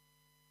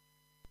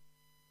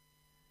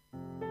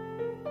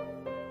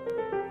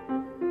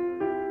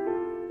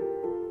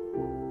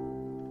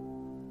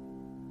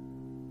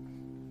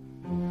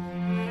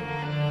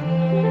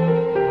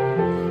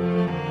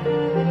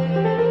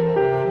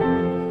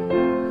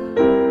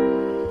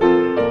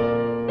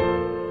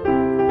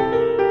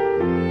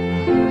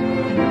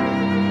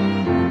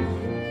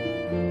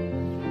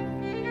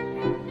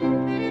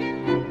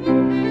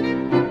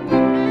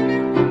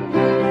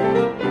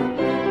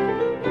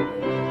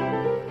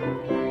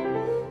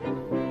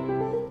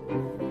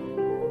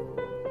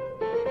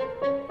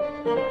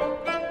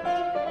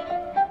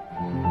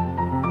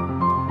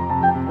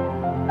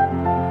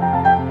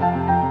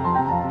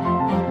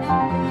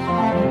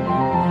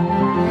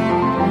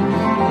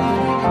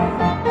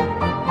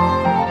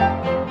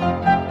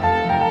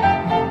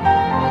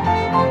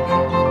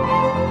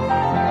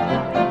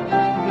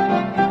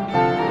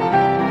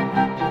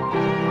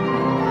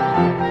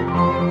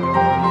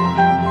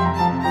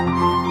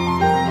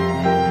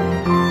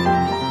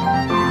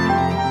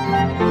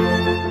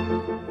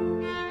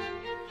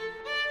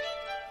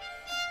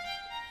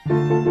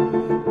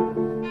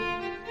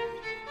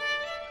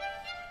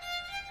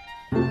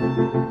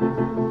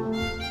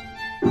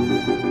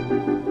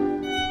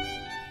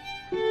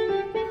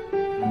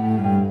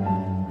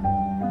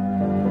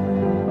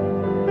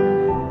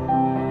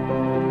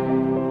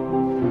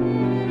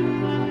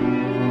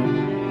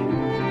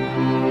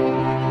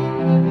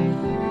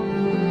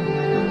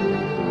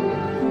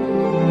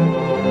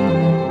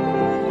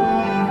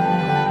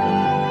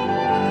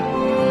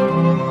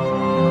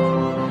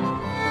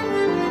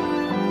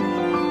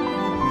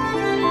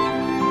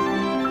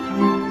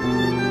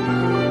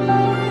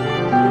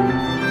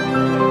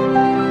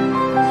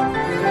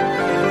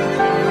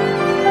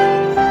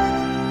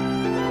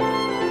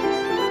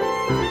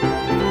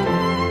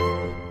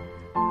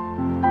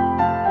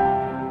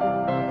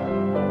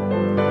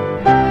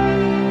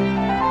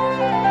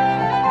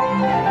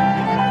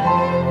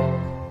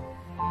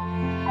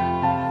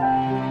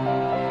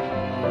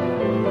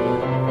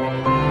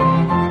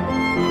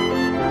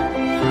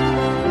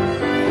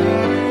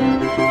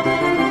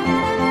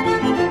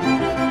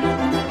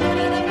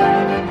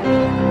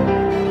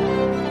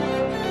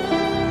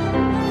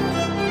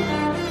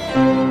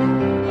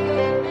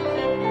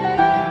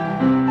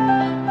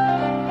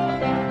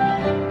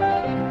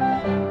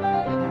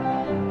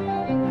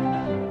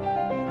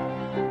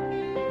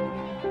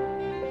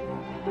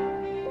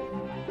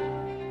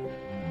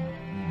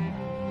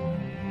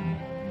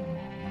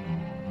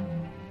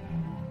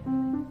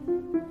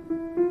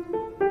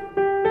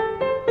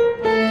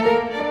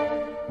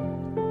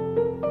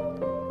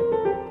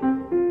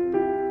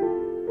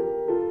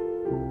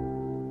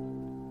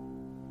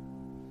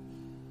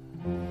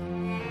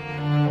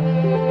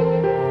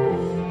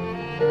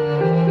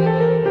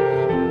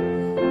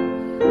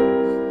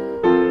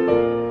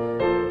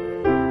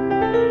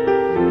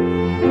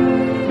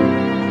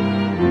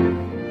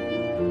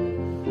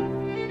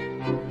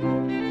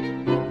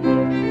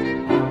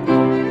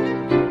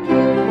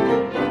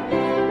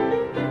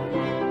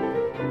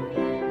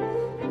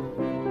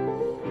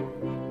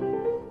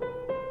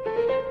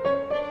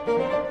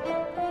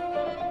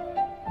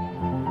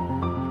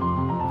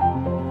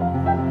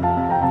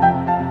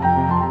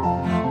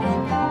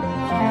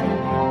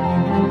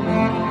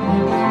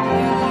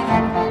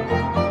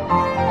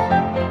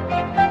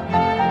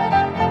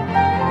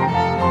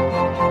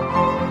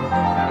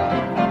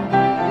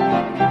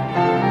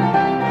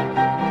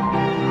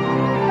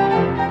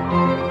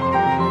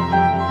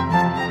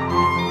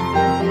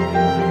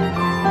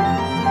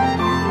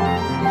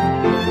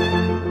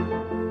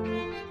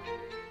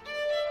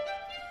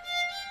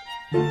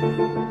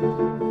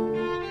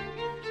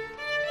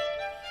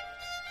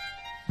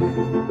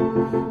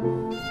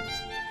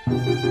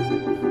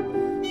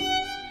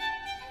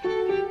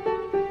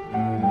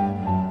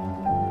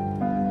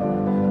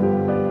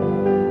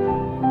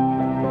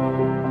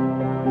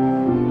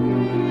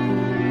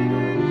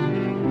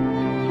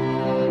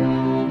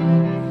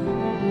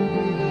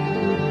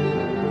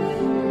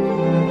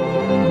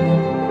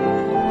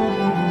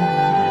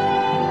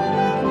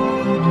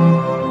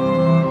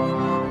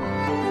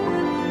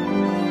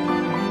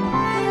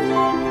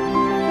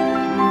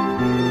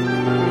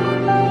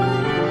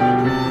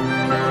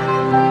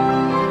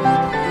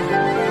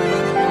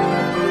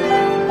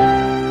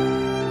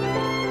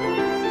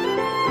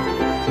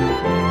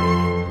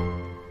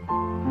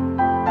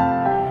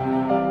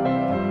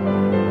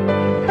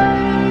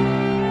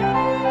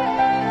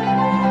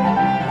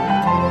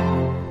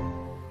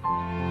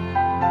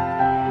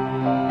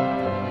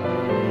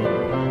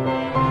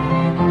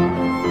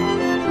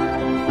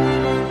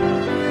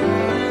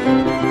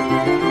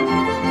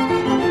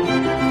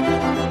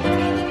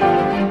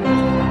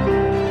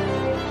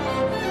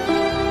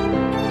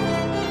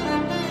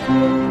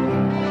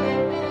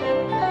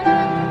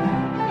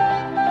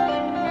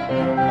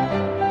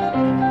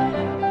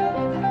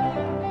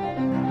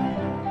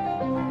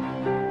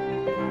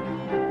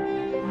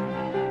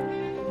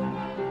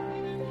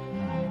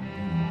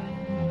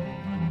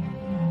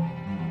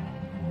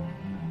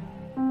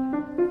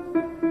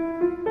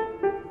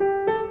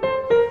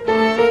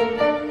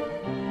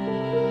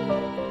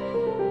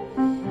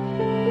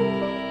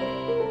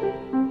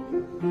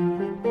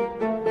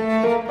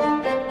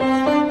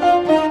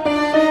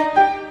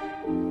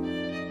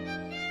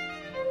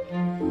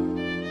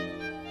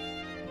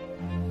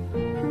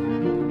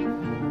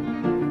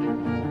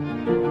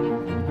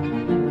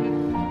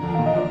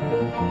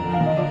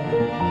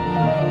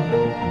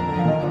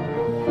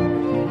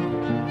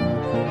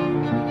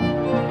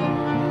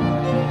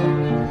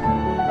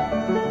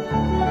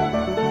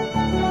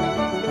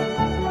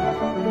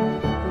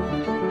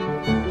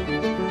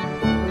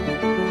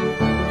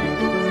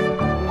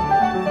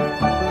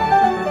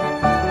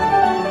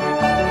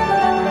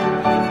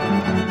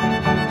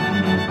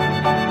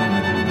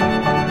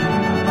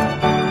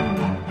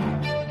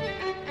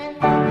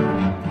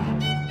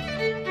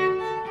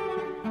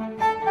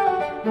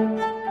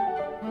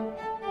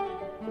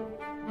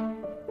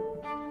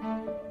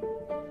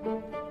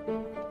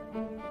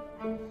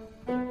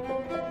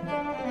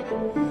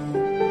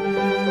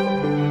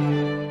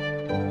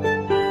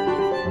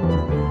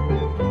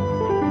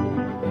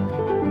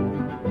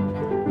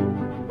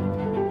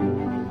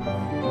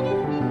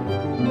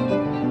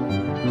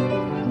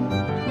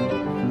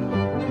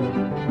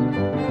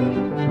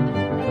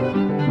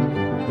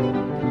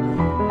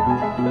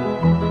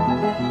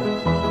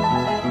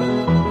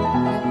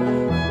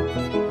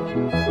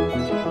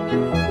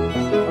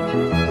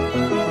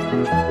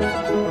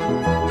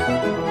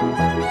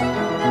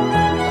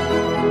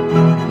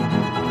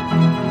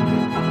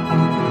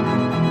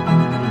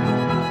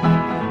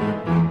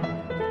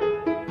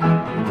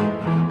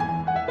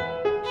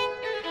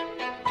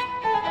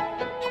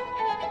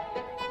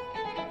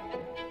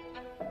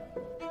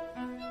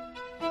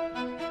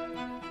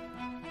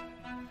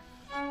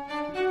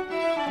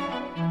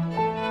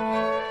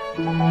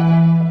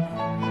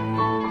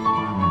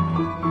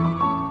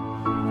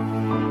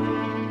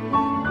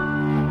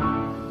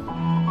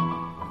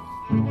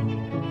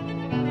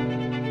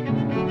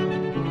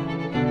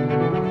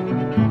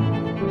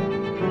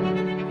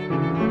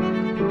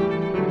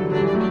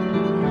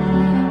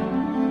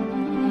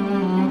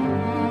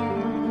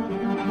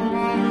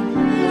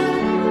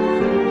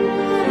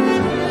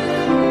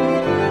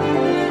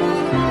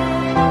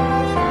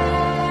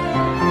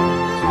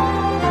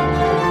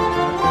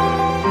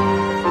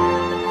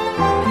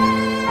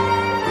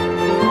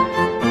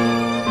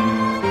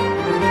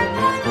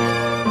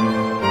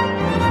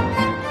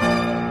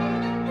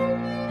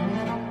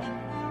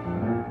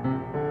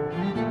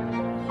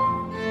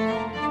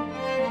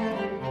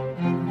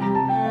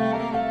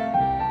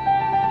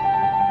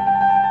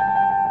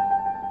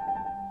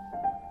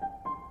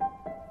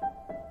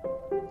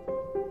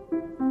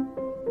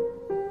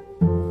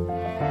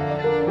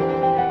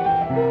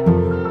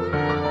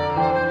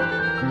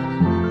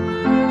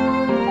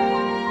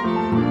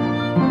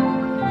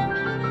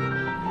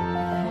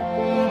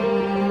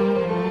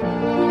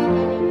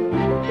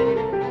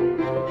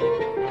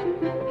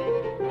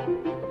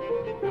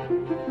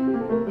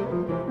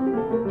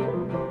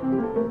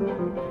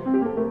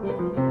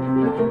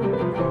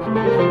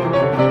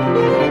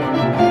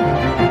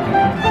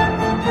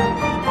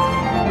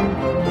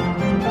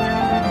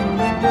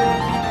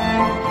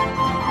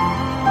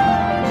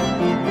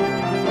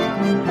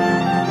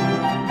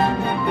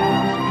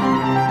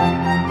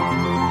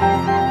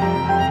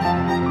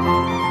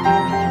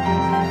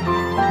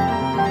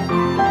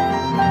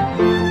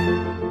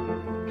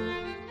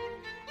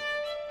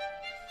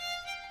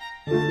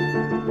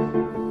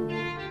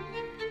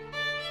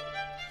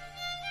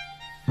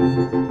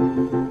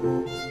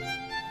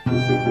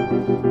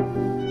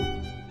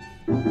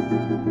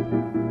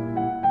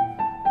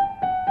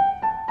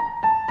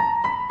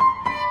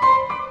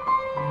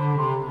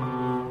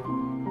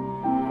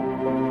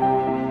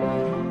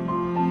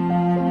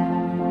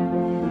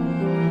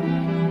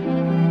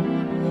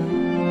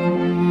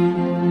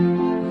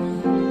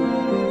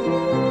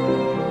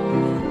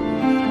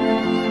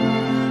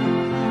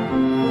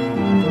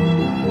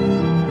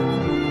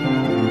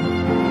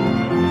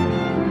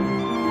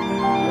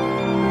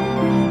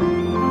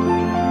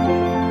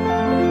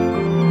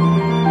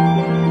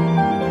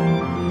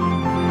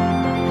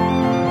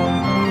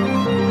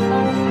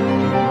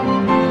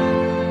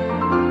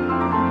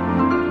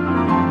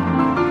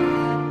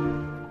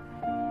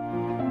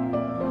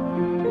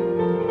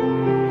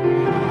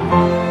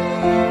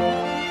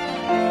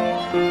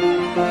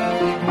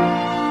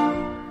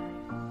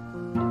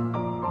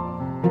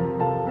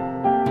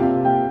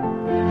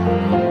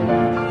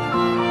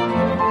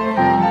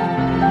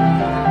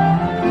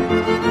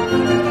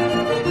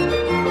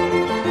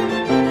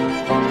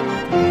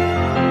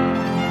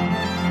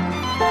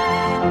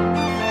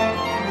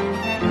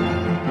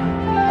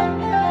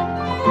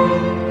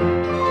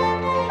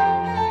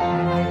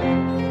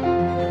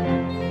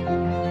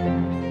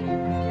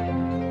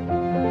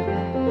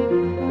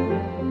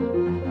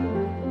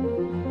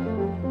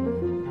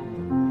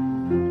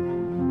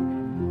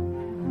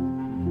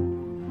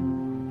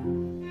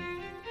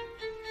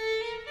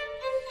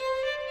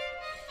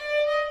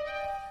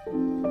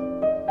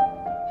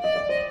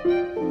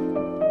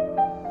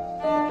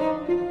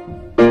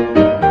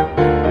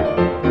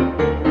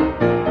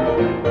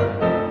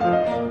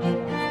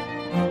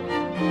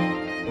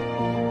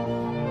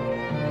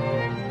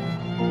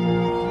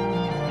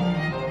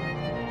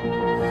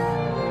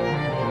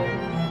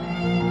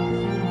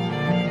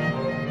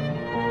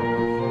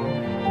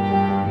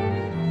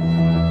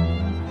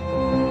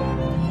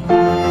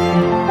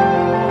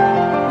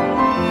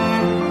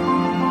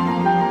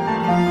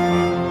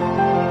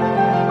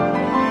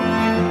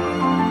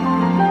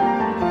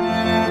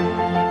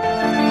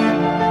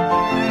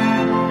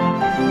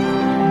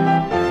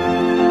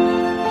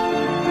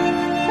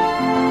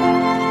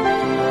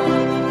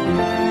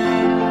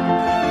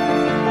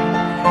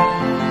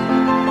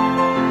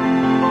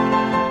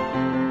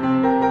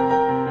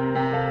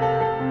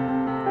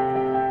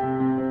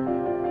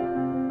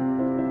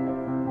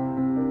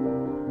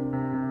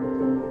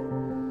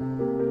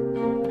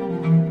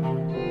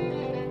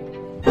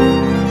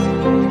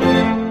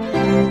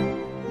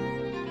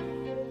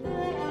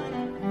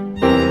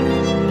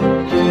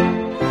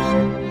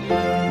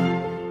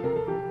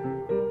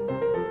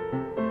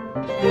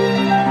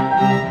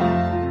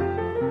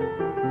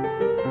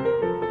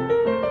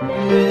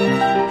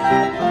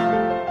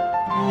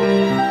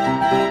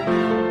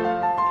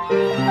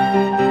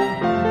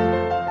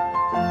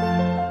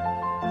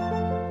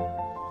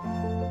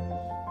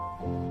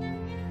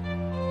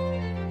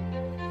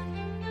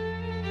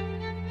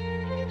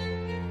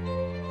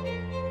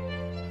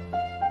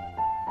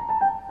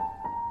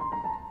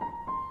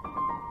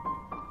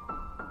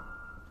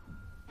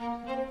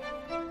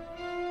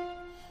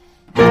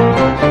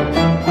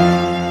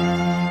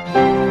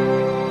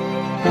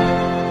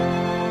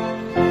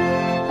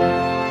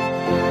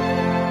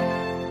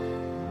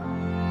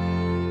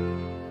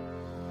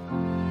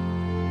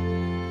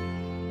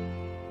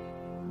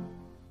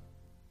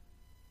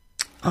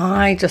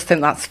 I just think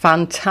that's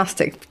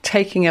fantastic.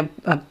 Taking a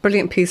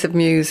brilliant piece of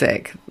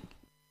music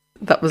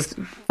that was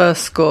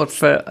first scored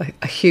for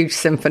a huge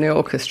symphony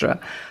orchestra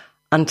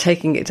and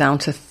taking it down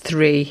to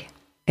 3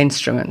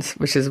 instruments,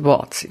 which is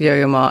what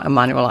Yo-Yo Ma,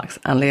 Emanuel Ax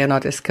and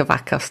Leonardis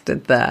Kavakos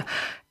did there.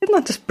 Isn't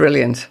that just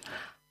brilliant?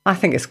 I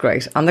think it's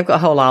great. And they've got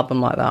a whole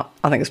album like that.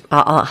 I think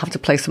I'll have to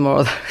play some more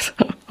of those.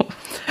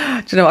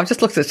 Do you know, I've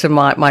just looked at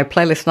my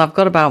playlist and I've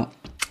got about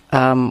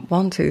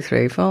 1, 2,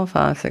 3, 4,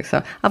 5, 6,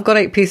 7. I've got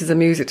 8 pieces of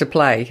music to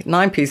play,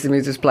 9 pieces of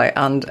music to play,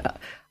 and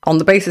on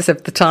the basis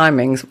of the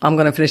timings, I'm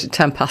going to finish at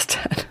 10 past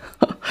 10.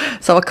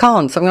 So I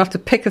can't. So I'm going to have to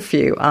pick a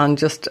few and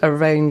just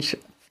arrange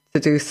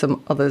to do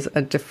some others at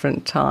a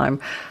different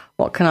time.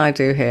 What can I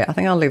do here? I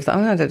think I'll leave that.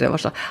 I'm going to do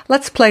it.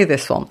 Let's play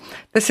this one.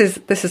 This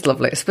is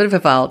lovely. It's a bit of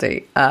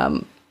Vivaldi,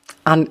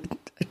 and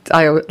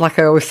like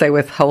I always say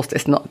with Holst,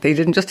 it's not. He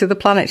didn't just do the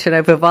planets. You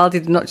know, Vivaldi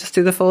did not just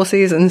do the 4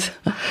 seasons.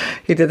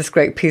 He did this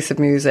great piece of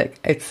music.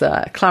 It's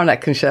a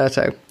clarinet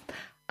concerto,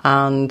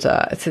 and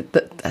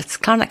it's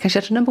clarinet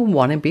concerto number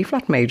 1 in B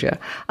flat major.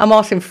 And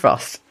Martin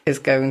Frost is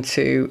going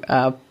to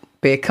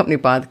be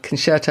accompanied by the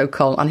concerto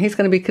call, and he's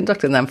going to be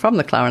conducting them from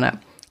the clarinet.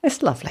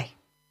 It's lovely.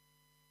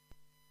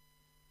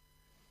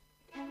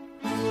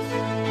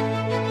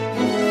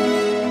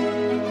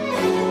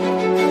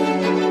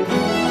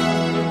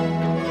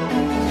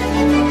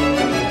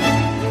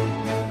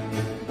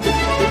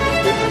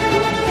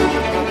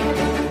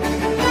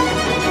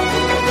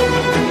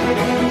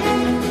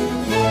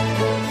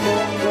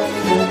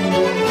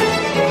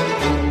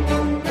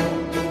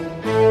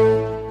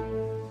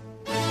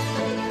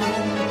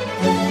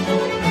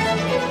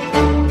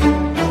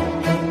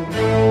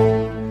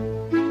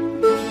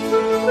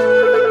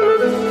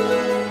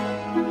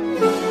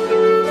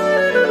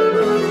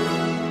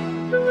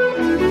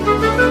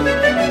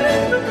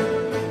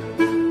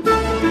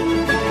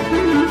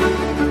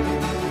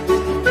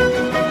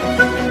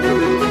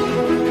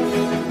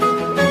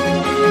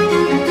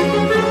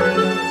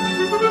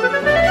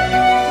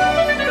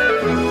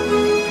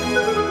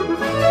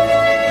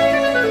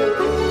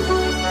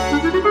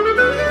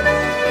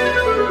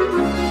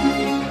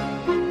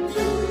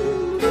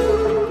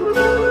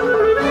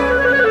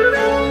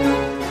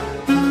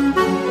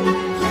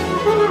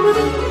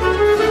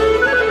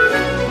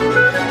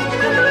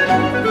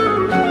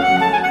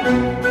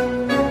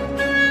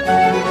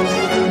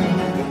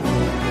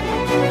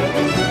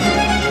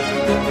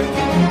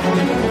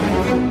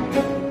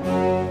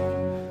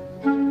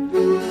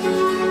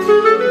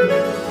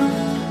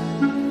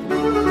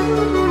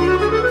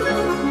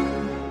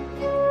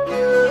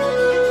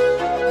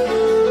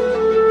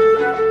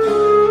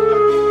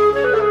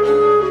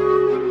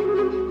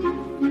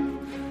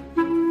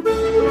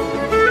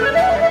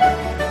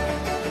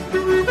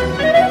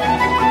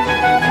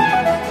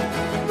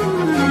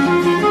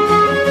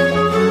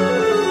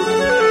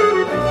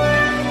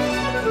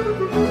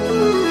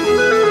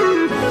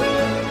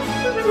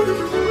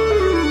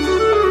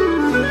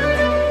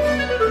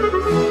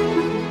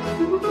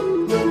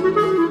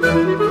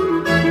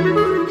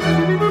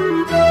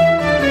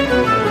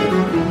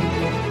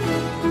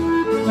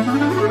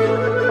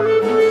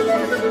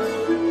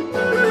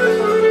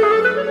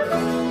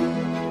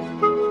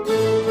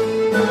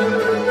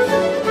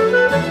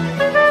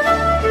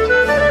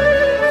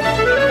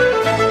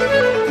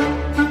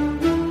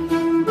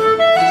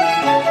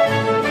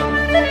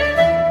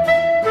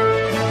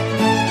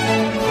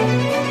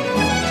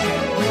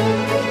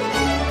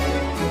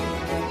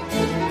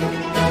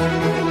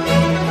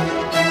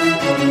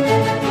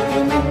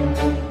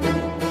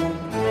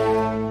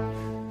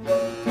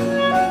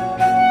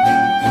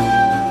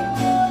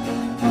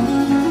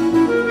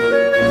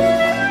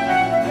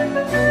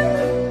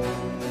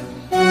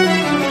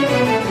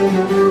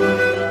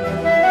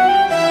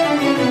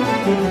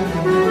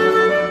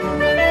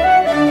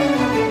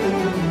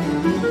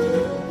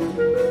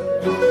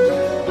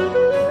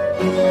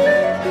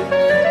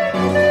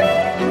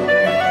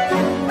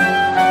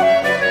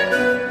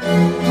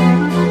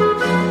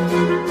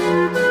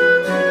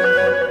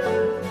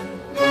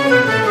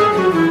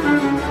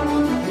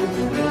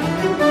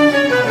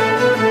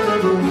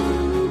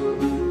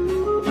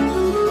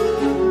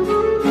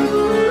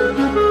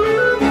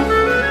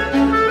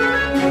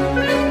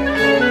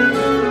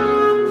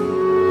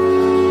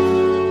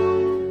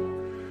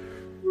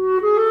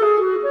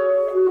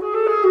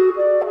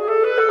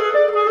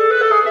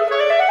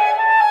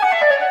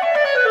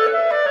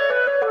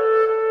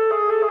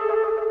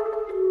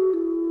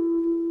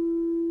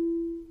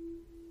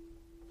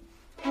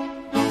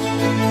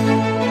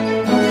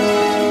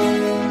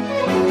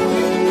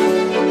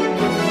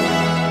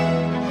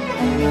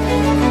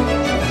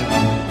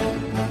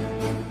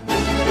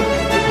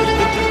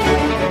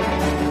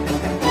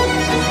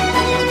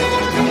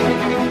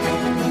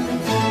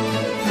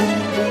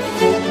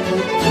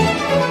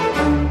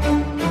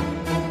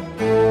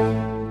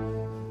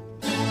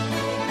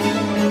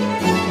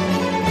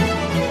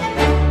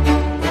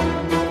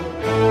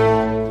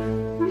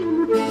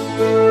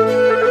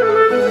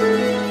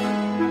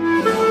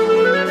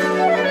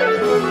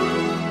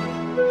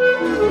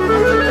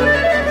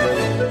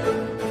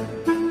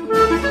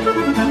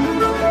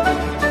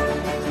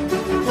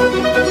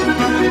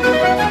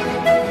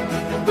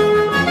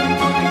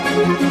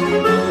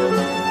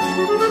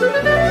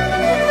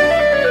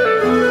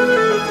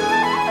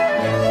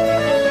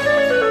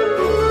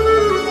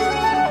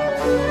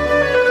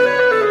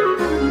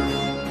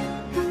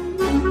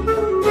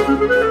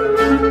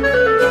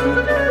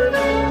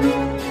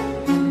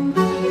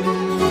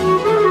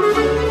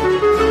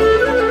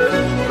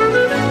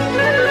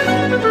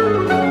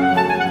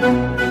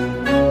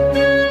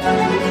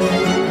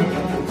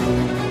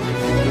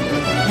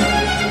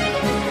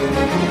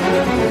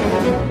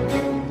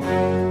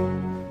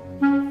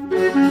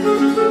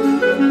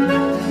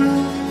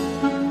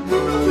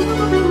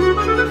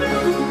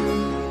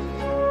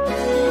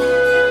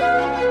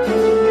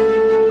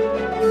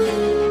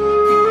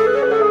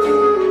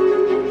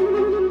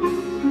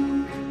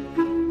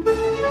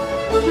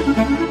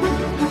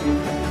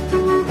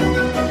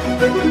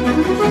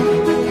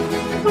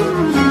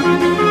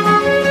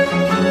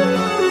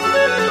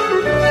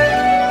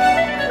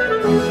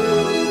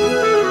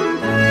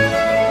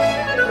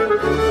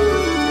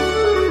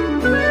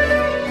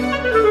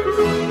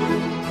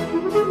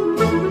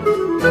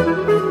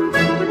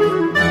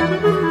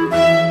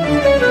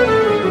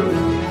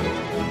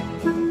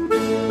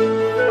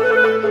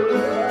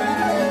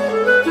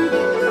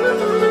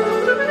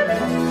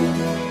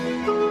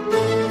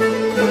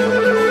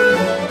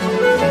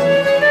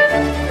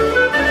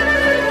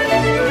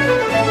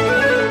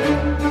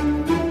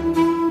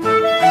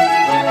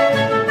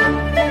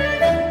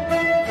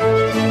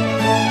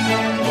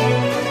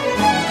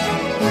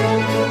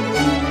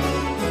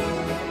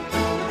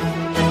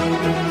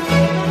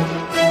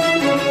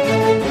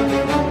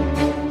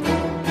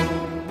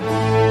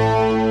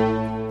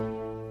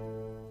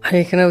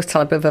 You can always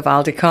tell a bit of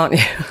Vivaldi, can't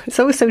you? It's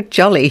always so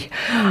jolly.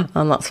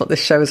 And that's what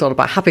this show is all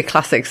about. Happy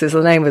Classics is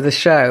the name of the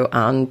show.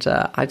 And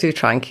I do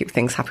try and keep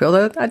things happy.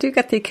 Although I do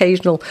get the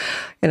occasional,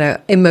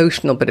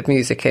 emotional bit of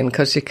music in,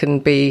 because you can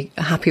be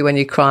happy when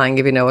you're crying,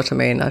 if you know what I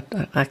mean.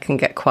 I can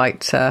get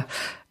quite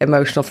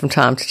emotional from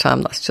time to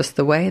time. That's just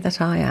the way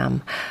that I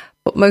am.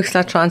 But mostly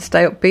I try and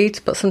stay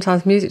upbeat, but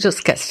sometimes music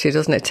just gets to you,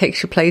 doesn't it? It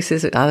takes you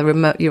places.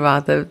 You're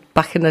either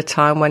back in the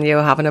time when you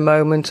were having a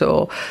moment,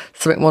 or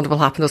something wonderful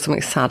happened, or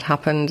something sad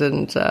happened,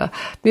 and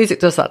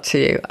music does that to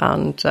you.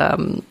 And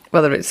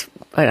whether it's,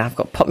 I've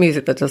got pop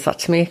music that does that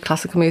to me,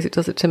 classical music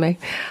does it to me.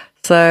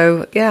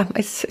 So yeah,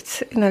 it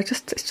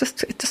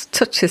just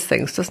touches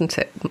things, doesn't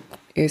it?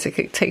 Music,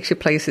 it takes you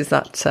places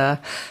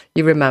that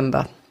you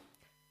remember.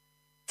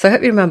 So I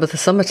hope you remember the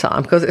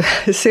summertime, because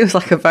it seems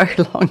like a very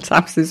long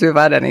time since we've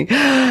had any.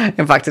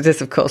 In fact, it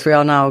is, of course. We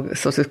are now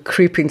sort of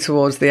creeping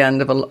towards the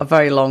end of a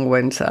very long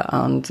winter,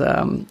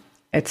 and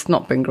it's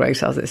not been great,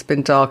 has it? It's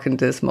been dark and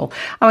dismal.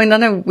 I mean, I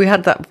know we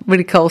had that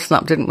really cold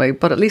snap, didn't we?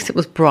 But at least it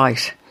was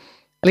bright.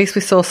 At least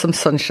we saw some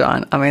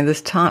sunshine. I mean,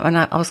 this time, and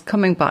I was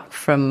coming back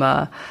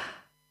from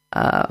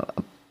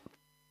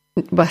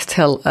West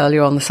Hill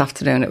earlier on this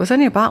afternoon. It was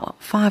only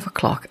about 5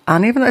 o'clock,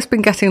 and even though it's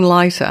been getting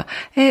lighter,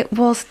 it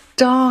was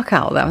dark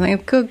out there. I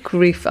think, good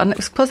grief, and it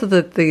was because of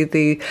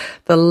the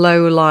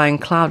low-lying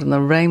cloud and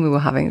the rain we were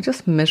having.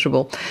 Just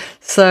miserable.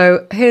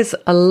 So here's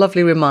a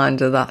lovely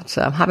reminder that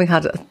having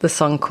had the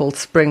song called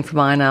Spring from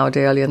Iron Audi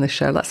earlier in the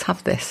show, let's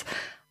have this.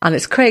 And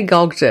it's Craig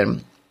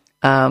Ogden,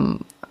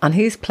 and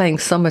he's playing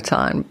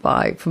Summertime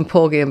from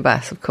Porgy and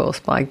Bess, of course,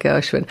 by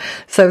Gershwin.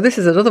 So this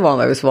is another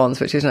one of those ones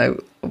which is,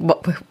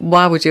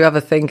 why would you ever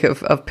think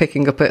of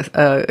picking up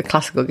a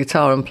classical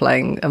guitar and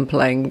playing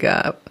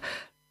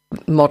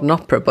modern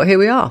opera? But here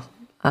we are.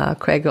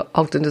 Craig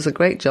Ogden does a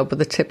great job with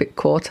the Tippett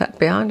Quartet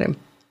behind him.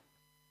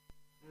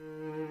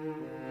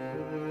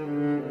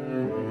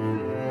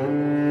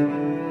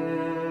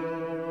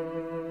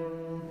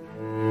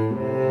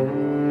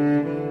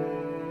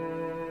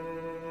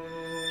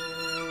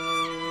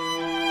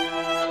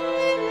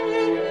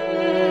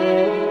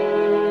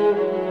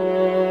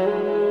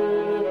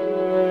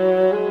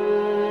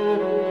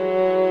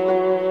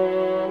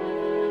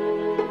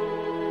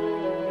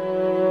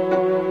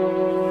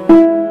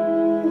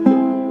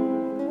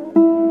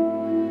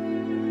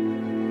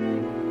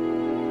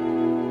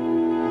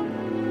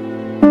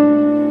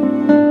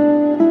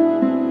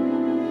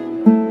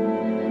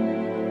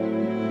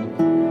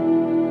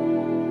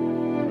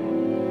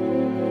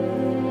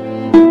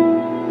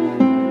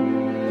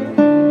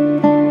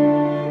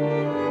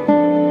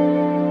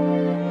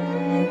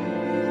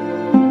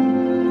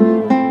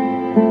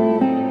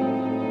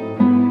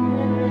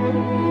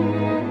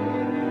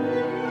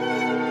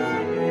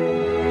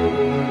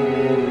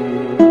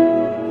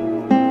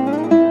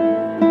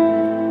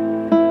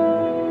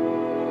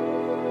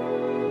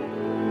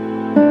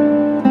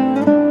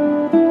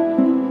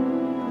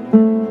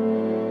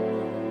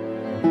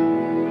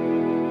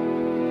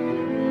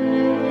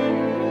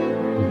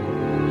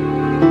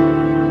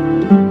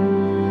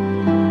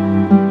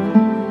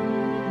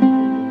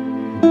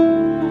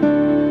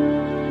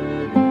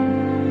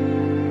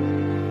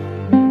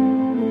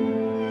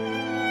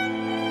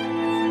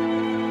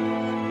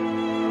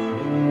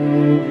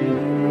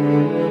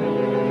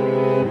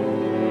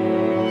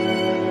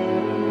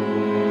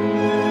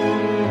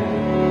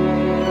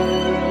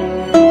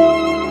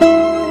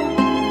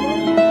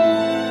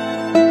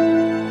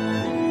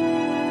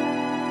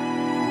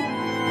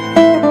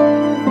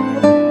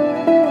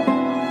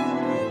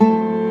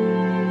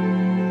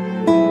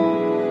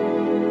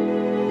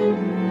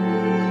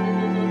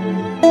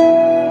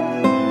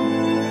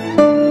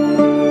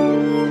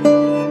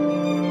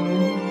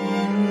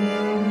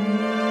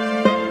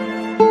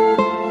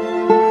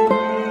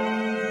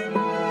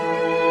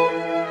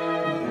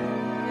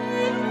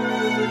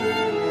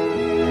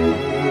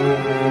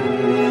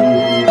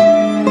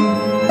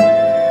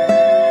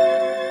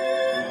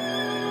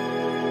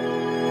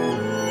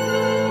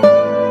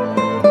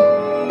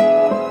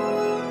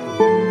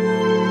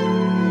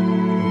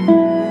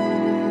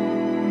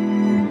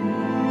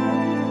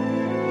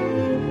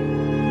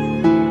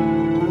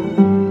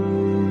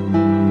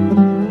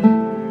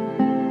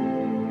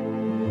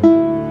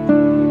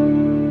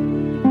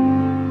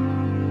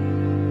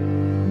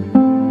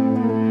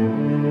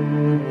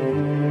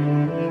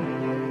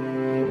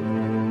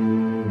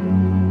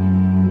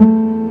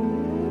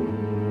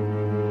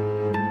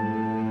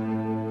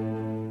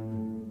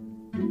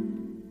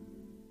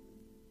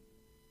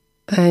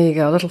 There you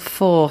go, a little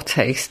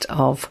foretaste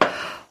of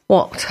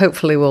what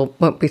hopefully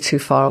won't be too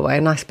far away.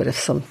 A nice bit of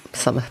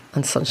summer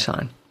and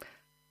sunshine.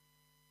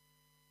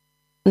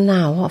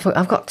 Now,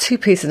 I've got two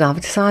pieces now.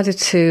 I've decided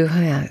to,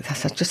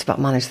 I've just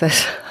about managed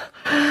this.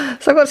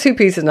 So I've got two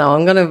pieces now.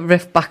 I'm going to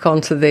riff back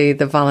onto the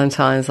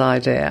Valentine's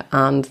idea.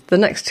 And the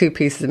next two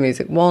pieces of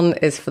music, one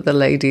is for the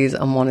ladies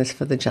and one is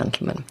for the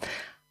gentlemen.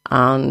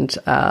 And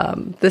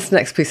this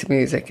next piece of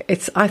music,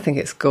 I think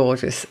it's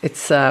gorgeous.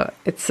 It's a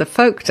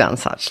folk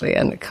dance, actually,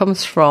 and it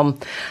comes from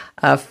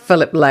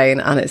Philip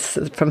Lane, and it's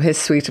from his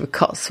suite of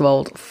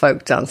Cotswold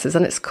folk dances,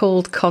 and it's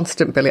called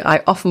Constant Billy.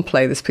 I often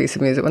play this piece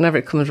of music whenever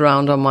it comes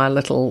around on my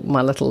little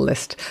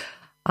list,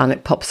 and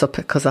it pops up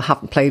because I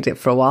haven't played it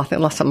for a while. I think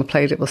the last time I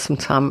played it was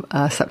sometime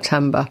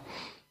September.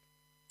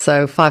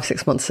 So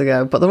 5-6 months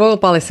ago. But the Royal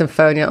Ballet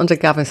Symphonia under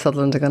Gavin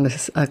Sutherland are going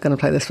to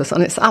play this for us,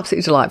 and it's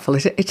absolutely delightful.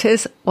 It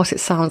is what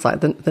it sounds like.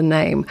 The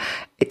name.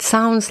 It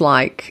sounds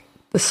like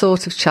the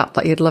sort of chap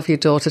that you'd love your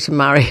daughter to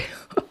marry.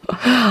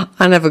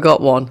 I never got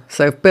one.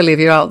 So Billy, if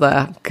you're out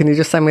there, can you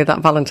just send me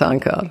that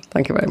Valentine card?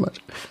 Thank you very much.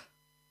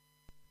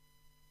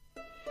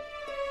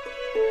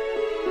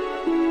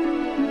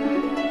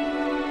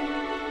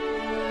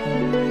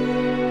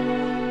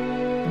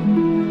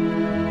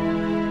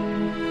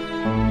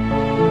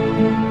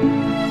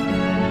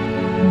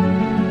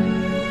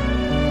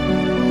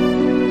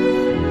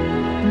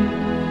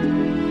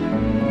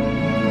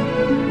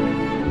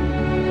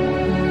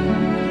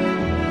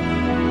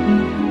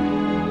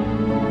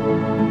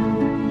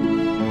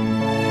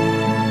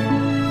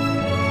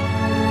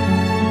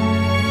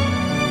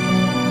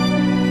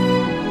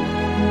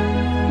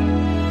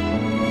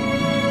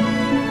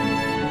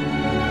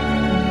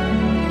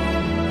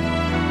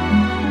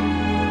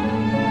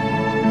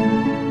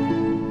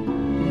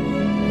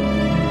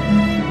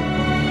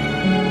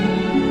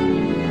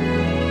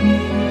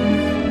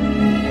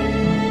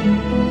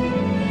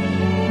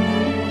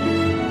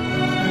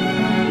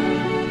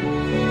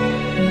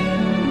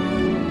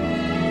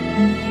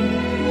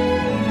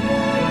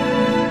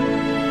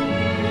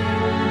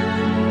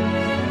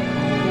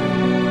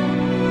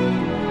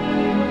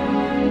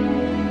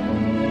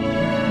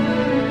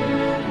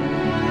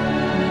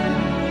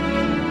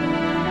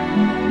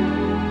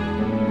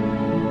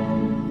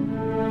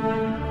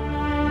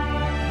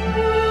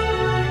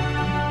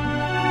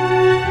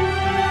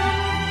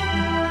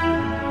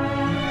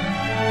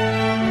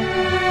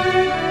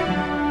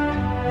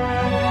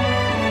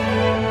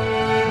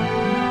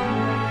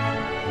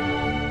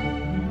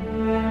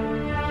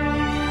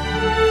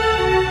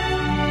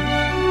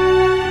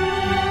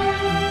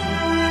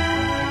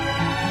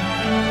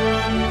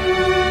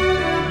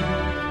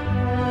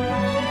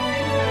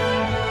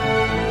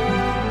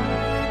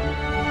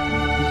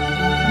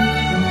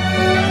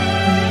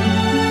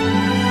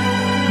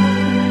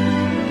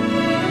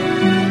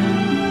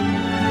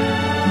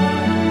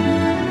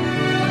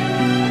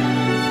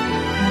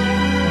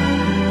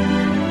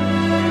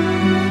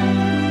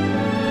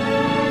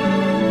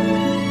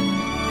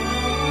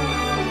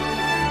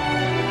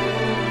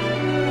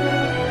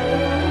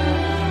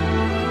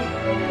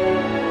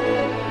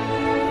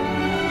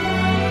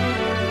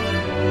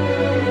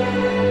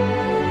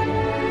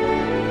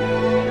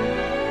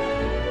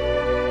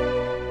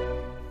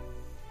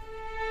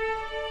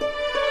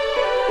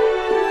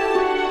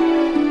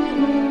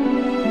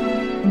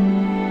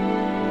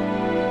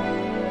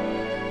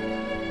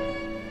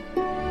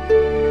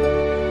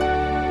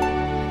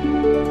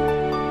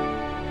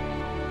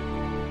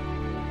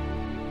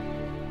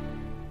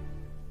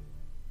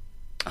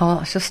 Oh,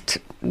 it's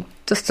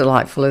just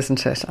delightful,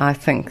 isn't it? I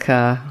think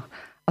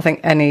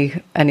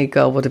any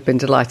girl would have been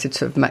delighted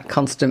to have met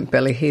Constant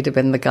Billy. He'd have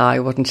been the guy,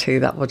 wouldn't he?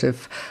 That would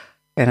have,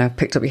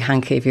 picked up your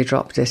hanky if you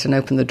dropped it and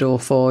opened the door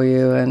for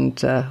you,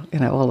 and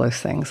all those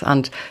things.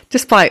 And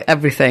despite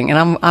everything,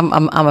 and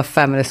I'm a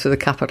feminist with a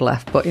capital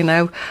F, but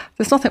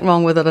there's nothing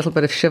wrong with a little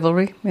bit of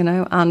chivalry,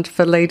 And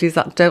for ladies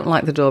that don't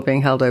like the door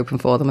being held open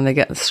for them and they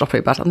get the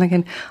strawberry bat, I'm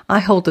thinking, I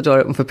hold the door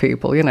open for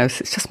people. It's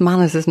just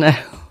manners, isn't it?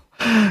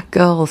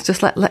 Girls,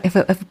 just let if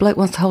a bloke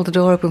wants to hold the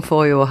door open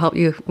for you or help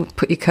you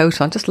put your coat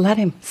on, just let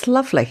him. It's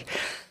lovely.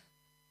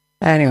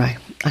 Anyway,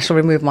 I shall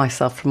remove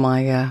myself from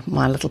my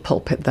little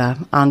pulpit there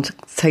and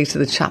say to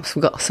the chaps,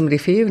 we've got somebody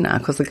for you now,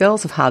 because the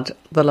girls have had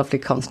the lovely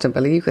Constant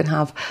Billy. You can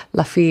have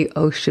La Fille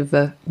aux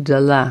Cheveux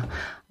de Lin,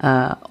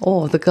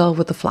 or The Girl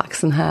with the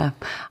Flaxen Hair.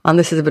 And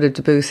this is a bit of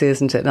Debussy,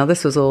 isn't it? Now,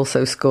 this was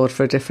also scored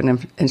for a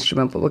different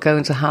instrument, but we're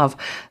going to have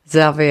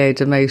Xavier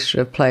de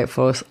Maistre play it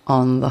for us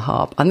on the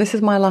harp. And this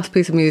is my last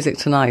piece of music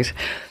tonight.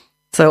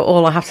 So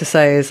all I have to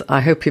say is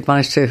I hope you've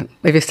managed to,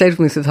 if you've stayed with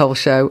me through the whole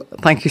show,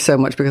 thank you so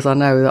much, because I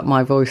know that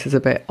my voice is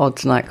a bit odd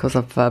tonight because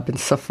I've been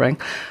suffering,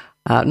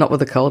 not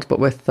with a cold, but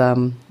with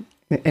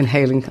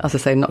inhaling, as I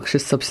say,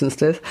 noxious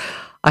substances.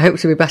 I hope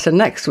to be better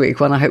next week,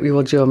 when I hope you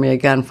will join me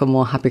again for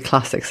more happy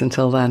classics.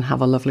 Until then,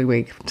 have a lovely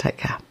week. Take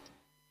care.